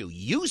the issue.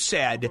 You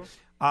said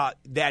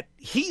that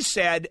he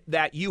said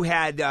that you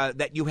had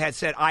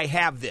said I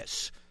have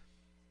this.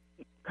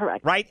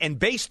 Correct. Right, and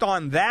based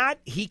on that,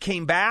 he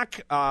came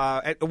back.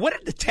 What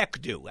did the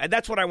tech do? And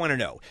that's what I want to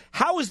know.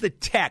 How is the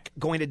tech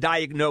going to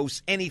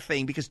diagnose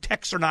anything? Because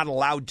techs are not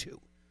allowed to.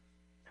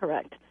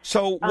 Correct.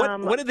 So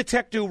what did the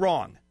tech do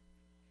wrong?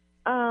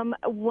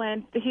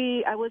 When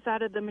I was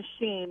out of the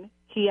machine,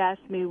 he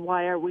asked me,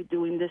 why are we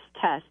doing this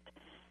test?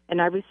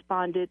 And I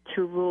responded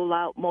to rule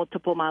out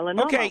multiple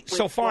myeloma. Okay,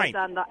 so fine.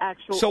 Was on the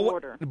actual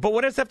order. But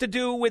what does that have to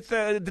do with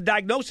the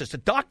diagnosis? The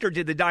doctor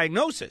did the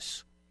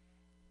diagnosis.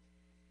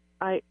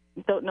 I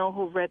don't know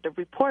who read the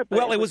report. But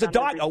Well, it was a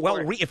doctor. Well,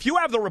 report. if you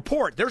have the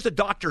report, there's a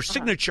doctor's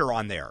signature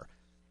on there.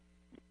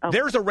 Okay.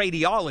 There's a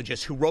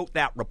radiologist who wrote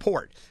that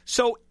report.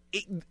 So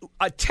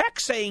a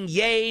tech saying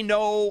yay,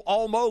 no,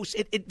 almost,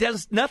 it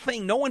does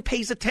nothing. No one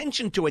pays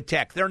attention to a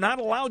tech. They're not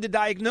allowed to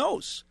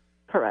diagnose.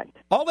 Correct.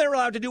 All they're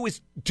allowed to do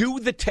is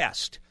do the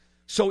test.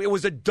 So it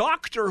was a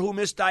doctor who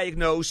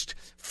misdiagnosed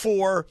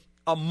for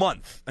a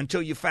month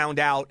until you found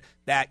out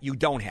that you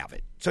don't have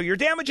it. So your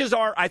damages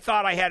are, I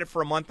thought I had it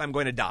for a month, I'm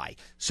going to die.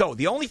 So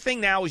the only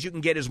thing now is you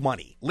can get is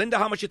money. Linda,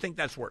 how much do you think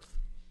that's worth?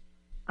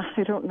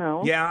 I don't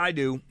know. Yeah, I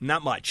do.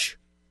 Not much.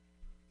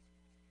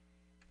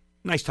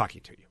 Nice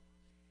talking to you.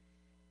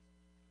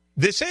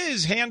 This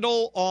is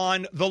Handel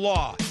on the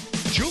Law.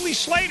 Julie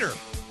Slater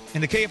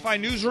in the KFI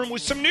newsroom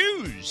with some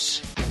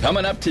news.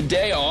 Coming up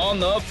today on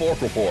the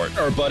Fork Report,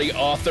 our buddy,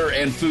 author,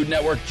 and Food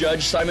Network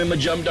judge Simon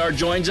Majumdar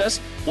joins us.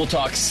 We'll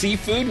talk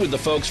seafood with the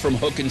folks from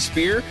Hook and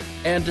Spear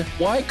and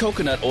why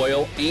coconut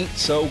oil ain't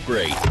so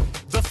great.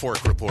 The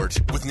Fork Report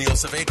with Neil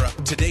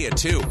Saavedra. Today at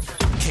 2.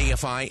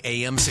 KFI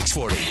AM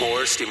 640.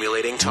 More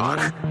stimulating talk.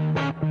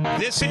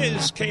 This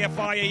is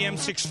KFI AM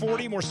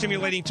 640. More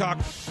stimulating talk.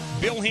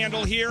 Bill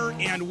Handel here,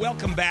 and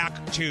welcome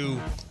back to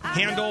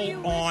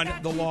Handel on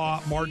the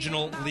Law,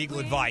 Marginal Legal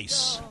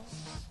Advice.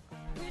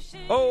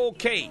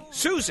 Okay,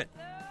 Susan.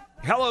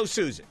 Hello,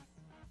 Susan.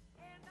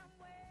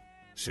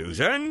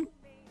 Susan?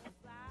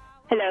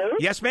 Hello?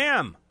 Yes,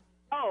 ma'am.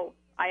 Oh,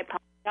 I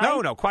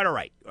apologize. No, quite all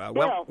right.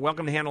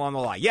 Welcome to Handel on the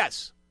Law.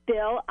 Yes.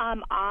 Bill,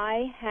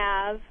 I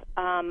have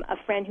a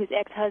friend whose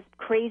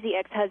crazy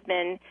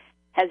ex-husband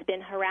has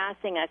been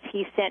harassing us.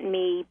 He sent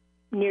me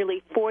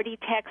nearly 40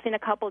 texts in a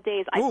couple of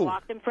days. I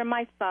blocked him from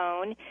my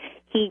phone.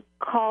 He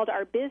called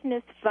our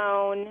business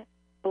phone,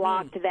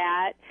 blocked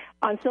that.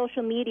 On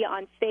social media,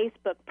 on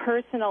Facebook,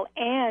 personal,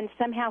 and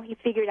somehow he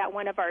figured out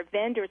one of our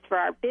vendors for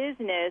our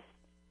business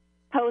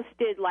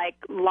posted like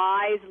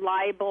lies,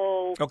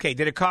 libel. Okay,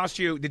 did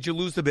you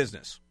lose the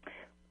business?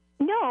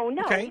 No,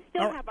 okay. We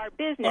still have our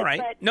business. All right.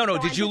 But, no,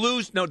 did you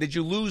lose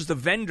the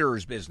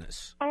vendor's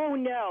business? Oh,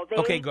 no.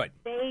 Okay, good.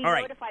 They all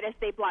right. notified us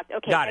they blocked.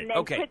 Okay. Got it. And then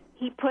okay.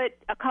 He put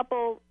a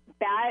couple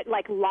bad,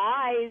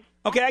 lies.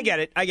 Okay, I get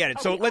it. Okay,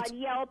 so let's on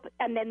Yelp,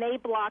 and then they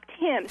blocked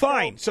him.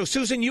 Fine. So,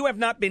 Susan, you have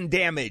not been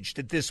damaged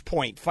at this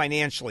point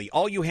financially.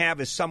 All you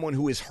have is someone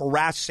who is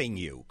harassing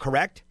you,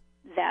 correct?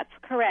 That's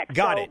correct.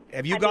 Got it.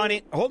 Have you gone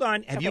in? Hold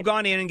on. Have you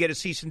gone in and get a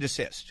cease and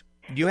desist?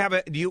 Do you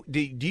have do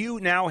you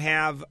now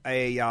have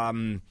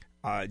a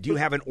do you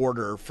have an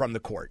order from the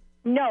court?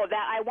 No,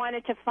 that I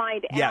wanted to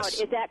find out.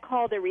 Is that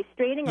called a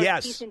restraining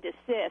or cease and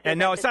desist? And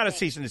no, it's not a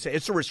cease and desist.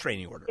 It's a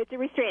restraining order. It's a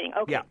restraining.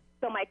 Okay. Yeah.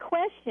 So my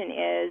question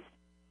is,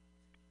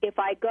 if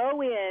I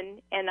go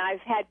in and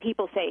I've had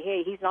people say,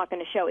 hey, he's not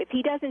going to show. If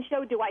he doesn't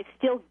show, do I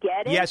still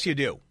get it? Yes, you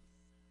do.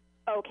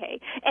 Okay.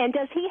 And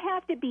does he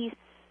have to be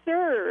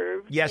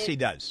served? Yes, he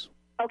does.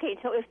 Okay,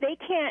 so if they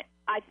can't,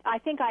 I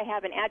think I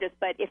have an address,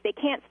 but if they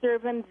can't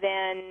serve him,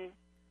 then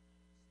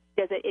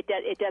it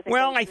doesn't.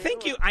 Well, I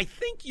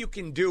think you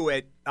can do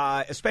it,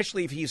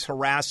 especially if he's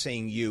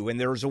harassing you, and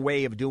there's a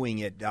way of doing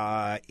it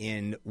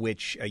in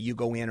which you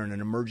go in on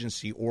an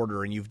emergency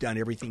order and you've done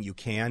everything you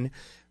can.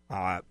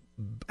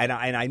 And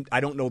I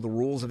don't know the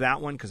rules of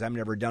that one because I've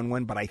never done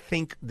one, but I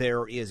think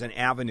there is an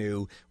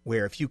avenue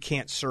where if you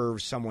can't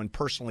serve someone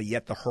personally,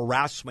 yet the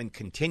harassment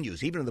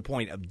continues, even to the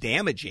point of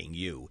damaging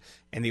you,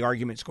 and the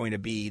argument's going to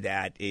be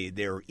that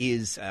there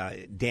is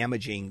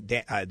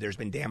there's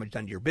been damage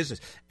done to your business.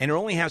 And it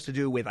only has to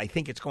do with, I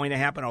think it's going to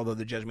happen, although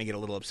the judge may get a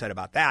little upset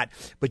about that,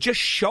 but just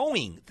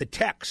showing the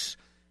text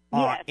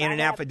in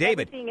an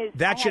affidavit,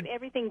 that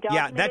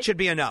should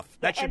be enough.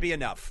 That should be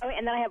enough. Oh,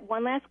 and then I have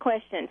one last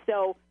question.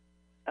 So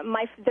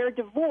they're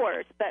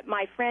divorced, but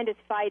my friend is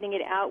fighting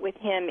it out with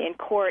him in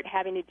court,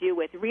 having to do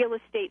with real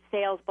estate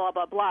sales, blah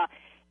blah blah.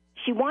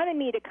 She wanted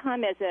me to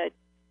come as a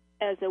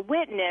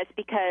witness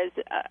because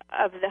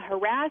of the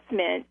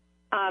harassment.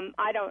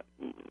 My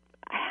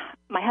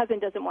husband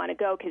doesn't want to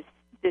go because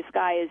this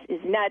guy is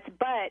nuts.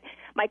 But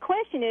my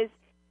question is,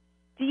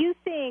 do you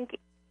think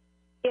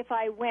if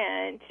I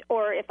went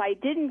or if I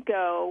didn't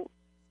go,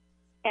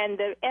 and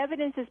the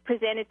evidence is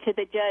presented to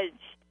the judge,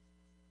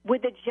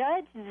 would the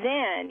judge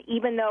then,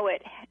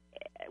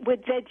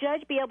 would the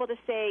judge be able to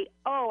say,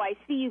 "Oh, I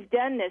see you've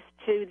done this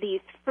to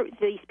these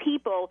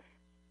people.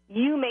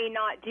 You may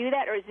not do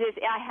that," or is this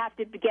I have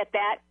to get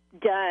that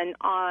done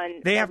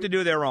on? They have to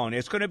do their own.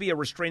 It's going to be a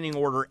restraining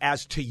order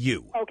as to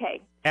you. Okay.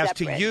 As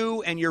to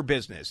you and your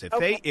business.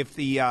 If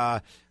the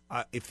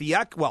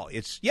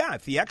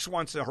ex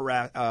wants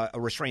a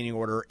restraining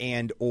order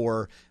and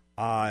or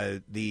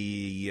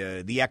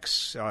the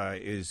ex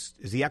is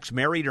the ex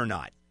married or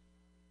not?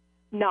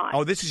 Not.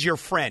 Oh, this is your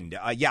friend.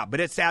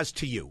 But it's as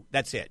to you.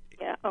 That's it.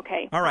 Yeah,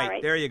 okay. All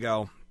right. There you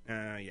go.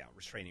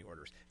 Restraining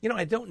orders.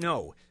 I don't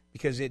know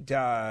because it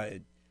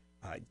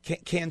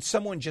can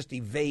someone just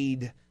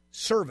evade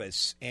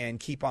service and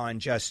keep on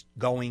just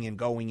going and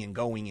going and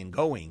going and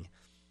going?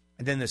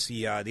 And then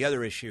the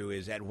other issue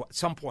is at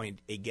some point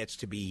it gets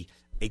to be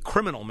a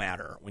criminal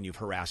matter when you've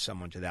harassed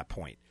someone to that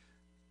point.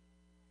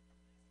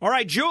 All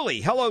right, Julie.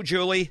 Hello,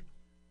 Julie.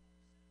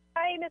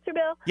 Hi, Mr.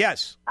 Bill.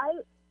 Yes.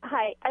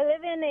 Hi. I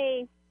live in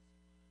a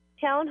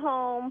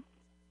townhome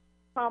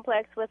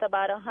complex with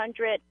about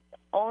 100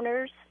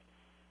 owners,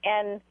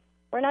 and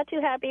we're not too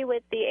happy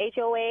with the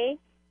HOA.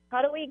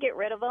 How do we get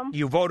rid of them?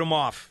 You vote them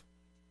off.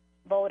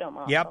 Vote them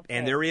off. Yep, okay.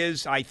 And there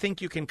is, I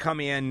think you can come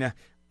in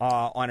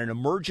on an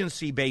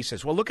emergency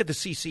basis. Well, look at the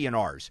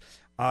CC&Rs.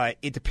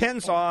 It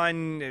depends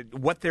on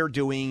what they're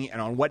doing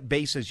and on what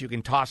basis you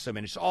can toss them,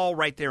 and it's all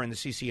right there in the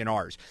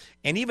CC&Rs.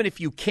 And even if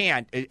you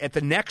can't, at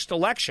the next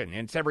election,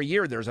 and it's every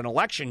year there's an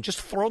election,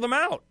 just throw them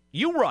out.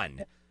 You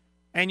run.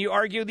 And you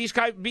argue these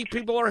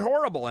people are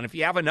horrible. And if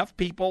you have enough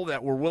people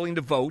that were willing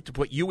to vote to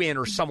put you in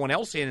or someone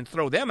else in and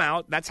throw them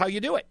out, that's how you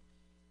do it.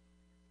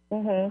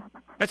 Mm-hmm.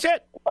 That's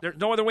it. There's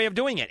no other way of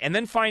doing it. And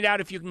then find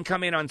out if you can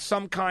come in on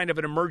some kind of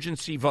an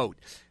emergency vote.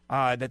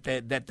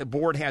 That the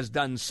board has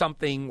done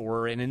something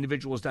or an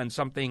individual has done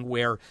something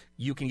where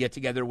you can get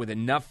together with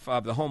enough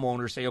of the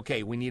homeowners, say,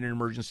 okay, we need an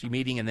emergency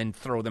meeting, and then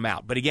throw them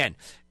out. But again,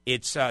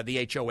 it's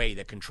the HOA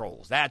that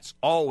controls. That's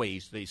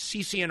always the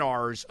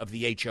CC&Rs of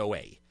the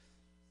HOA.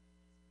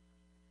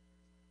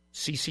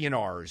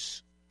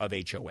 CC&Rs of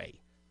HOA.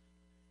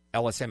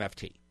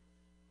 LSMFT.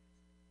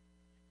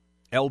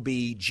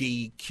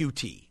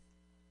 LBGQT.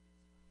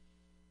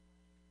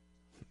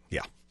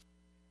 Yeah.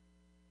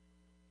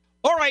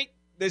 All right.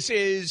 This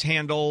is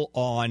Handel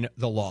on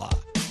the Law.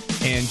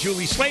 And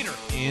Julie Slater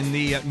in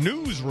the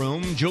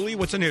newsroom. Julie,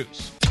 what's the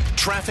news?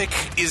 Traffic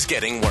is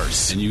getting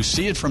worse. And you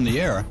see it from the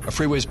air. A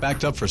freeway's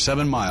backed up for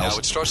 7 miles. Now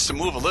it starts to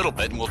move a little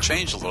bit and will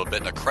change a little bit,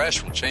 and a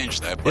crash will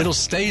change that. It'll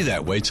stay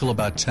that way till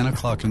about 10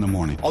 o'clock in the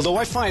morning. Although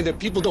I find that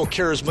people don't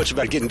care as much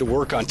about getting to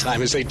work on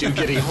time as they do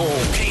getting home.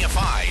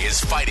 KFI is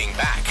fighting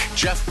back.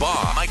 Jeff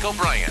Baugh, Mike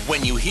O'Brien.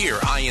 When you hear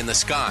Eye in the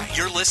Sky,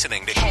 you're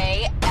listening to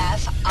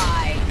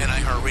KFI, an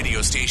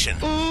iHeartRadio station.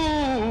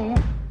 Ooh,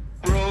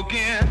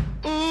 broken.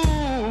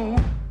 Ooh,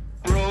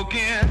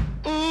 broken.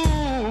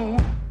 Ooh,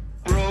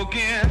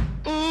 broken.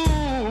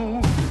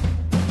 Ooh.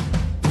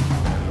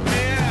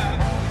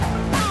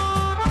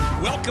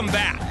 Yeah. Welcome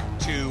back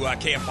to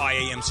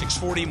KFI AM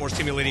 640, more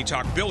stimulating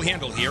talk. Bill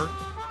Handel here.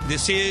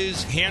 This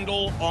is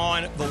Handel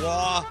on the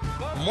Law,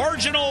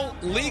 marginal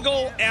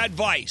legal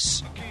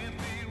advice.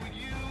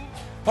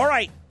 All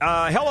right.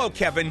 Hello,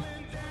 Kevin.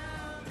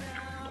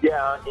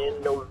 Yeah,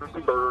 in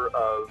November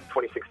of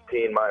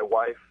 2016, my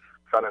wife,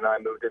 son, and I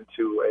moved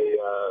into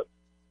a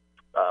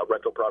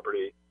rental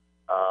property.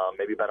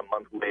 Maybe about a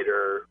month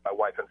later, my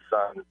wife and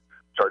son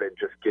started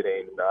just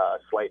getting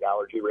slight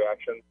allergy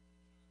reactions.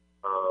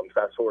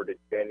 Fast forward to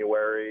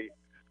January,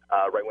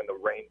 right when the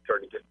rain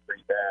started getting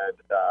pretty bad,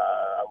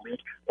 a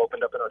leak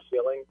opened up in our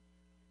ceiling,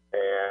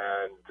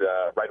 and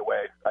right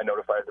away I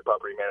notified the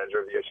property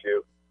manager of the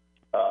issue.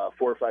 4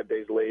 or 5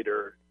 days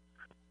later,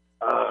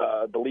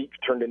 The leak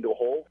turned into a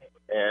hole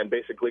and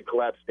basically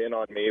collapsed in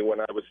on me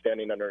when I was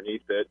standing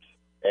underneath it.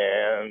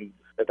 And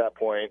at that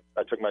point,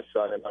 I took my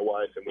son and my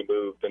wife, and we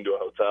moved into a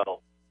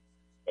hotel.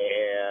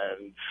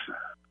 And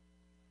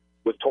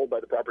was told by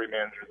the property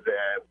manager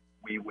that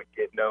we would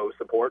get no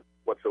support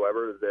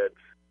whatsoever,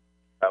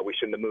 that we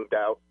shouldn't have moved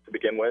out to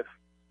begin with.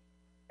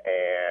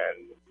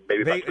 And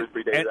maybe about 2 or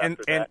 3 days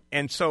after that.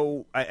 And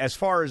so as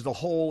far as the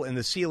hole in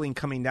the ceiling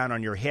coming down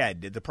on your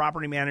head, did the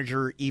property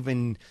manager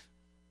even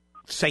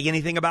say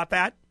anything about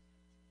that?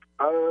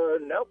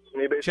 No.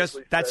 Just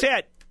that's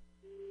it.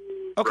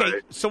 Okay,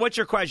 Right. so what's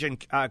your question,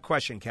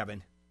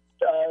 Kevin?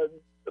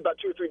 About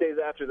 2 or 3 days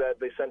after that,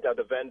 they sent out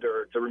a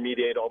vendor to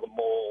remediate all the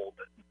mold,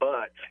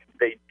 but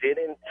they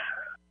didn't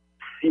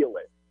seal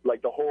it.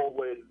 Like, the hole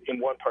was in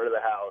one part of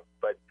the house,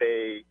 but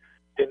they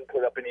didn't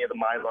put up any of the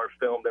Mylar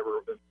film that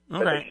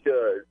they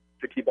should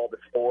to keep all the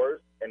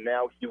spores, and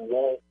now he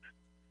won't.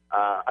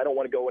 I don't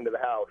want to go into the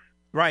house.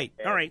 Right.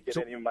 And all right. Get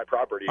So, any of my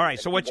property. all right.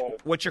 So what's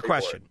your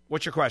question?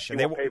 What's your question?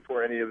 They won't pay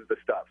for any of the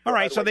stuff. All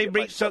right, so they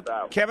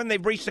Kevin, they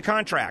breached the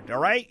contract,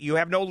 all right? You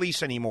have no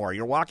lease anymore.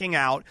 You're walking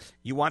out.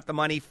 You want the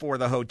money for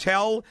the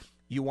hotel.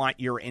 You want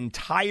your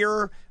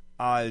entire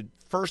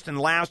first and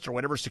last or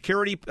whatever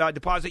security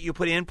deposit you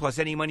put in, plus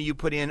any money you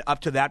put in up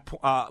to that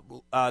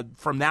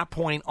from that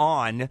point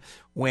on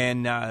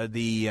when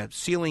the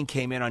ceiling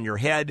came in on your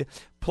head,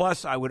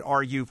 plus I would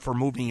argue for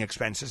moving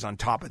expenses on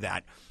top of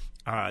that.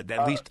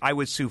 At least I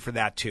would sue for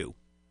that, too.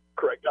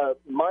 Correct.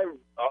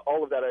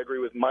 All of that I agree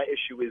with. My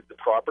issue is the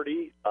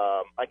property.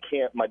 I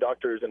can't. My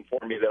doctors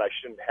informed me that I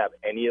shouldn't have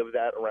any of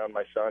that around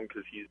my son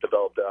because he's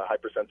developed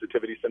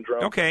hypersensitivity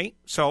syndrome. Okay,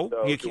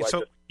 so you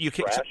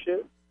can trash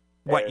it.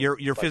 What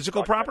your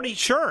physical property?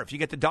 Sure. If you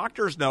get the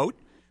doctor's note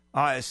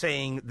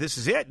saying this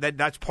is it,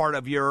 that's part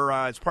of your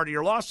it's part of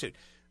your lawsuit.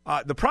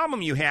 The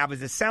problem you have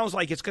is it sounds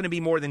like it's going to be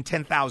more than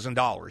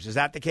 $10,000. Is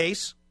that the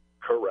case?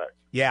 Correct.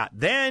 Yeah.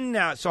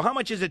 Then, so how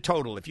much is it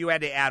total? If you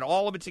had to add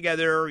all of it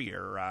together,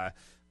 your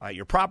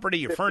property,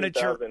 your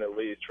furniture, $15,000 at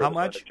least. For how the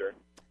much? Furniture.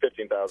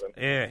 $15,000.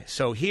 Yeah.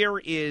 So here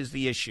is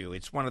the issue.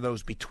 It's one of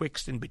those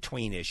betwixt and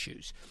between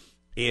issues.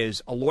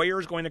 Is a lawyer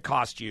is going to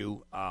cost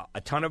you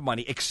a ton of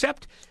money,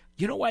 except,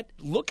 you know what?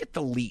 Look at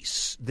the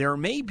lease. There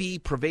may be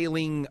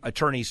prevailing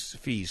attorney's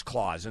fees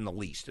clause in the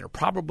lease. There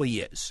probably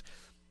is,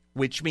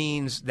 which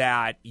means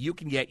that you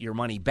can get your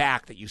money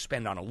back that you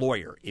spend on a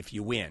lawyer if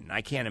you win.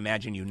 I can't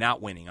imagine you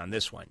not winning on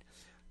this one.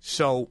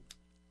 So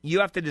you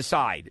have to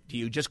decide. Do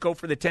you just go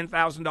for the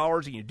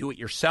 $10,000 and you do it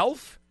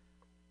yourself?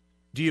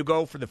 Do you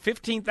go for the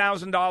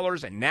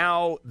 $15,000 and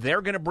now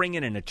they're going to bring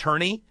in an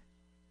attorney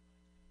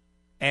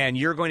and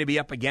you're going to be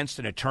up against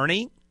an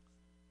attorney?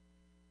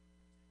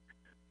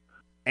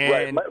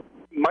 And right.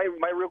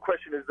 My real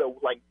question is, though,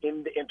 like,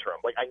 in the interim,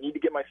 like, I need to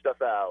get my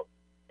stuff out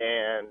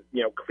and,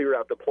 clear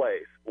out the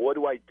place. What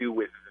do I do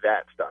with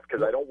that stuff?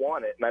 Because I don't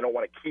want it and I don't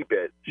want to keep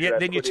it. Yeah,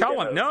 then you tell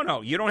them,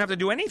 no, you don't have to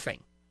do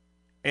anything.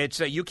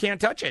 It's you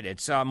can't touch it.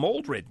 It's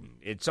mold-ridden.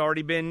 It's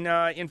already been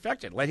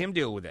infected. Let him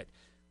deal with it.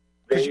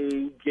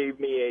 They gave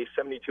me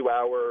a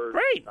 72-hour...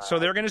 Great. So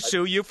they're going to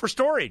sue you for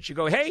storage. You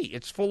go, hey,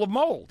 it's full of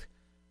mold.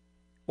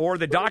 Or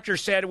the doctor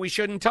said we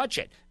shouldn't touch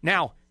it.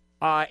 Now,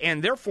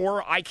 and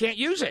therefore, I can't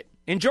use it.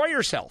 Enjoy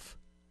yourself.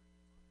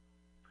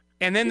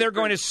 And then they're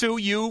going to sue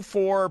you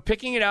for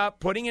picking it up,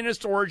 putting it in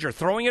storage, or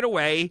throwing it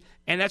away,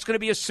 and that's going to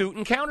be a suit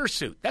and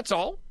countersuit. That's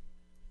all.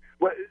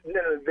 Well,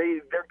 no,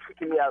 they're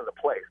kicking me out of the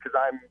place because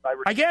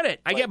I get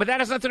it. But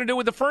that has nothing to do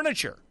with the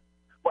furniture.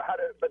 Well,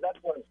 but that's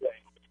what I'm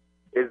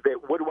saying. Is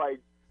that what do I?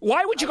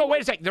 Why would you go?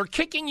 Wait a second. They're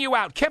kicking you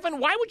out, Kevin.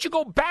 Why would you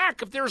go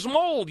back if there's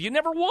mold? You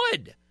never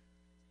would.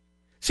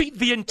 See,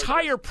 the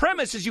entire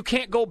premise is you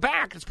can't go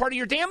back. It's part of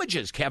your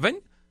damages,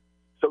 Kevin.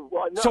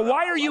 So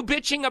why are you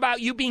bitching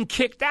about you being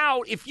kicked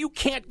out if you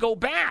can't go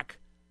back?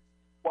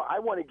 Well, I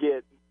want to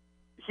get.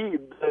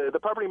 The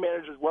property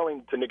manager is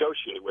willing to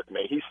negotiate with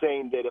me. He's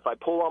saying that if I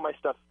pull all my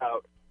stuff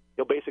out,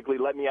 he'll basically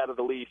let me out of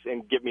the lease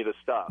and give me the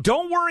stuff.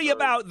 Don't worry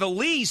about the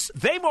lease.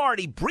 They've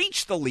already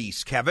breached the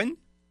lease, Kevin.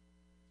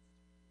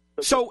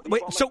 So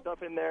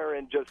stuff in there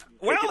and just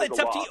it's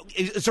up to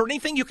you. Is there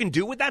anything you can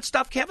do with that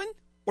stuff, Kevin,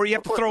 or you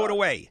have to throw it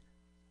away?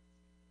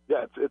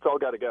 Yeah, it's all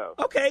got to go.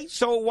 Okay,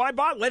 so why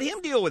bother? Let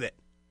him deal with it.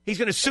 He's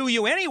going to sue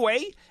you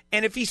anyway,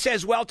 and if he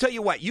says, well, I'll tell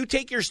you what, you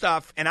take your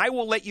stuff, and I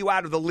will let you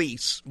out of the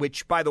lease,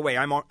 which, by the way,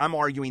 I'm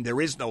arguing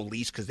there is no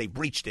lease because they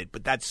breached it,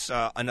 but that's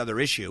another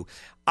issue.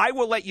 I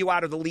will let you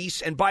out of the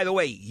lease, and by the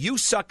way, you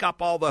suck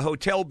up all the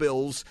hotel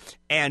bills,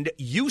 and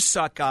you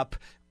suck up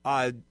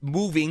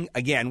moving,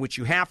 again, which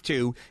you have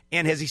to,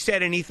 and has he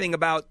said anything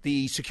about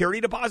the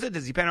security deposit?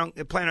 Does he plan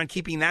on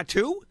keeping that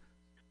too?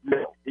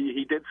 No,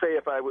 he did say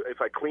if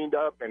I cleaned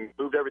up and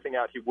moved everything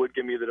out, he would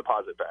give me the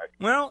deposit back.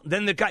 Well,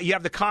 then you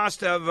have the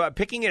cost of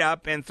picking it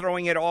up and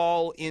throwing it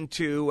all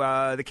into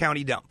the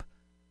county dump.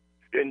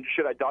 And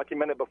should I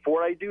document it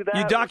before I do that?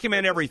 You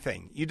document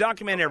everything. You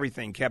document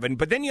everything, Kevin.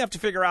 But then you have to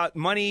figure out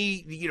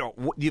money.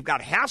 You've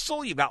got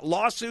hassle, you've got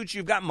lawsuits,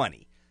 you've got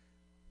money.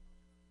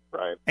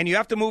 Right. And you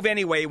have to move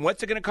anyway.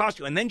 What's it going to cost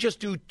you? And then just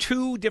do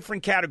two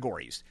different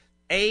categories.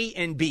 A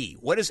and B.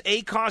 What does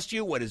A cost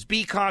you? What does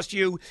B cost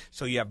you?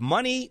 So you have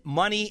money,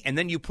 and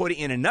then you put it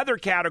in another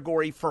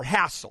category for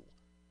hassle.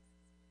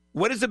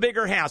 What is the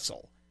bigger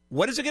hassle?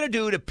 What is it going to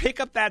do to pick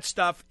up that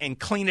stuff and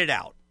clean it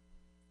out?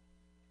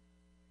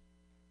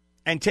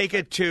 And take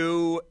it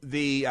to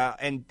the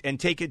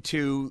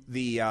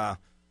the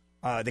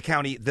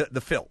county,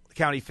 the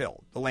county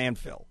fill, the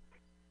landfill.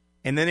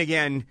 And then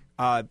again,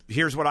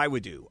 here's what I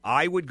would do.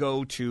 I would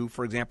go to,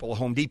 for example, a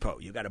Home Depot.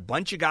 You got a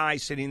bunch of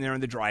guys sitting there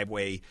in the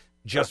driveway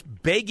just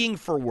begging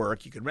for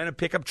work. You could rent a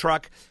pickup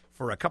truck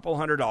for a couple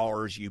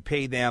 $100. You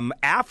pay them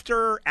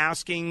after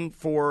asking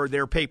for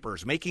their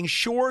papers, making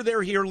sure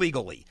they're here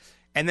legally,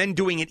 and then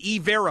doing an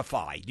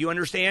E-Verify. Do you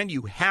understand?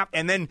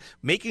 And then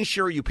making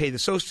sure you pay the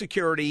Social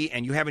Security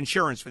and you have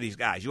insurance for these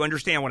guys. You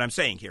understand what I'm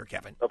saying here,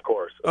 Kevin? Of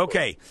course.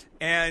 Okay.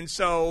 And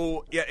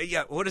so,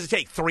 yeah. What does it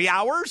take? 3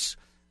 hours?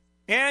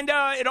 And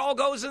it all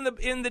goes in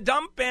the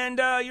dump, and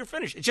you're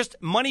finished. It's just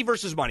money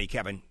versus money,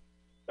 Kevin.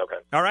 Okay.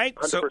 All right?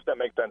 100%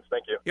 makes sense.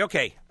 Thank you.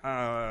 Okay.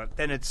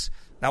 Then it's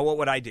 – now what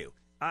would I do?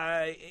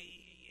 I'd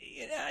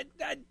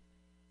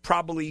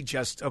probably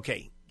just,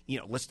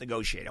 let's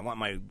negotiate. I want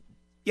my –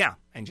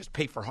 and just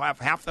pay for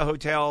half the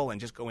hotel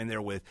and just go in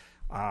there with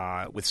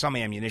some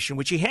ammunition,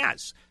 which he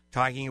has,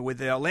 talking with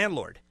the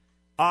landlord.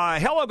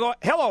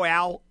 Hello,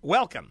 Al.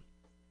 Welcome.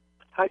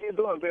 How you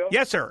doing, Bill?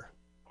 Yes, sir.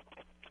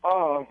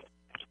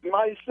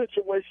 My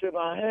situation,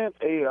 I had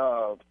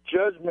a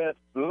judgment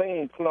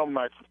lien put on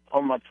my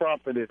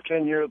property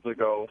 10 years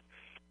ago.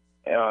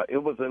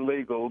 It was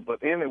illegal,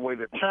 but anyway,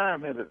 the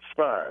time had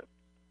expired.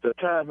 The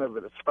time has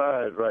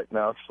expired right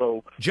now.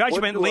 So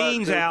judgment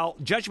liens, Al.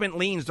 Judgment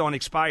liens don't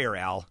expire,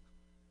 Al.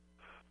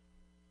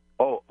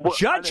 Oh, well,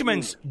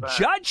 judgments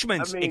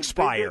expire.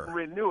 They didn't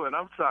renew it.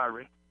 I'm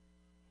sorry.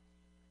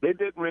 They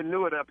didn't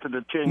renew it after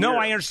the 10 years. No,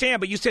 I understand,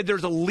 but you said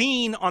there's a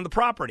lien on the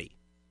property.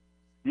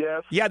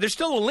 Yes. Yeah, there's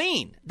still a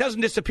lien. It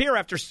doesn't disappear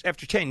after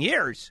 10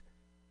 years.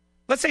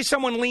 Let's say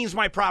someone liens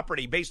my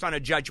property based on a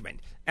judgment,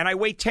 and I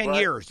wait 10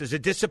 years. Does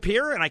it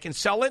disappear, and I can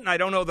sell it, and I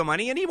don't owe the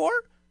money anymore?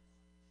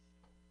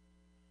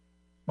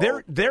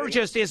 There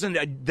just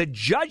isn't the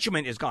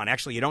judgment is gone.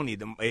 Actually, you don't need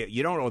them.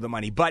 You don't owe the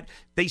money, but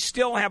they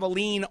still have a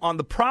lien on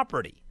the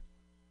property.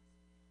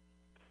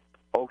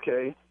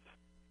 Okay.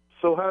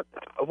 So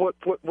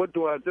what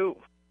do I do?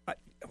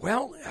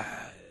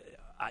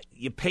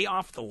 You pay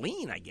off the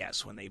lien, I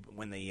guess,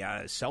 when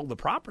they sell the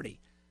property.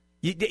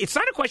 It's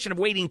not a question of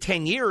waiting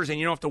 10 years and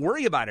you don't have to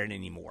worry about it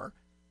anymore,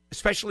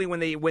 especially when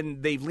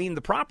they've liened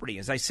the property,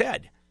 as I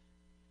said.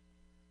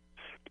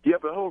 Yeah,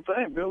 but the whole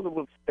thing, Bill, it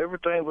was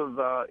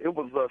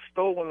a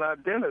stolen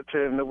identity,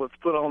 and it was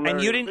put on there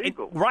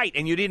illegal.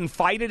 And you didn't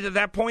fight it at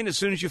that point as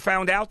soon as you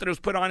found out that it was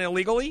put on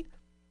illegally?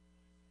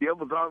 Yeah, it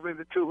was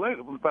already too late.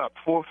 It was about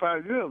 4 or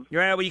 5 years.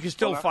 Yeah, well, you can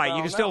still fight.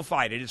 You can still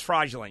fight it. It's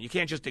fraudulent. You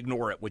can't just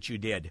ignore it, which you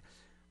did.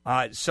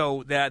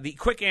 So the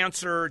quick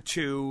answer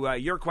to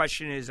your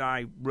question is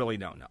I really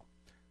don't know.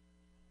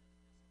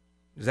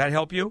 Does that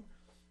help you?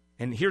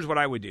 And here's what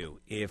I would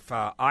do. If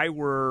I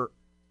were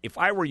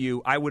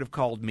you, I would have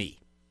called me.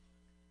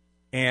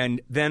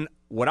 And then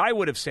what I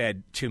would have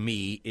said to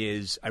me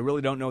is, I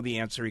really don't know the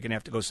answer. You're going to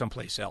have to go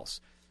someplace else.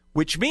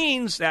 Which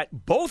means that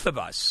both of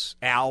us,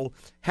 Al,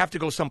 have to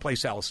go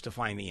someplace else to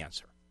find the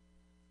answer.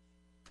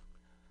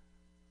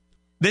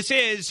 This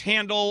is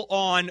Handel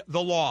on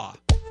the Law.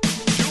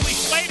 Julie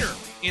Slater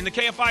in the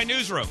KFI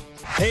newsroom.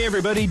 Hey,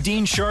 everybody.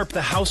 Dean Sharp,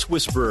 the House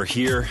Whisperer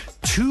here.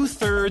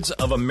 2/3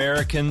 of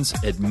Americans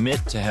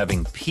admit to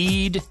having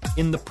peed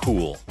in the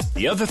pool.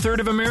 The other third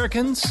of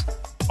Americans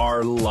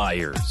are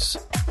liars.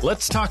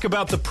 Let's talk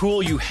about the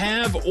pool you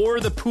have or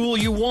the pool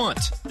you want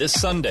this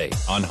Sunday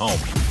on Home.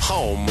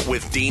 Home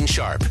with Dean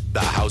Sharp,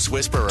 the House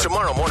Whisperer.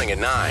 Tomorrow morning at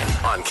 9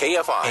 on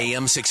KFI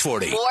AM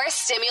 640. More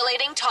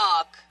stimulating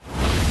talk.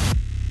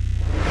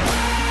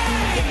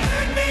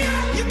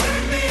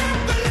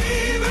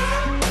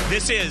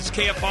 This is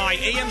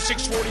KFI AM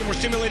 640. More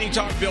stimulating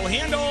talk. Bill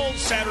Handel,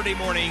 Saturday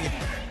morning.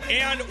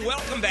 And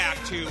welcome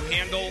back to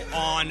Handel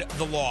on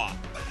the Law.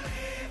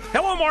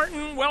 Hello,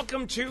 Martin.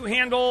 Welcome to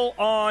Handel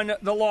on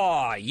the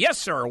Law. Yes,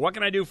 sir. What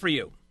can I do for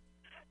you?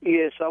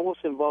 Yes, I was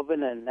involved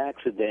in an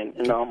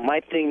accident. My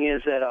thing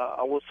is that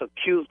I was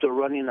accused of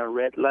running a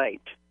red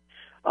light.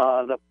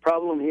 The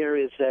problem here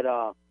is that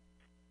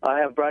I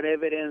have brought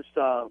evidence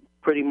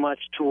pretty much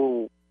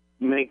to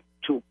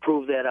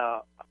prove that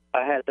I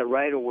had the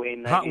right of way.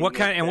 Martin?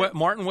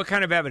 What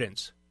kind of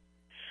evidence?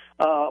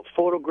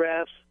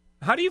 Photographs.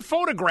 How do you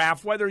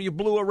photograph whether you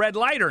blew a red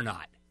light or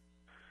not?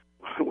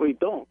 We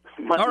don't.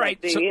 All right.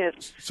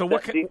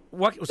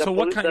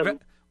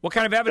 What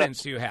kind of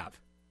evidence do you have?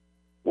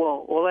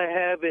 Well, all I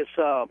have is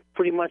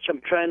pretty much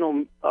I'm trying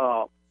to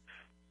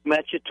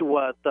match it to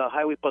what the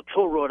Highway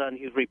Patrol wrote on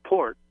his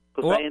report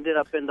because I ended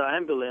up in the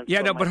ambulance.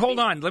 Yeah, no, but hold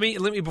on. Let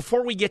me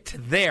before we get to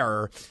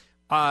there.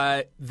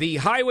 The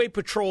Highway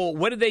Patrol.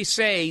 What did they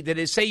say? Did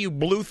it say you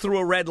blew through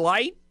a red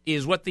light?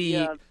 Is what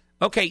the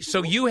Okay,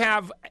 so you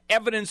have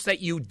evidence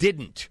that you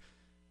didn't.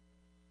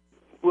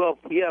 Well,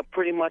 yeah,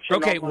 pretty much.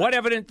 Okay, what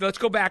evidence? Let's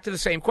go back to the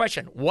same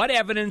question. What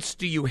evidence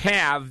do you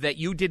have that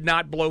you did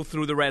not blow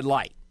through the red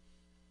light?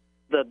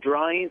 The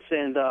drawings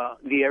and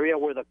the area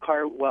where the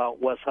car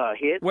was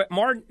hit. What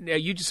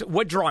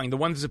drawing? The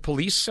ones the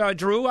police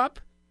drew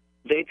up?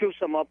 They drew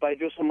some up. I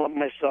drew some up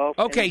myself.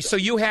 Okay, so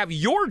you have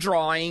your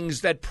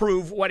drawings that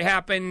prove what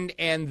happened,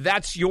 and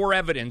that's your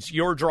evidence,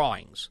 your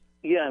drawings.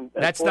 Yeah,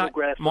 that's not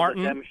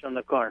Martin. The damage on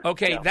the car.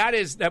 Okay, yeah. that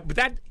is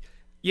that.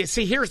 You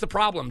see, here's the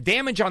problem: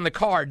 damage on the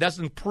car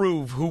doesn't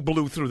prove who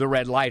blew through the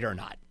red light or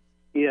not.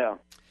 Yeah.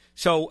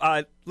 So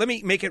let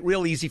me make it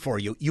real easy for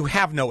you. You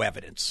have no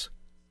evidence.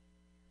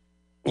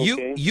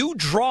 Okay. You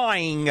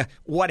drawing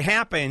what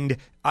happened,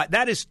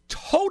 that is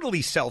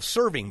totally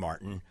self-serving,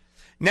 Martin.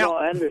 Now,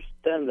 I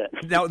understand that.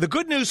 Now, the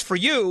good news for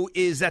you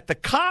is that the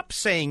cop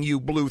saying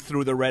you blew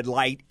through the red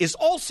light is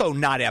also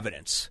not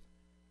evidence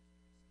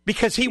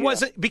because he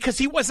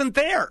wasn't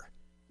there.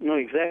 No,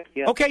 exactly.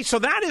 Yeah. Okay, so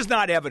that is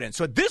not evidence.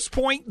 So at this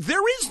point,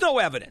 there is no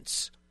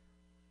evidence,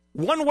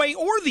 one way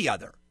or the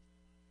other.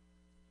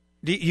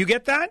 Do you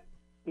get that?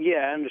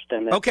 Yeah, I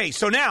understand that. Okay,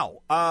 so now,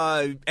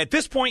 at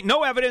this point,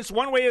 no evidence,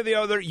 one way or the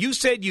other. You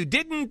said you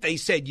didn't. They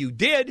said you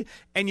did,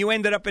 and you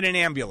ended up in an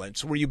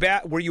ambulance. Were you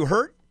Were you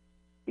hurt?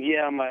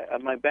 Yeah,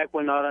 my back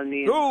went out on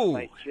me. Ooh.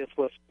 My chest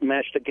was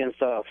smashed against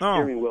the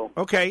steering wheel.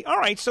 Okay, all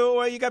right.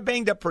 So you got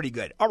banged up pretty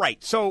good. All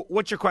right. So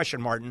what's your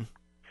question, Martin?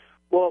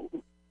 Well,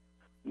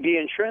 the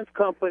insurance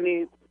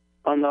company,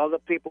 on all the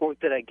paperwork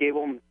that I gave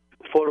them,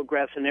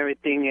 photographs and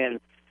everything, and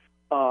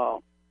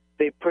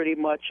they pretty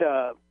much.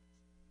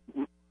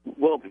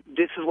 Well,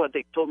 this is what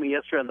they told me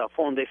yesterday on the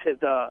phone. They said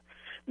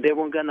they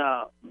weren't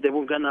gonna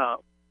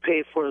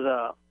pay for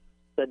the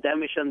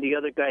damage on the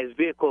other guy's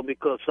vehicle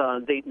because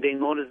they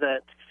noticed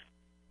that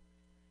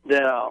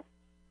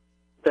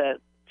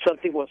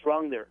something was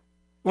wrong there.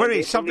 What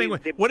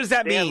does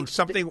that mean?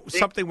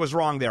 Something was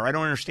wrong there. I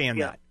don't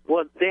understand that.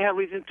 Well, they have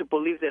reason to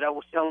believe that I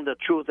was telling the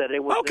truth. That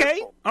it was okay. their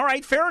fault. All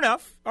right. Fair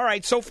enough. All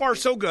right. So far,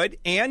 so good.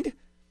 And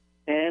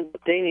the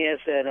thing is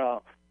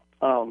that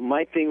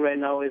my thing right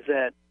now is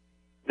that.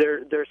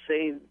 They're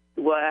saying,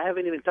 well, I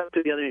haven't even talked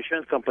to the other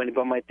insurance company,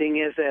 but my thing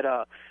is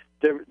that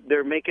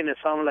they're making it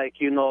sound like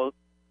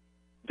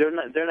they're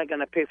not going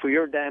to pay for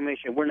your damage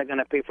and we're not going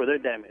to pay for their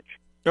damage.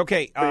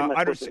 Okay,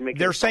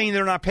 they're saying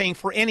they're not paying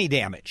for any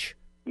damage.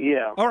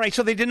 Yeah. All right,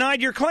 so they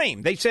denied your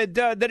claim. They said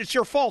that it's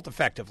your fault,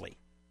 effectively.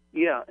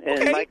 Yeah, and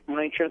okay.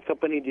 my insurance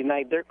company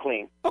denied their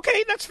claim.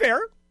 Okay, that's fair.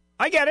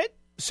 I get it.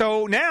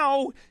 So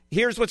now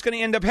here's what's going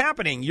to end up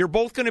happening. You're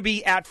both going to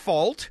be at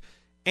fault.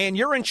 And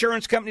your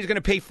insurance company is going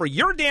to pay for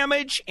your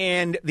damage,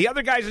 and the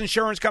other guy's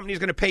insurance company is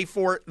going to pay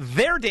for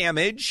their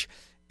damage,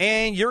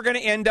 and you're going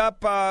to end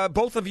up,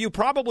 both of you,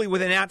 probably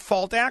with an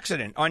at-fault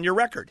accident on your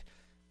record.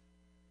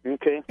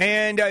 Okay.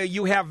 And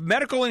you have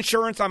medical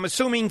insurance, I'm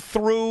assuming,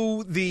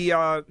 through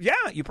the,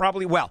 you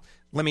probably, well,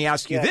 let me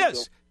ask you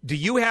this. Do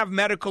you have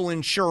medical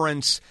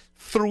insurance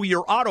through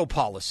your auto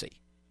policy?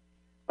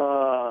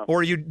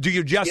 Or do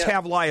you just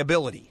have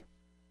liability?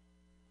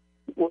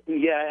 Well,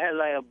 yeah, I had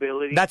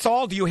liability. That's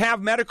all? Do you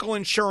have medical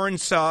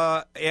insurance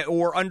or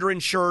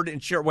underinsured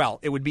insurance? Well,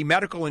 it would be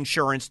medical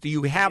insurance. Do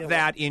you have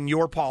that in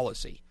your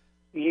policy?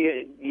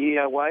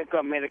 Yeah, well, I've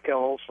got Medi-Cal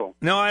also.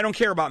 No, I don't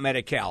care about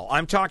Medi-Cal.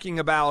 I'm talking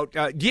about,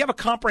 do you have a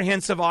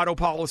comprehensive auto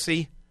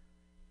policy?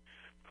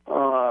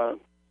 Or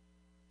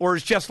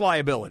is just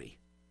liability?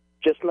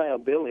 Just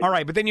liability. All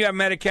right, but then you have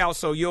Medi-Cal,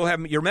 so you'll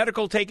have your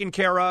medical taken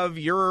care of.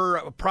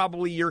 Your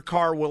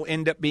car will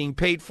end up being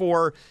paid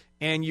for,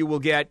 and you will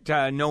get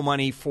no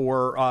money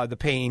for the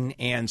pain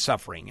and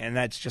suffering. And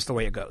that's just the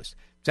way it goes.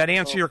 Does that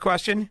answer your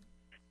question?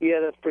 Yeah,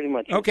 that's pretty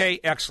much it. Okay,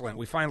 excellent.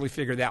 We finally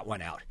figured that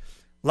one out.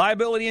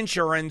 Liability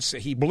insurance,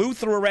 he blew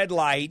through a red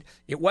light.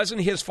 It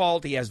wasn't his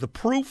fault. He has the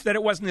proof that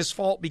it wasn't his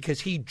fault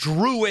because he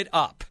drew it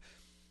up.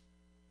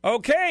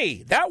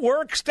 Okay, that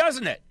works,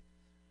 doesn't it?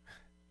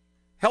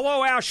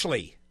 Hello,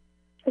 Ashley.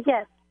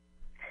 Yes.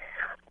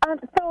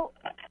 So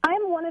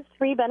I'm one of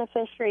 3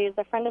 beneficiaries.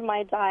 A friend of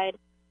mine died.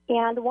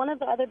 And one of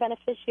the other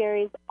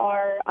beneficiaries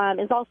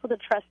is also the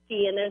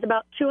trustee, and there's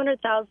about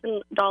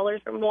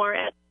 $200,000 or more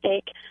at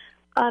stake.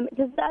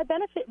 Does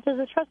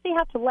the trustee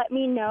have to let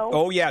me know?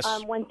 Oh,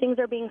 yes. When things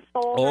are being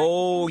sold?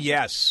 Oh,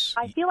 yes.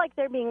 I feel like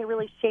they're being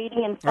really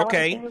shady and selling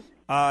things.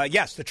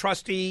 Yes, the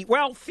trustee,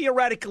 well,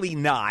 theoretically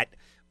not,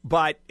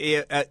 but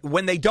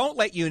when they don't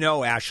let you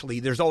know, Ashley,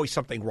 there's always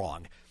something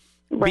wrong.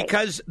 Right.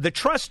 Because the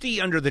trustee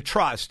under the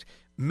trust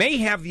may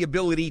have the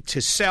ability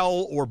to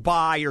sell or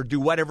buy or do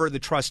whatever the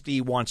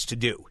trustee wants to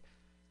do.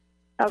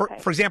 Okay.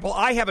 For example,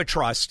 I have a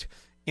trust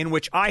in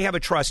which I have a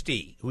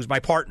trustee who's my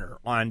partner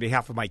on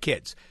behalf of my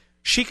kids.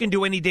 She can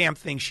do any damn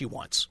thing she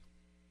wants.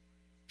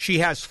 She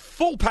has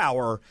full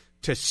power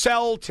to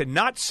sell, to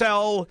not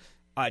sell,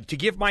 to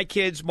give my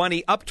kids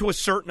money up to a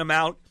certain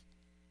amount.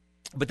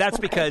 But that's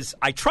because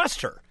I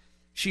trust her.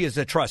 She is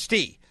a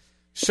trustee.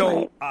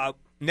 So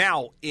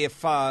now,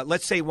 if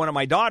let's say one of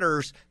my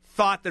daughters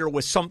thought there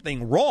was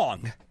something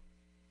wrong,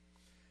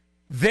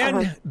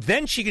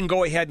 then she can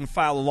go ahead and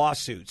file a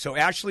lawsuit. So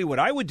actually what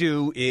I would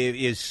do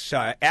is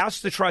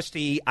ask the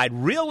trustee, I'd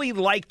really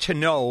like to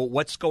know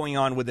what's going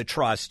on with the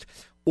trust,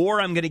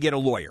 or I'm going to get a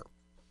lawyer.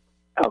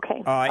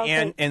 Okay.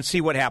 And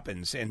see what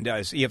happens, and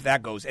see if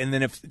that goes. And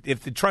then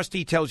if the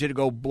trustee tells you to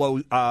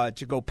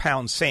go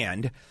pound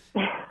sand,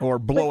 or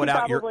blow it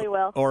out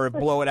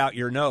blow it out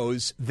your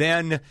nose,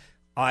 then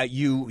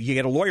you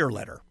get a lawyer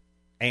letter,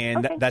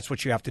 and that's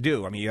what you have to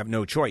do. I mean, you have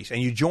no choice, and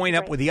you join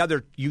up with the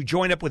other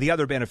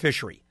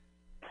beneficiary.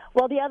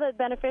 Well, the other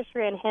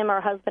beneficiary and him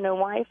are husband and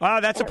wife.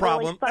 That's a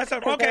problem.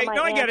 Okay.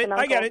 No,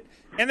 I get it.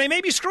 And they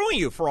may be screwing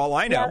you for all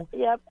I know.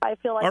 Yep. I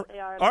feel like they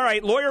are. All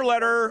right. Lawyer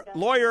letter.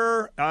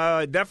 Lawyer.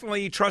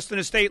 Definitely trust an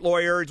estate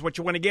lawyer is what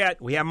you want to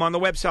get. We have them on the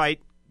website.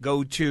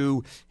 Go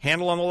to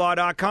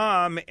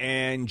handelonthelaw.com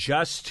and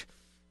just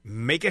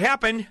make it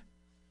happen.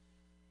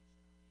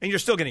 And you're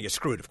still going to get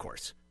screwed, of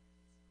course.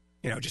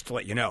 Just to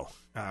let you know.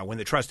 When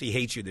the trustee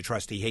hates you, the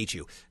trustee hates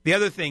you. The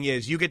other thing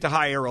is you get to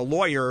hire a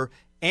lawyer,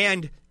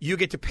 and you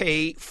get to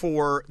pay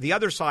for the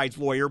other side's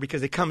lawyer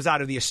because it comes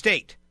out of the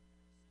estate.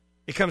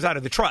 It comes out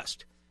of the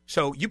trust.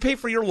 So you pay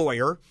for your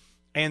lawyer,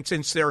 and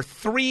since there are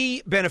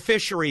 3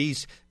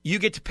 beneficiaries, you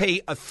get to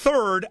pay a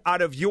third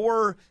out of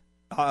the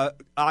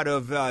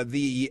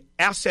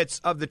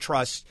assets of the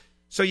trust.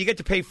 So you get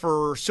to pay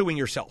for suing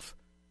yourself.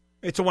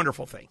 It's a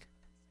wonderful thing.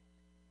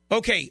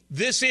 Okay,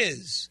 this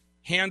is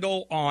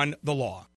Handel on the Law.